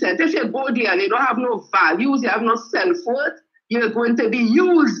African descent, if you go there and you don't have no values, you have no self-worth, you're going to be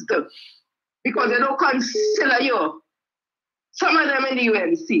used because they don't consider you, some of them in the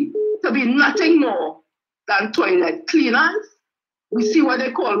UNC, to be nothing more than toilet cleaners. We see what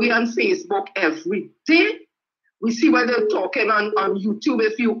they call we on Facebook every day. We see what they're talking on YouTube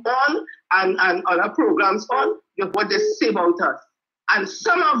if you on and other programs on, what they say about us. And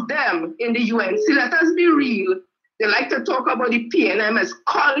some of them in the UNC, let us be real, they like to talk about the PNM as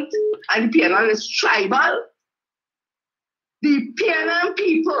cult and the PNM as tribal. The PNM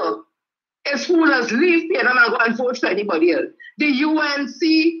people is who does leave PNM and go and vote for anybody else. The UNC,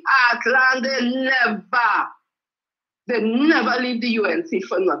 Heartland, they never leave the UNC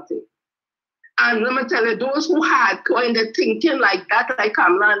for nothing. And let me tell you, those who hardcore in the thinking like that, like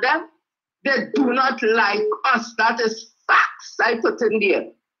Kamala and them, they do not like us. That is facts I put in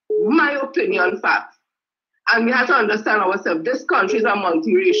there. My opinion, facts. And we have to understand ourselves. This country is a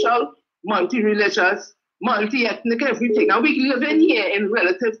multiracial, multi-religious, multi-ethnic, everything. And we live in here in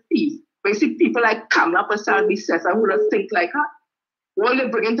relative peace. But you see people like Kamala Persad-Bissessar who don't think like her. What they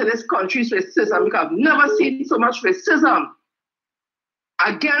bring into this country is racism. Because I've never seen so much racism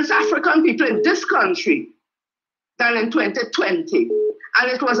against African people in this country than in 2020.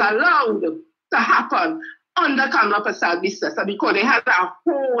 And it was allowed to happen under Kamala Persad-Bissessar because they had a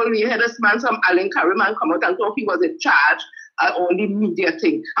whole, you had this man, some Alan Carriman come out and talk he was in charge of all the media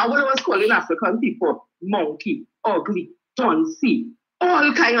thing. And what I was calling African people, monkey, ugly, duncy,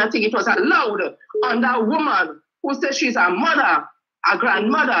 all kind of thing. It was allowed under a woman who said she's a mother, a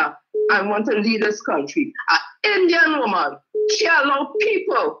grandmother, and want to lead this country. An Indian woman, she allowed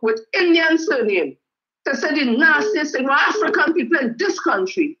people with Indian surname to say the nastiest thing. African people in this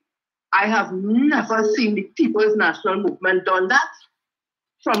country, I have never seen the People's National Movement done that.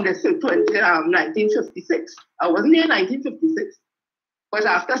 from the 1956. I wasn't there in 1956. But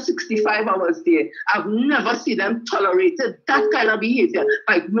after 65 hours there, I've never seen them tolerated that kind of behavior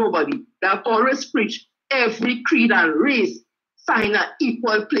by nobody. They've always preached every creed and race find an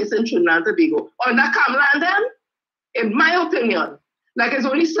equal place in Trinidad and Tobago. Under Kamala and them, in my opinion, like it's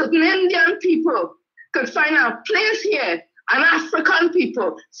only certain Indian people could find a place here, and African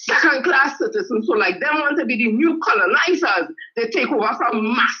people, second-class citizens, so like them want to be the new colonizers, they take over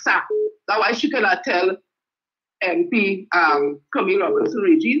from Massa. That's why she cannot tell MP Camille Robinson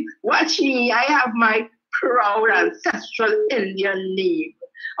Regis, watch me, I have my proud ancestral Indian name.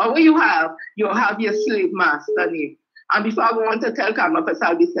 And what you have your slave master name. And before I go on to tell Kamala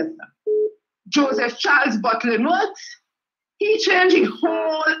Pasalbi Sessa, Joseph Charles Butlerworth, he changed his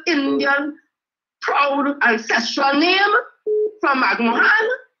whole Indian proud ancestral name from McMahon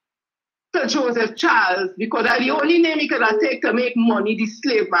to Joseph Charles because that's the only name he could take to make money, the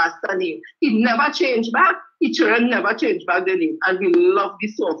slave master name. He never changed back. His children never changed back the name. And we love the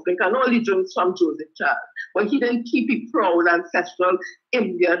soft drink and all the drinks from Joseph Charles. But he didn't keep it proud ancestral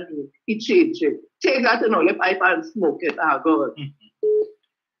Indian name. He changed it. Take that in all the pipe and smoke it. Ah, God.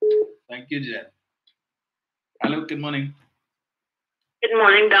 Thank you, Jen. Hello, good morning. Good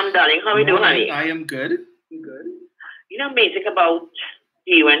morning, darling. How are you doing, honey? I am good. Good. You know amazing about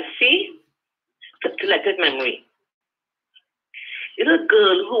the UNC? Collective memory. You know, a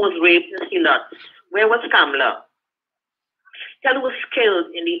girl who was raped in Silot. Where was Kamala? Child who was killed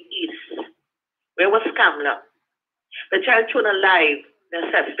in the East. Where was Kamala? The child thrown alive in a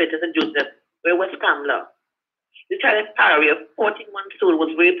cesspit in Joseph. Where was Kamala? The child in Paris, a 14-month-old,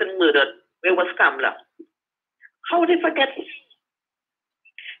 was raped and murdered. Where was Kamala? How would they forget?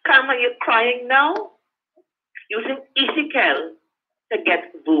 Kamala, you're crying now? Using Ezekiel to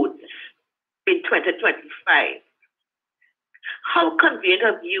get votes in 2025. How convenient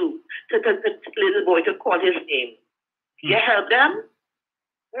of you to get the little boy to call his name. You help them?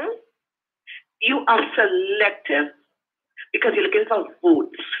 You are selective because you're looking for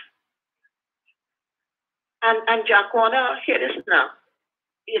votes. And Jack Warner, hear this now.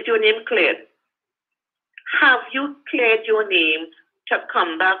 Is your name cleared? Have you cleared your name to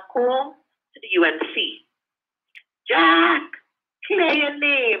come back home to the UNC? Jack, clear your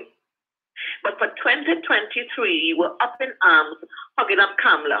name. But for 2023, you were up in arms, hugging up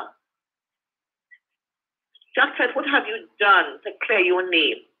Kamala. Jack said, what have you done to clear your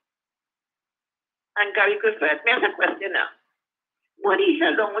name? And Gary Griffith, may I ask a question now? What is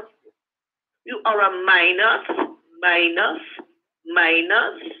wrong with you? You are a minus,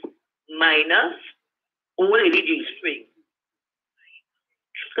 old lady G-string.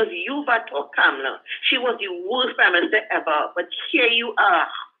 Because you but Kamala, she was the worst prime minister ever, but here you are.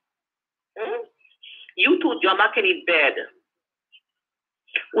 You two Joma in bed.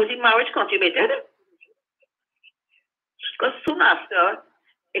 Was the marriage consummated? Because soon after,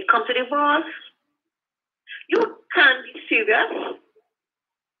 it comes to divorce. You can't be serious.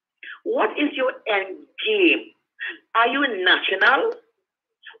 What is your end game? Are you national?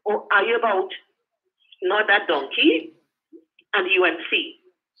 Or are you about not that donkey and the UNC?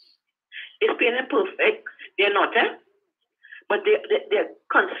 It's been imperfect. They're not, but they're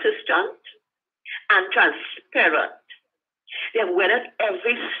consistent and transparent. They have weathered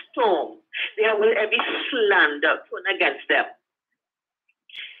every storm. They have weathered every slander thrown against them.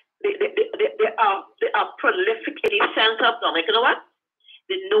 They are prolific in the sense of them. You know what?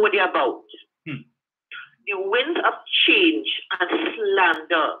 They know what they're about. The winds of change and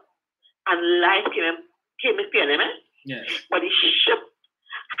slander and life came in PNM. Yes. But the ship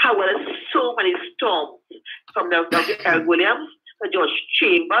had weathered so many storms from the L. Williams to George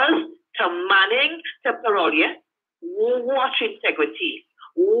Chambers to Manning to Perolia. Watch integrity.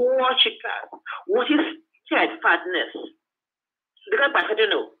 Watch it. Watch his steadfastness. Look at back, I don't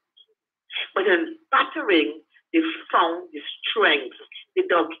know. But in battering, they found the strength. They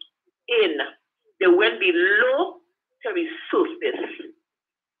dug in. They went below to resurface.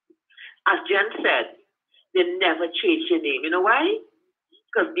 As Jen said, they never changed their name. You know why?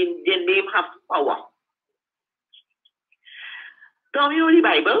 Because their name has power. Don't you know the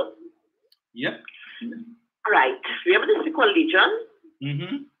Bible? Yep. Right. Remember the secret legion?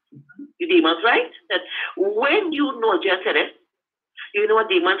 The demons, right? That when you know, Jen said it, you know what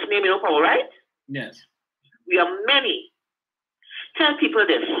demon's name, you know power, right? Yes. We are many. Tell people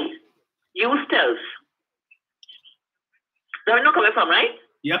this. Use stealth. There are no coming from, right?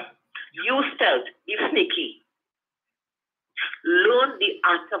 Yep. Use stealth. Be sneaky. Learn the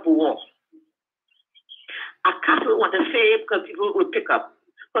art of war. A castle want to say because people will pick up.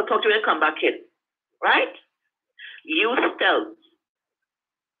 So talk to you and come back in. Right? Use stealth.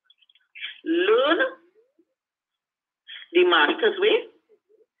 Learn the master's way.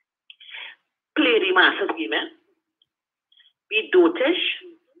 Play the master's game. Be dotish,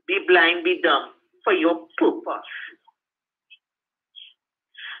 be blind, be dumb for your purpose.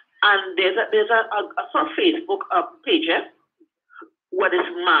 And there's a Facebook page where this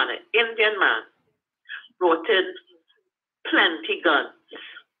man, Indian man, brought in plenty guns.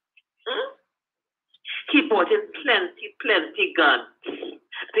 He brought in plenty guns.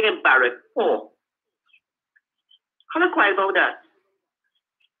 I think in Barrack 4. How do I quiet about that?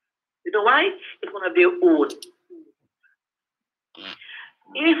 You know why? It's one of their own.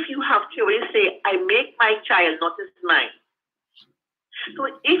 If you have to always say, I make my child, not his mine. So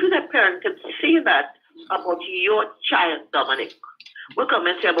if the parent can say that about your child, Dominic, what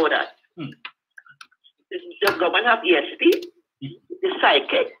comment say about that? The government have ESP, the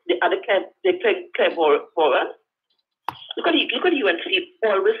psychic, the other forum. Look at UNC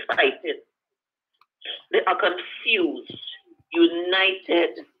always fighting. They are confused,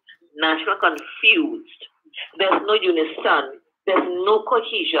 united, national confused. There's no unison. There's no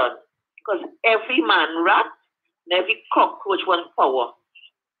cohesion. Because every man rat and every cockroach wants power.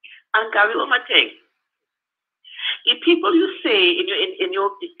 And Gary, one more thing. The people you say in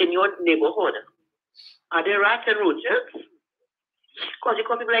your neighborhood, are they rats and roaches? Because you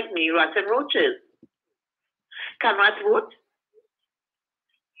call people like me rats and roaches. Can rats vote?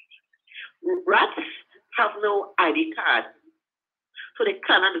 Rats have no ID card, so they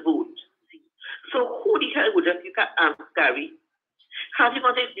cannot vote. So who the hell would you can ask Gary? Have you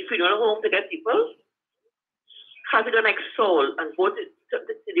got the funeral home to get people? Have you done like Saul and vote to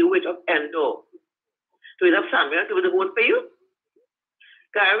the witch of Endor? Do you have Samuel to vote for you?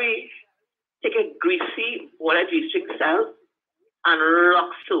 Gary, take a greasy water G-string cell and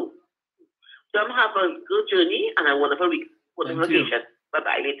rock so. Them have a good journey and a wonderful week. Wonderful vacation.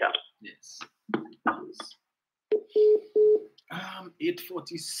 Bye-bye later. Yes.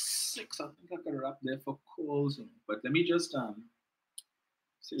 8:46. I think I could wrap there for calls. But let me just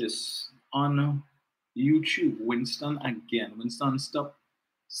say this. On YouTube, Winston again. Winston, stop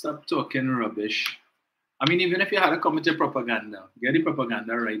talking rubbish. I mean, even if you had a committed propaganda, get the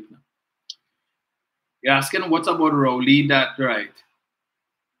propaganda right now. You're asking what about Rowley that right?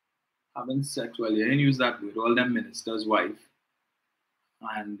 Having sex, well, you didn't use that word, all them ministers' wife,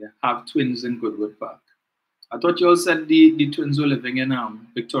 and have twins in Goodwood Park. I thought you all said the twins were living in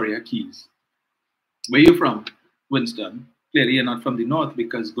Victoria Keys. Where are you from, Winston? Clearly you're not from the north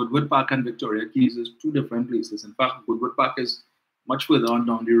because Goodwood Park and Victoria Keys is two different places. In fact, Goodwood Park is much further on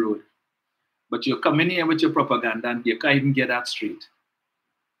down the road. But you're coming here with your propaganda and you can't even get that straight.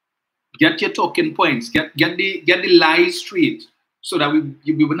 Get your talking points. Get the lies straight so that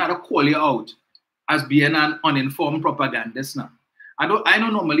we will not call you out as being an uninformed propagandist now. I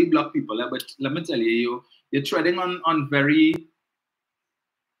don't normally block people, but let me tell you, you're treading on very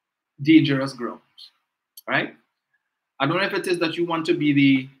dangerous grounds, right? I don't know if it is that you want to be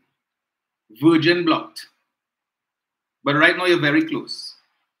the virgin blocked, but right now you're very close.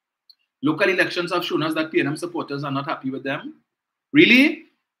 Local elections have shown us that PNM supporters are not happy with them. Really?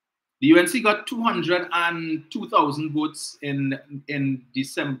 The UNC got 202,000 votes in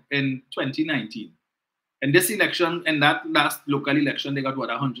December in 2019. In this election, in that last local election, they got what,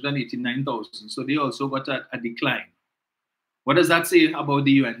 189,000. So they also got a decline. What does that say about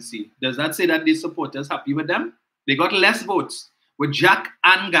the UNC? Does that say that the supporters happy with them? They got less votes. With Jack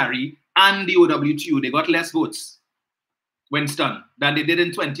and Gary and the OWTU, they got less votes, Winston, than they did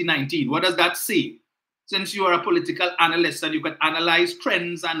in 2019. What does that say? Since you are a political analyst and you can analyze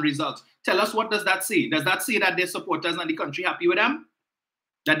trends and results, tell us, what does that say? Does that say that their supporters and the country happy with them?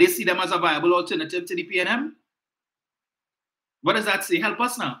 That they see them as a viable alternative to the PNM? What does that say? Help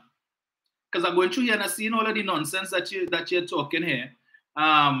us now. Because I'm going through here and I'm seeing all of the nonsense that you're talking here.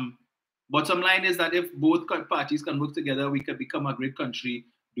 Bottom line is that if both parties can work together, we could become a great country.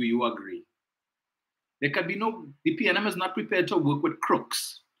 Do you agree? There can be no, the PNM is not prepared to work with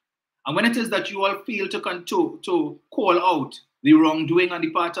crooks. And when it is that you all fail to call out the wrongdoing on the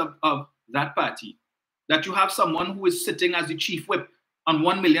part of that party, that you have someone who is sitting as the chief whip on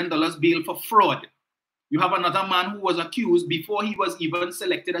 $1 million bail for fraud. You have another man who was accused before he was even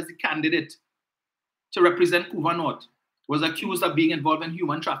selected as the candidate to represent Couva North, was accused of being involved in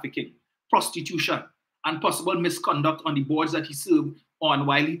human trafficking, prostitution, and possible misconduct on the boards that he served on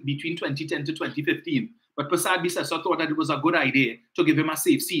between 2010 to 2015. But Prasad Bisesa thought that it was a good idea to give him a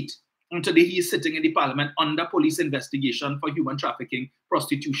safe seat. And today he is sitting in the parliament under police investigation for human trafficking,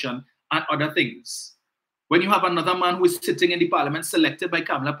 prostitution, and other things. When you have another man who is sitting in the parliament selected by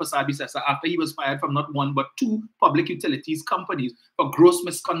Kamala Prasad Bisesa after he was fired from not one but two public utilities companies for gross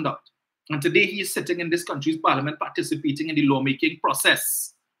misconduct, And today he is sitting in this country's parliament participating in the lawmaking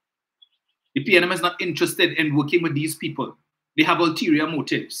process. The PNM is not interested in working with these people. They have ulterior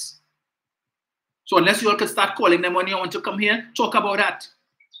motives. So unless you all can start calling them when you want to come here, talk about that.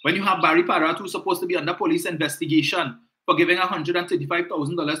 When you have Barry Parrott, who's supposed to be under police investigation for giving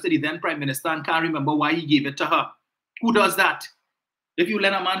 $135,000 to the then Prime Minister and can't remember why he gave it to her. Who does that? If you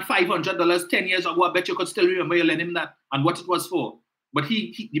lend a man $500 10 years ago, I bet you could still remember you lent him that and what it was for. But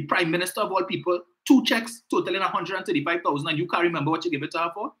he the Prime Minister of all people, 2 checks totaling $135,000 and you can't remember what you gave it to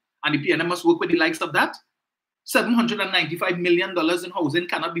her for? And the PNM must work with the likes of that? $795 million in housing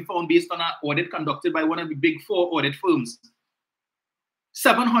cannot be found based on an audit conducted by one of the big 4 audit firms.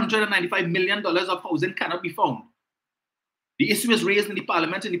 $795 million of housing cannot be found. The issue is raised in the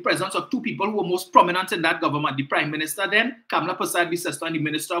parliament in the presence of 2 people who were most prominent in that government, the Prime Minister then, Kamla Persad-Bissessar, and the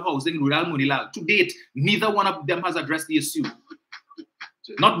Minister of Housing, Rudal Munilal. To date, neither one of them has addressed the issue.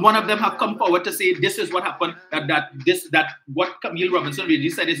 Not one of them have come forward to say this is what happened, that what Camille Robinson really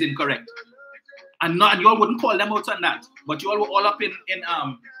said is incorrect. And you all wouldn't call them out on that. But you all were all up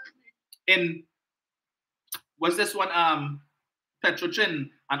in what's this one?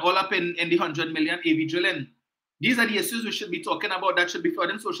 Petrochin, and all up in the 100 million AV drilling. These are the issues we should be talking about that should be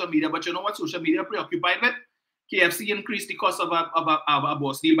further in social media. But you know what social media preoccupied with? KFC increased the cost of a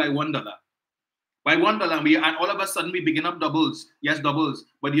boss deal by $1. By $1, and all of a sudden we begin up doubles. Yes, doubles.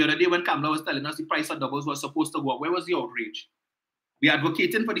 But the other day when Kamla was telling us the price of doubles was supposed to go up, where was the outrage? We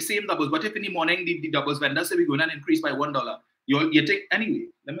advocating for the same doubles. But if in the morning the doubles vendors say we're going to increase by $1, you take anyway.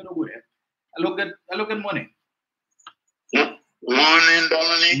 Let me know go there. Hello, good morning. Morning,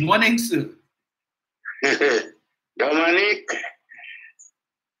 Dominic. Morning, sir. Dominic,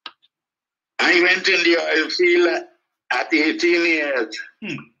 I went in the oil field at 18 years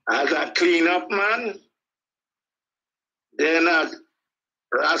as a cleanup man, then a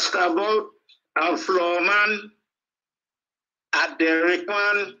rastabout, a floorman, a derrick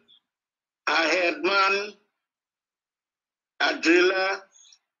man, a headman, a driller,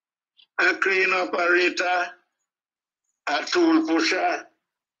 a crane operator, a tool pusher.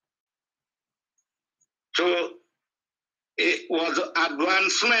 So it was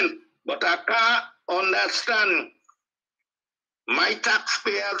advancement, but I can't understand my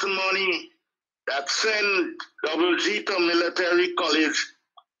taxpayers' money that send Double G to military college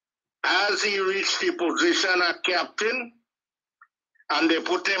as he reached the position of captain and they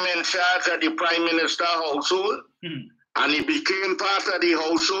put him in charge of the Prime Minister household and he became part of the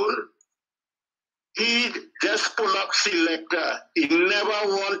household. He just pull up selector. He never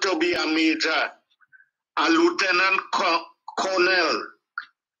want to be a major, a lieutenant colonel,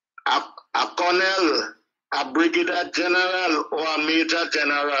 a colonel, a brigadier general, or a major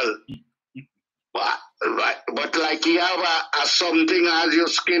general. But like he have a something as your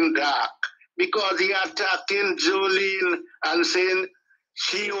skin dark. Because he attacking Jolene and saying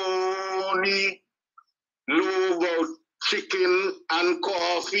she only know about chicken and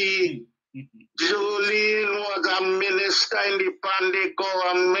coffee. Jolene was a minister in the Pandey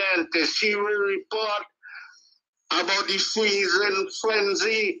government. She will report about the freezing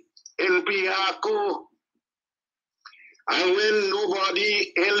frenzy in Piaco. And when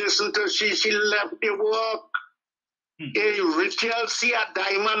nobody listened to she left the work. Ritual see a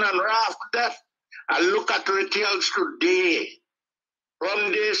diamond and raft that. I look at rituals today.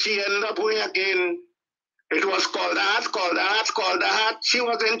 From there she ended up way again. It was called the heart. She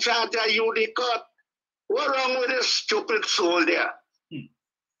was in charge of UD-Cut. What's wrong with this stupid soul there?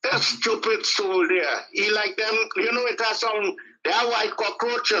 That stupid soul there. He like them, you know, it has some, they are white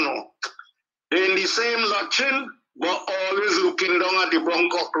cockroach, you know. They're in the same lodging, but always looking down at the brown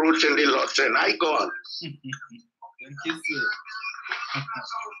cockroach in the lodging. I go on. Thank you, sir.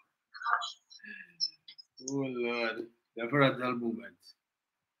 Oh, Lord. Never a dull moment.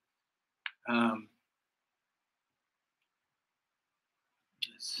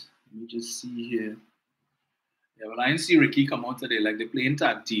 Let me just see here. Yeah, well, I didn't see Ricky come out today. Like, they're playing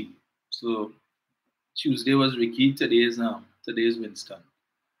tag team. So, Tuesday was Ricky. Today is Winston.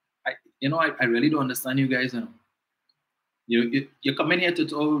 I really don't understand you guys. You're coming here to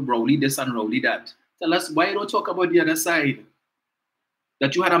talk Rowley this and Rowley that. Tell us why you don't talk about the other side.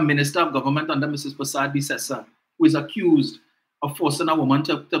 That you had a minister of government under Mrs. Persad-Bissessar who is accused of forcing a woman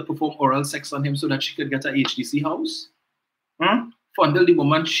to perform oral sex on him so that she could get a HDC house. Funded the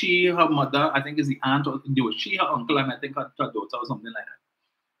woman, she, her mother, I think is the aunt, or she, her uncle, and I think her daughter or something like that.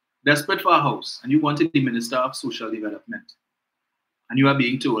 Desperate for a house, and you wanted the Minister of Social Development. And you are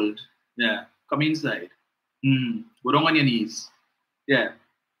being told, yeah, come inside. Go down on your knees. Yeah.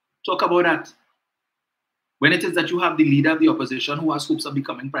 Talk about that. when it is that you have the leader of the opposition who has hopes of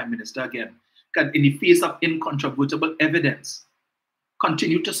becoming prime minister again, can, in the face of incontrovertible evidence,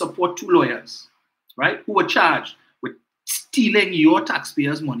 continue to support two lawyers, right, who were charged with stealing your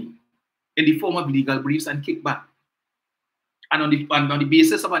taxpayers' money in the form of legal briefs and kickback. And on the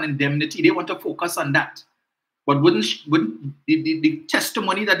basis of an indemnity, they want to focus on that. But wouldn't the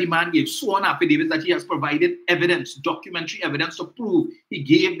testimony that the man gave, sworn affidavits that he has provided evidence, documentary evidence to prove he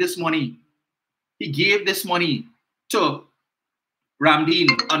gave this money. He gave this money to Ramdeen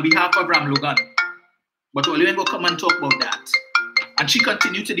on behalf of Ram Logan. But Oliver go come and talk about that. And she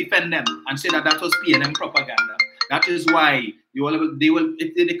continued to defend them and say that that was PNM propaganda. That is why they will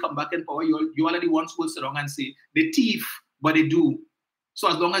if they come back in power, you already once will sit down and say they thief, but they do. So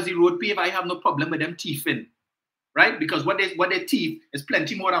as long as the road pave, I have no problem with them thieving. Right? Because what they thief is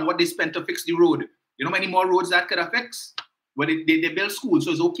plenty more than what they spent to fix the road. You know how many more roads that could have fixed? But they build schools,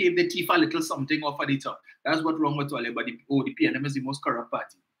 so it's okay if they thief a little something off of the top. That's what's wrong with Wale, but the PNM is the most corrupt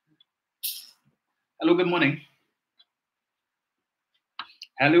party. Hello, good morning.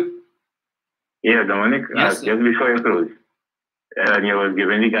 Hello. Yeah, Dominic, yes, just before you close, you were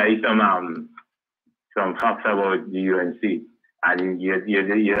giving the guy some facts about the UNC. And I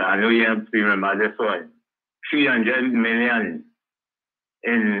know you have to remember this one. 300 million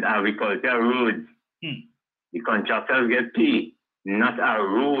in agricultural roads. The contractors get paid, not a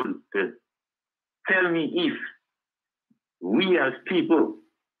road. Tell me if we as people,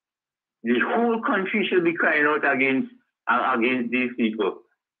 the whole country should be crying out against these people.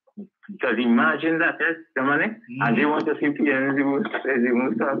 Because imagine that, yes, Dominic, and they want to see PNM as the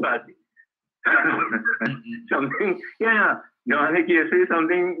most party. Something, yeah, Dominic, you say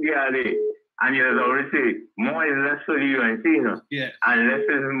something the other day. And you always say, more is less for the UNC, you know? Yeah. And less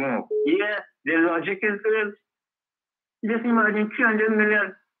is more. Yeah, the logic is this. Just imagine 300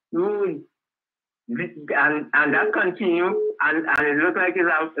 million roads. And that continue, and it looks like it's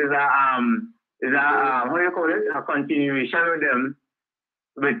a what do you call it? A continuation with them,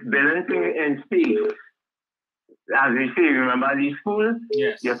 with balancing in space. As we say, remember the schools?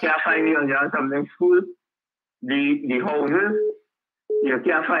 Yes. You can't find the under something school. The houses, you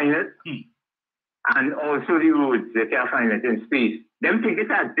can't find it. And also the roads, they can't find it in space. Them take it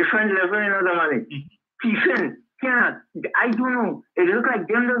at different level in other money. Thiefing, cannot. I don't know. It looks like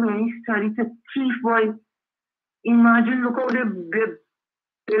them don't really study to thief, boy. Imagine, look how they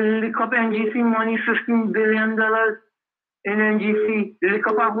lick up NGC money, $15 billion in NGC. Lick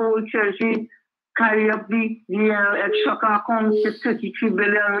up a whole Chelsea, carry up the extra account to 33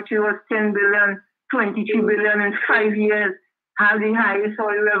 billion, which was 10 billion, 23 billion in 5 years. Have the highest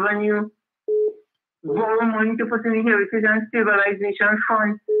oil revenue. Borrow money to put in the Heritage and Stabilization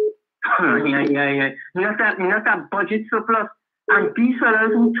Fund. Not a budget surplus. And these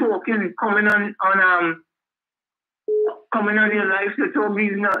fellas who talking, coming on their lives to talk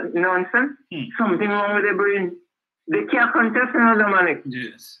these nonsense. Something wrong with their brain. They can't contest another money.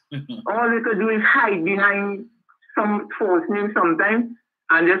 Yes. All they could do is hide behind some false name sometimes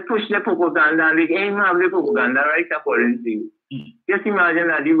and just push their propaganda, and they aim have the propaganda right according to you. Just imagine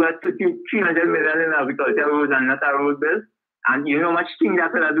that you got 300 million in agricultural roads and not a road bill. And you know how much thing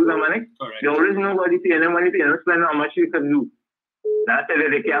that could do the money? Correct. They always know what they pay them money, they don't spend how much you can do. That's why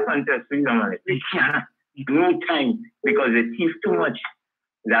they can't contest with the money. They can't. No time, because they thief too much.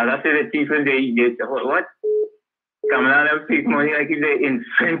 That's why they thief and they what? Coming out and take money like if they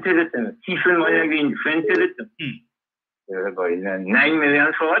invented it, and thiefing money like they invented it. 9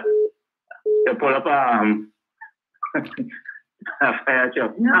 million for what? To pull up a fire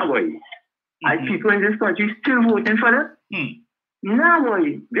truck. Nah, boy. Are people in this country still voting for that? Nah,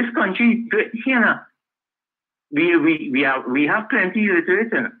 boy. This country, here, we have plenty of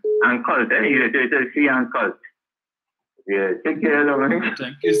illiterate and cult. Illiterate, free and cult. Yeah, take care of them.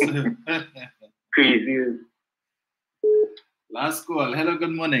 Thank you, sir. Crazy. Last call. Hello,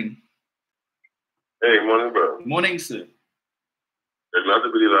 good morning. Hey, morning, bro. Morning, sir. Glad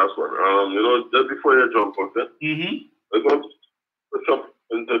to be the last one. Just before you jump on that, I'm going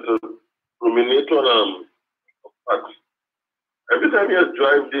to ruminate on facts. Every time you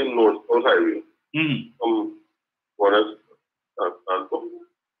drive the North Highway, from Warner and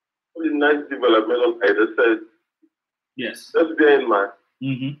the nice development on either side. Yes. Just bear in mind,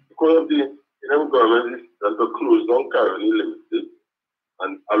 because of the government is to close down Caroni Limited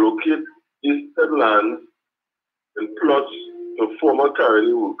and allocate instead lands and plots to former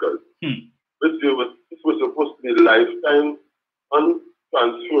Caroni workers. This was supposed to be lifetime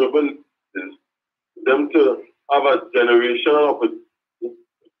untransferable things. Them to have a generational opportunity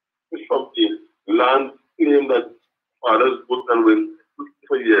from the land claim that fathers booked and went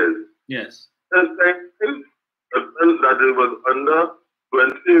for years. Yes. There's that it was under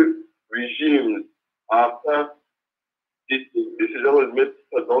 20 regimes after the decision was made to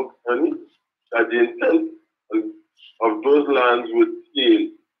shut down Colony, that the intent of those lands would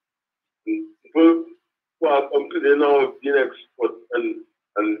change. People who are completely now being exposed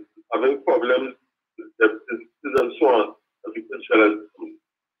and having problems with their businesses and so on, and people shall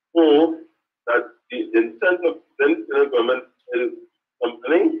know that the intent of then government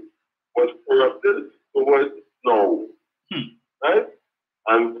company was corrupted towards now. Right?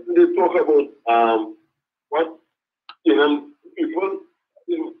 And they talk about what people,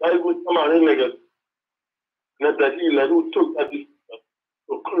 I would come on like a that who took that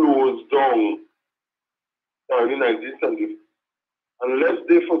to close down in 1970. Unless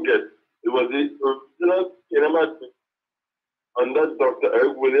they forget, it was the original cinema under Dr.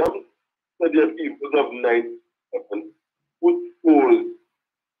 Eric Williams, that the people of 97 who stole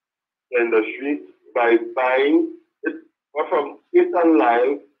the industry by buying it from Ethan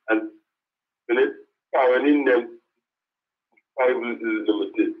Lyle and carrying them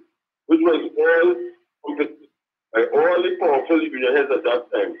Limited, which was all competed by all the powerful unionheads at that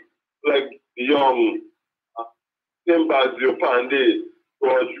time, like Young, Simbazio Pandey,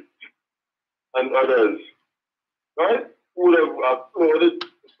 George, and others, right? Who would have applauded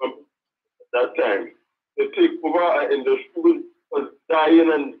at that time to take over an industry which was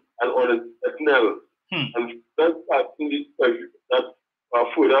dying and on its eternal. And that's starting this country that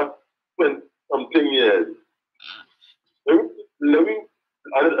further 20-something years.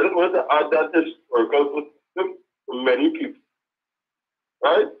 I don't want to add that historical to many people,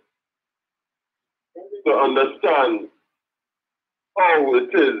 right? To understand how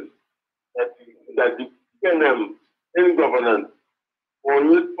it is that the PNM in governance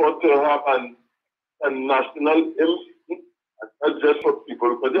always thought to have a national impact, not just for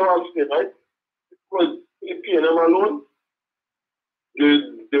people, because they were saying, right? Because the PNM alone,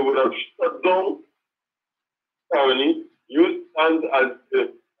 they would have shut down Colony. You stand as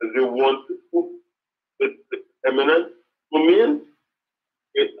they want to, the eminent domain,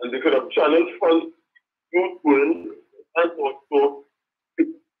 and they could have channeled funds to tourism and also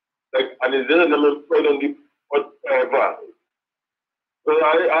like and is there an employed on the whatever. So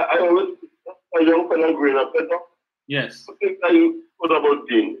I always a young fellow growing up better. Yes. I think that you thought about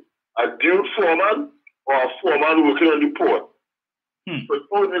being a dude foreman or a foreman working on the port. But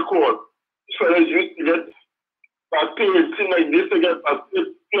what we call these fellows used to get paid thing like this to get paid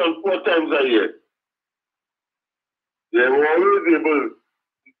 3 and 4 times a year. They were always able to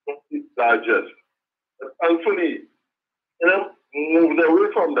compete largest. But thankfully, moved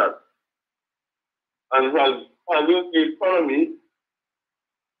away from that and has handled the economy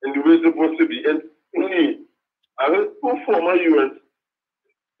in the way it's supposed to be. And to me, I heard 2 former UN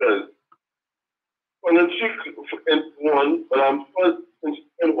presidents. One, but I'm first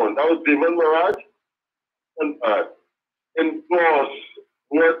in one. That was David Maraj and endorse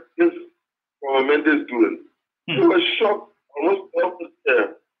what this government is doing. He was shocked, almost off the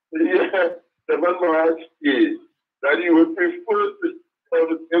chair. Yeah, David Maraj said that he would prefer to have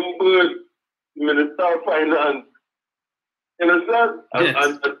him the Minister of Finance. You understand? Yes.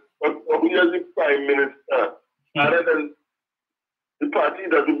 And he as the Prime Minister, rather than the party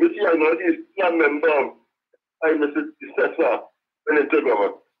that the BC and not is a member of Prime Minister's successor when it took over.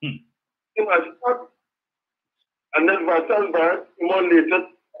 He was shocked. And then Vincent Barrett, more later,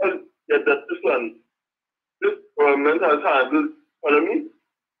 that this government has handled economy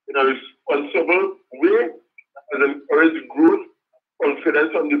in a responsible way, has encouraged growth,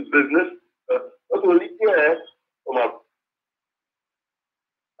 confidence on the business, not only here, from up.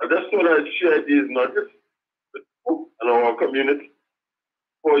 I just want to share these nuggets with you and our community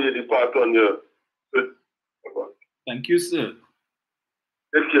before you depart on your trip. Thank you, sir.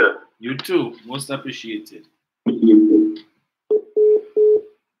 Take care. You too. Most appreciated.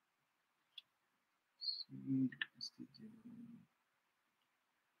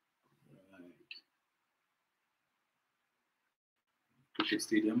 The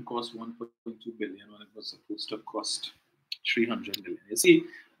stadium cost 1.2 billion when it was supposed to cost 300 million. You see,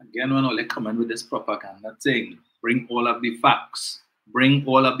 again, when Ole come in with this propaganda thing, bring all of the facts. Bring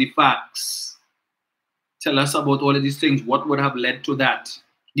all of the facts. Tell us about all of these things. What would have led to that?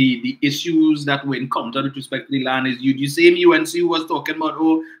 The issues that were encountered with respect to the land is the same UNC who was talking about,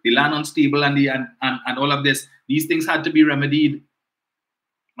 oh, the land unstable and all of this. These things had to be remedied.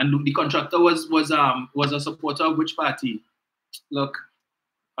 And the contractor was a supporter of which party? Look,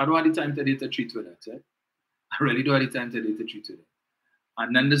 I don't have the time today to treat with that. Eh? I really don't have the time today to treat with it.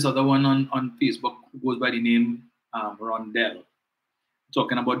 And then this other one on Facebook who goes by the name Rondell,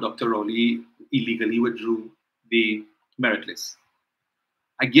 talking about Dr. Rowley illegally withdrew the merit list.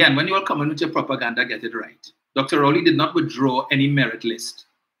 Again, when you all come in with your propaganda, get it right. Dr. Rowley did not withdraw any merit list.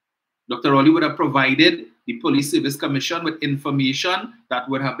 Dr. Rowley would have provided the Police Service Commission with information that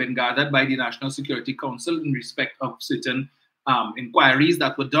would have been gathered by the National Security Council in respect of certain inquiries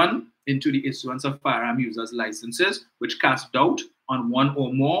that were done into the issuance of firearm users licenses, which cast doubt on one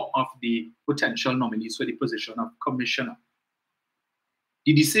or more of the potential nominees for the position of commissioner.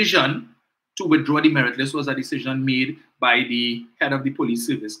 The decision to withdraw the merit list was a decision made by the head of the Police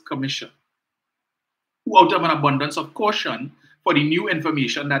Service Commission, who, out of an abundance of caution for the new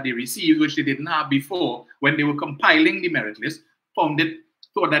information that they received, which they didn't have before, when they were compiling the merit list, thought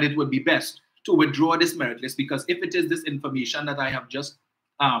that it would be best to withdraw this merit list, because if it is this information that I have just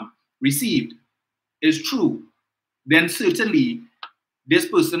received is true, then certainly this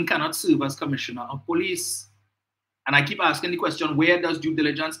person cannot serve as commissioner of police. And I keep asking the question, where does due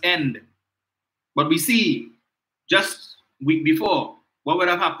diligence end? But we see just week before, what would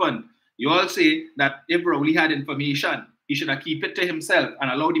have happened? You all say that if Rowley had information, he should have kept it to himself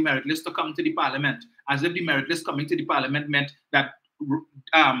and allowed the merit list to come to the parliament, as if the merit list coming to the parliament meant that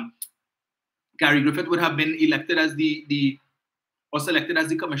Gary Griffith would have been elected as or selected as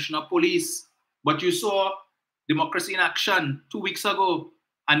the commissioner of police. But you saw Democracy in Action 2 weeks ago.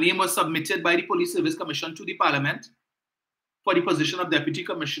 A name was submitted by the Police Service Commission to the parliament for the position of deputy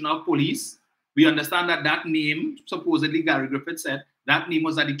commissioner of police. We understand that that name, supposedly Gary Griffith said, that name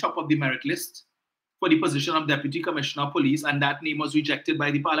was at the top of the merit list for the position of deputy commissioner of police, and that name was rejected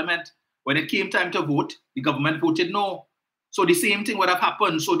by the parliament. When it came time to vote, the government voted no. So the same thing would have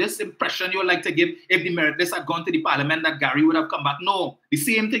happened. So this impression you would like to give, if the merit list had gone to the parliament, that Gary would have come back. No. The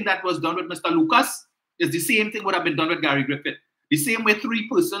same thing that was done with Mr. Lucas is the same thing would have been done with Gary Griffith. The same way 3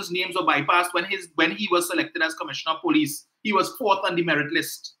 persons' names were bypassed when he was selected as commissioner of police. He was 4th on the merit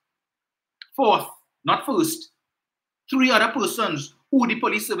list. 4th, not 1st. 3 other persons who the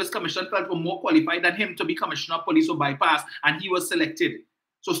Police Service Commission felt were more qualified than him to be commissioner of police were bypassed, and he was selected.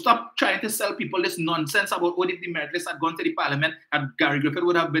 So stop trying to sell people this nonsense about what if the merit list had gone to the parliament and Gary Griffith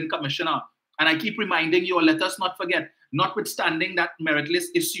would have been commissioner. And I keep reminding you, let us not forget, notwithstanding that merit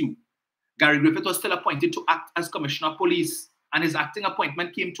list issue, Gary Griffith was still appointed to act as commissioner of police, and his acting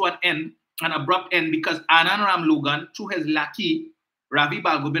appointment came to an abrupt end, because Anand Ramlogan, through his lackey, Ravi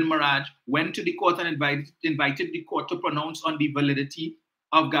Balgobin Maharaj, went to the court and invited the court to pronounce on the validity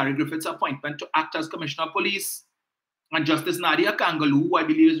of Gary Griffith's appointment to act as commissioner of police. And Justice Nadia Kangaloo, who I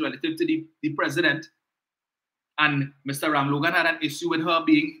believe is relative to the president, and Mr. Ramlogan had an issue with her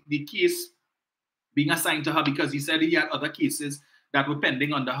the case being assigned to her, because he said he had other cases that were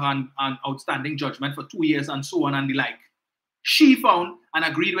pending under her and outstanding judgment for 2 years and so on and the like. She found and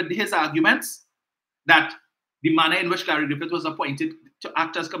agreed with his arguments that the manner in which Gary Griffith was appointed to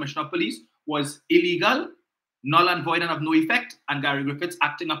act as commissioner of police was illegal, null and void, and of no effect, and Gary Griffith's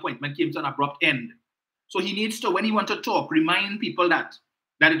acting appointment came to an abrupt end. So he needs to, when he wants to talk, remind people that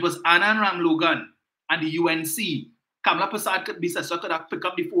it was Anand Ramlogan and the UNC. Kamla Prasad could have picked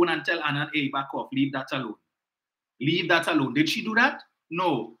up the phone and tell Anand, hey, back off, leave that alone. Leave that alone. Did she do that?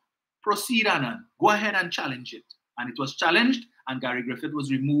 No. Proceed, Anand. Go ahead and challenge it. And it was challenged, and Gary Griffith was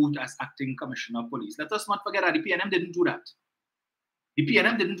removed as acting commissioner of police. Let us not forget that the PNM didn't do that. The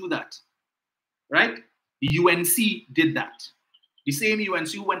PNM didn't do that, right? The UNC did that. The same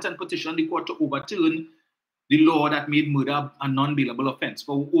UNC who went and petitioned the court to overturn the law that made murder a non-bailable offense.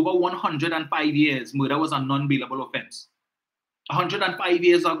 For over 105 years, murder was a non-bailable offense. 105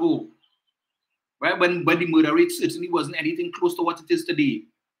 years ago, right, when the murder rate certainly wasn't anything close to what it is today,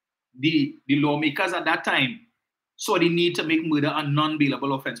 the lawmakers at that time saw the need to make murder a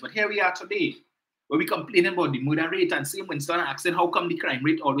non-bailable offense. But here we are today, where we complaining about the murder rate, and same Winston asking how come the crime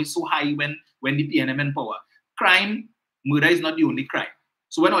rate always so high when the PNM in power. Murder is not the only crime.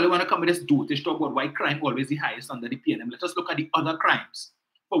 So when all you want to come with this dotish talk about why crime always the highest under the PNM, let us look at the other crimes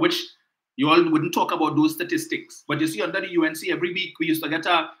for which you all wouldn't talk about those statistics. But you see, under the UNC, every week we used to get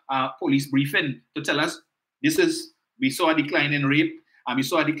a police briefing to tell us we saw a decline in rape, and we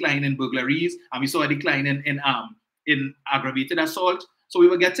saw a decline in burglaries, and we saw a decline in aggravated assault. So we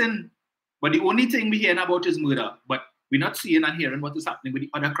were getting, but the only thing we're hearing about is murder, but we're not seeing and hearing what is happening with the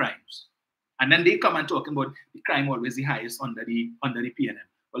other crimes. And then they come and talk about the crime always the highest under the PNM.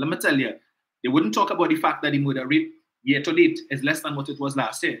 Well, let me tell you, they wouldn't talk about the fact that the murder rate year to date is less than what it was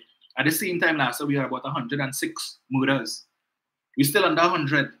last year. At the same time last year, we had about 106 murders. We're still under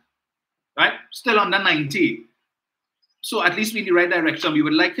 100, right? Still under 90. So at least we're in the right direction. We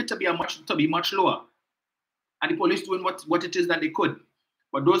would like it to be much lower. And the police doing what it is that they could.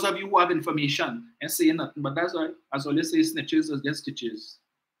 But those of you who have information and saying nothing, but that's why, as always say, snitches are just stitches.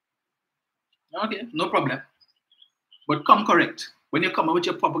 Okay, no problem. But come correct. When you come up with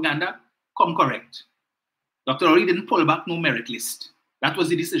your propaganda, come correct. Dr. Oli didn't pull back no merit list. That was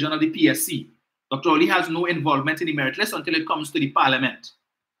the decision of the PSC. Dr. Oli has no involvement in the merit list until it comes to the parliament.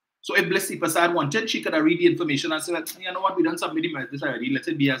 So if Blessy Prasad wanted, she could have read the information and said, you know what, we done submit the merit list already, let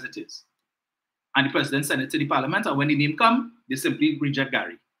it be as it is. And the president sent it to the parliament, and when the name come, they simply reject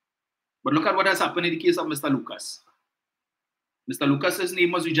Gary. But look at what has happened in the case of Mr. Lucas. Mr. Lucas's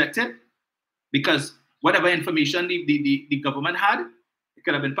name was rejected because whatever information the government had, it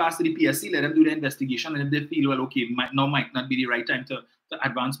could have been passed to the PSC, let them do the investigation, and if they feel, well, okay, might not be the right time to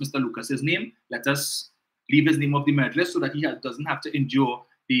advance Mr. Lucas's name, let us leave his name off the merit list so that he doesn't have to endure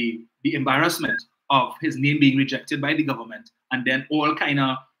the embarrassment of his name being rejected by the government, and then all kind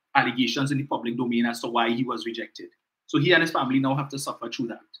of allegations in the public domain as to why he was rejected. So he and his family now have to suffer through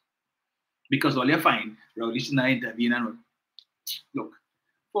that. Because all you find, Revolution intervene and look,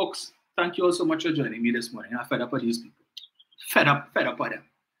 folks, thank you all so much for joining me this morning. I'm fed up with these people. Fed up with them.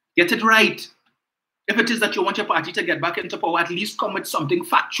 Get it right. If it is that you want your party to get back into power, at least come with something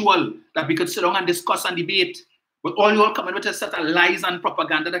factual that we could sit down and discuss and debate. But all you all coming with a set of lies and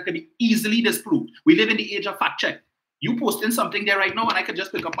propaganda that can be easily disproved. We live in the age of fact check. You posting something there right now, and I could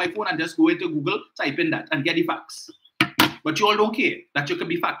just pick up my phone and just go into Google, type in that, and get the facts. But you all don't care that you can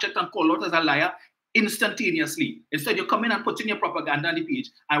be fact checked and called out as a liar instantaneously. Instead, you're coming and putting your propaganda on the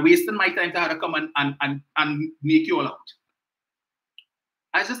page and wasting my time to have to come and make you all out.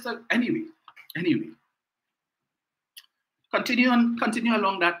 I just thought, anyway. Continue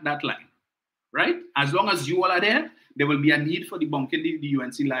along that line, right? As long as you all are there, there will be a need for debunking the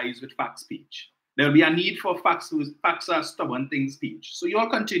UNC lies with facts page. There will be a need for facts are stubborn things page. So you all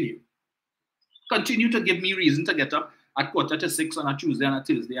continue. Continue to give me reason to get up at 5:45 on a Tuesday and a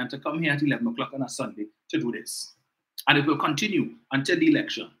Thursday and to come here at 11 o'clock on a Sunday to do this. And it will continue until the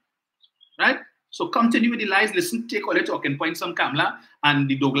election, right? So continue with the lies, listen, take all your talking points from Kamala and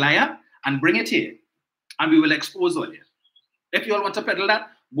the dog liar and bring it here. And we will expose all you. If you all want to peddle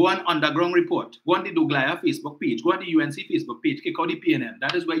that, go on Underground Report, go on the dog liar Facebook page, go on the UNC Facebook page, kick out the PNM.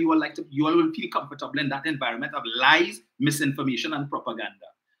 That is where you all will feel comfortable in that environment of lies, misinformation, and propaganda.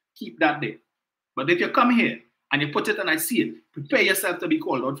 Keep that there. But if you come here and you put it and I see it, prepare yourself to be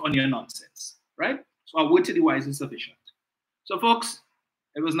called out on your nonsense, right? So a word to the wise is sufficient. So folks,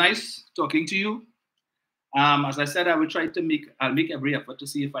 it was nice talking to you. As I said, I'll make every effort to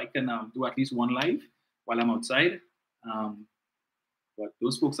see if I can do at least one live while I'm outside. But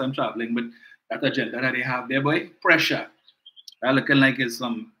those folks I'm traveling with, that agenda that they have there, boy, pressure. They're looking like it's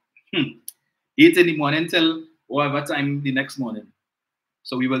some 8 in the morning till whatever time the next morning.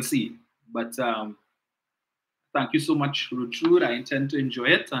 So we will see. But thank you so much, Ruth. I intend to enjoy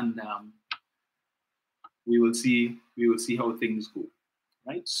it, and we will see how things go.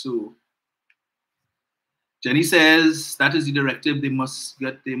 Right? So Jenny says that is the directive. They must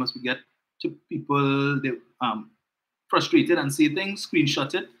get to people they frustrated and say things,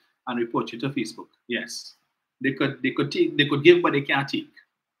 screenshot it, and report it to Facebook. Yes. They could give, but they can't take.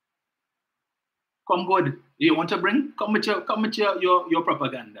 Come good. You want to bring? Come with your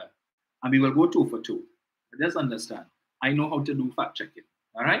propaganda. And we will go 2 for 2. Just understand. I know how to do fact checking.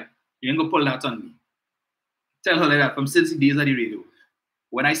 All right? You ain't gonna pull that on me. Tell her like that from since the days of the radio.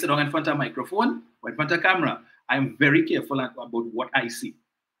 When I sit down in front of a microphone or in front of a camera, I'm very careful about what I see.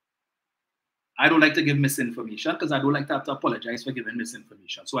 I don't like to give misinformation because I don't like to have to apologize for giving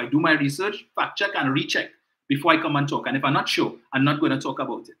misinformation. So I do my research, fact check, and recheck before I come and talk. And if I'm not sure, I'm not going to talk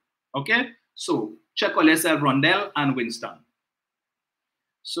about it. Okay? So check on yourself, Rondell and Winston.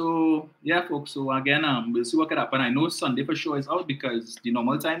 So yeah, folks. So again, we'll see what can happen. I know Sunday for sure is out because the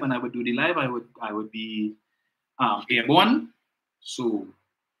normal time when I would do the live, I would be airborne. So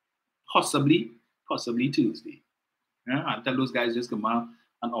possibly Tuesday. Yeah, I'll tell those guys just come out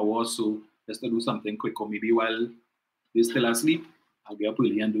an hour or so just to do something quick, or maybe while they're still asleep, I'll get up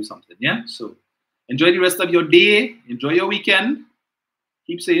early and do something. Yeah. So enjoy the rest of your day. Enjoy your weekend.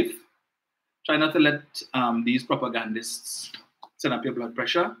 Keep safe. Try not to let these propagandists set up your blood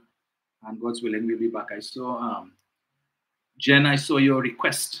pressure. And God's willing, we'll be back. I saw Jen, I saw your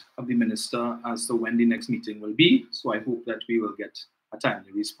request of the minister as to when the next meeting will be. So I hope that we will get a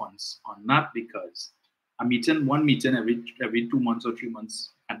timely response on that, because one meeting every 2 months or 3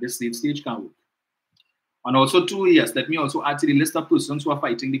 months at this stage can't work. And also too, yes, let me also add to the list of persons who are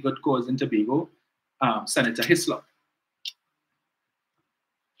fighting the good cause in Tobago, Senator Hislop.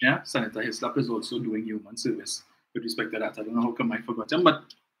 Yeah, Senator Hislop is also doing human service with respect to that. I don't know how come I forgot him, but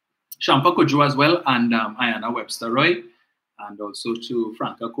Shampa Kudjo as well, and Ayana Webster Roy, and also to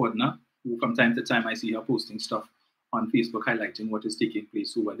Franca Cordner, who from time to time I see her posting stuff on Facebook highlighting what is taking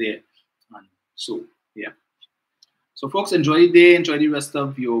place over there. And so, yeah. So folks, enjoy your day, enjoy the rest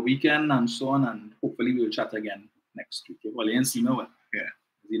of your weekend and so on, and hopefully we'll chat again next week. Well, you see me well. Yeah.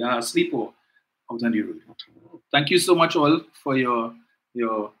 Either asleep or out on the road. Thank you so much all for your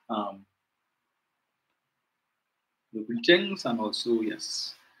greetings, and also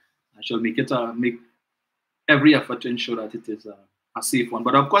yes, I shall make every effort to ensure that it is a safe one.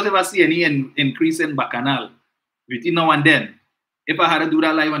 But of course, if I see any increase in bacchanal between now and then, if I had to do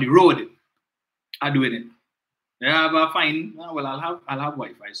that live on the road, I'm doing it. Yeah, but fine. Well, I'll have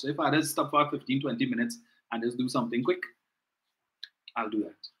Wi-Fi. So if I just stop for 15-20 minutes and just do something quick, I'll do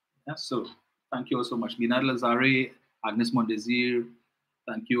that. Yeah, so thank you all so much. Binad Lazare, Agnes Mondesir,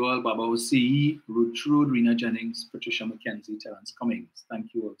 thank you all. Baba Osei, Ruth Trude, Rena Jennings, Patricia McKenzie, Terence Cummings.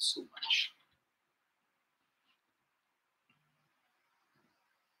 Thank you all so much.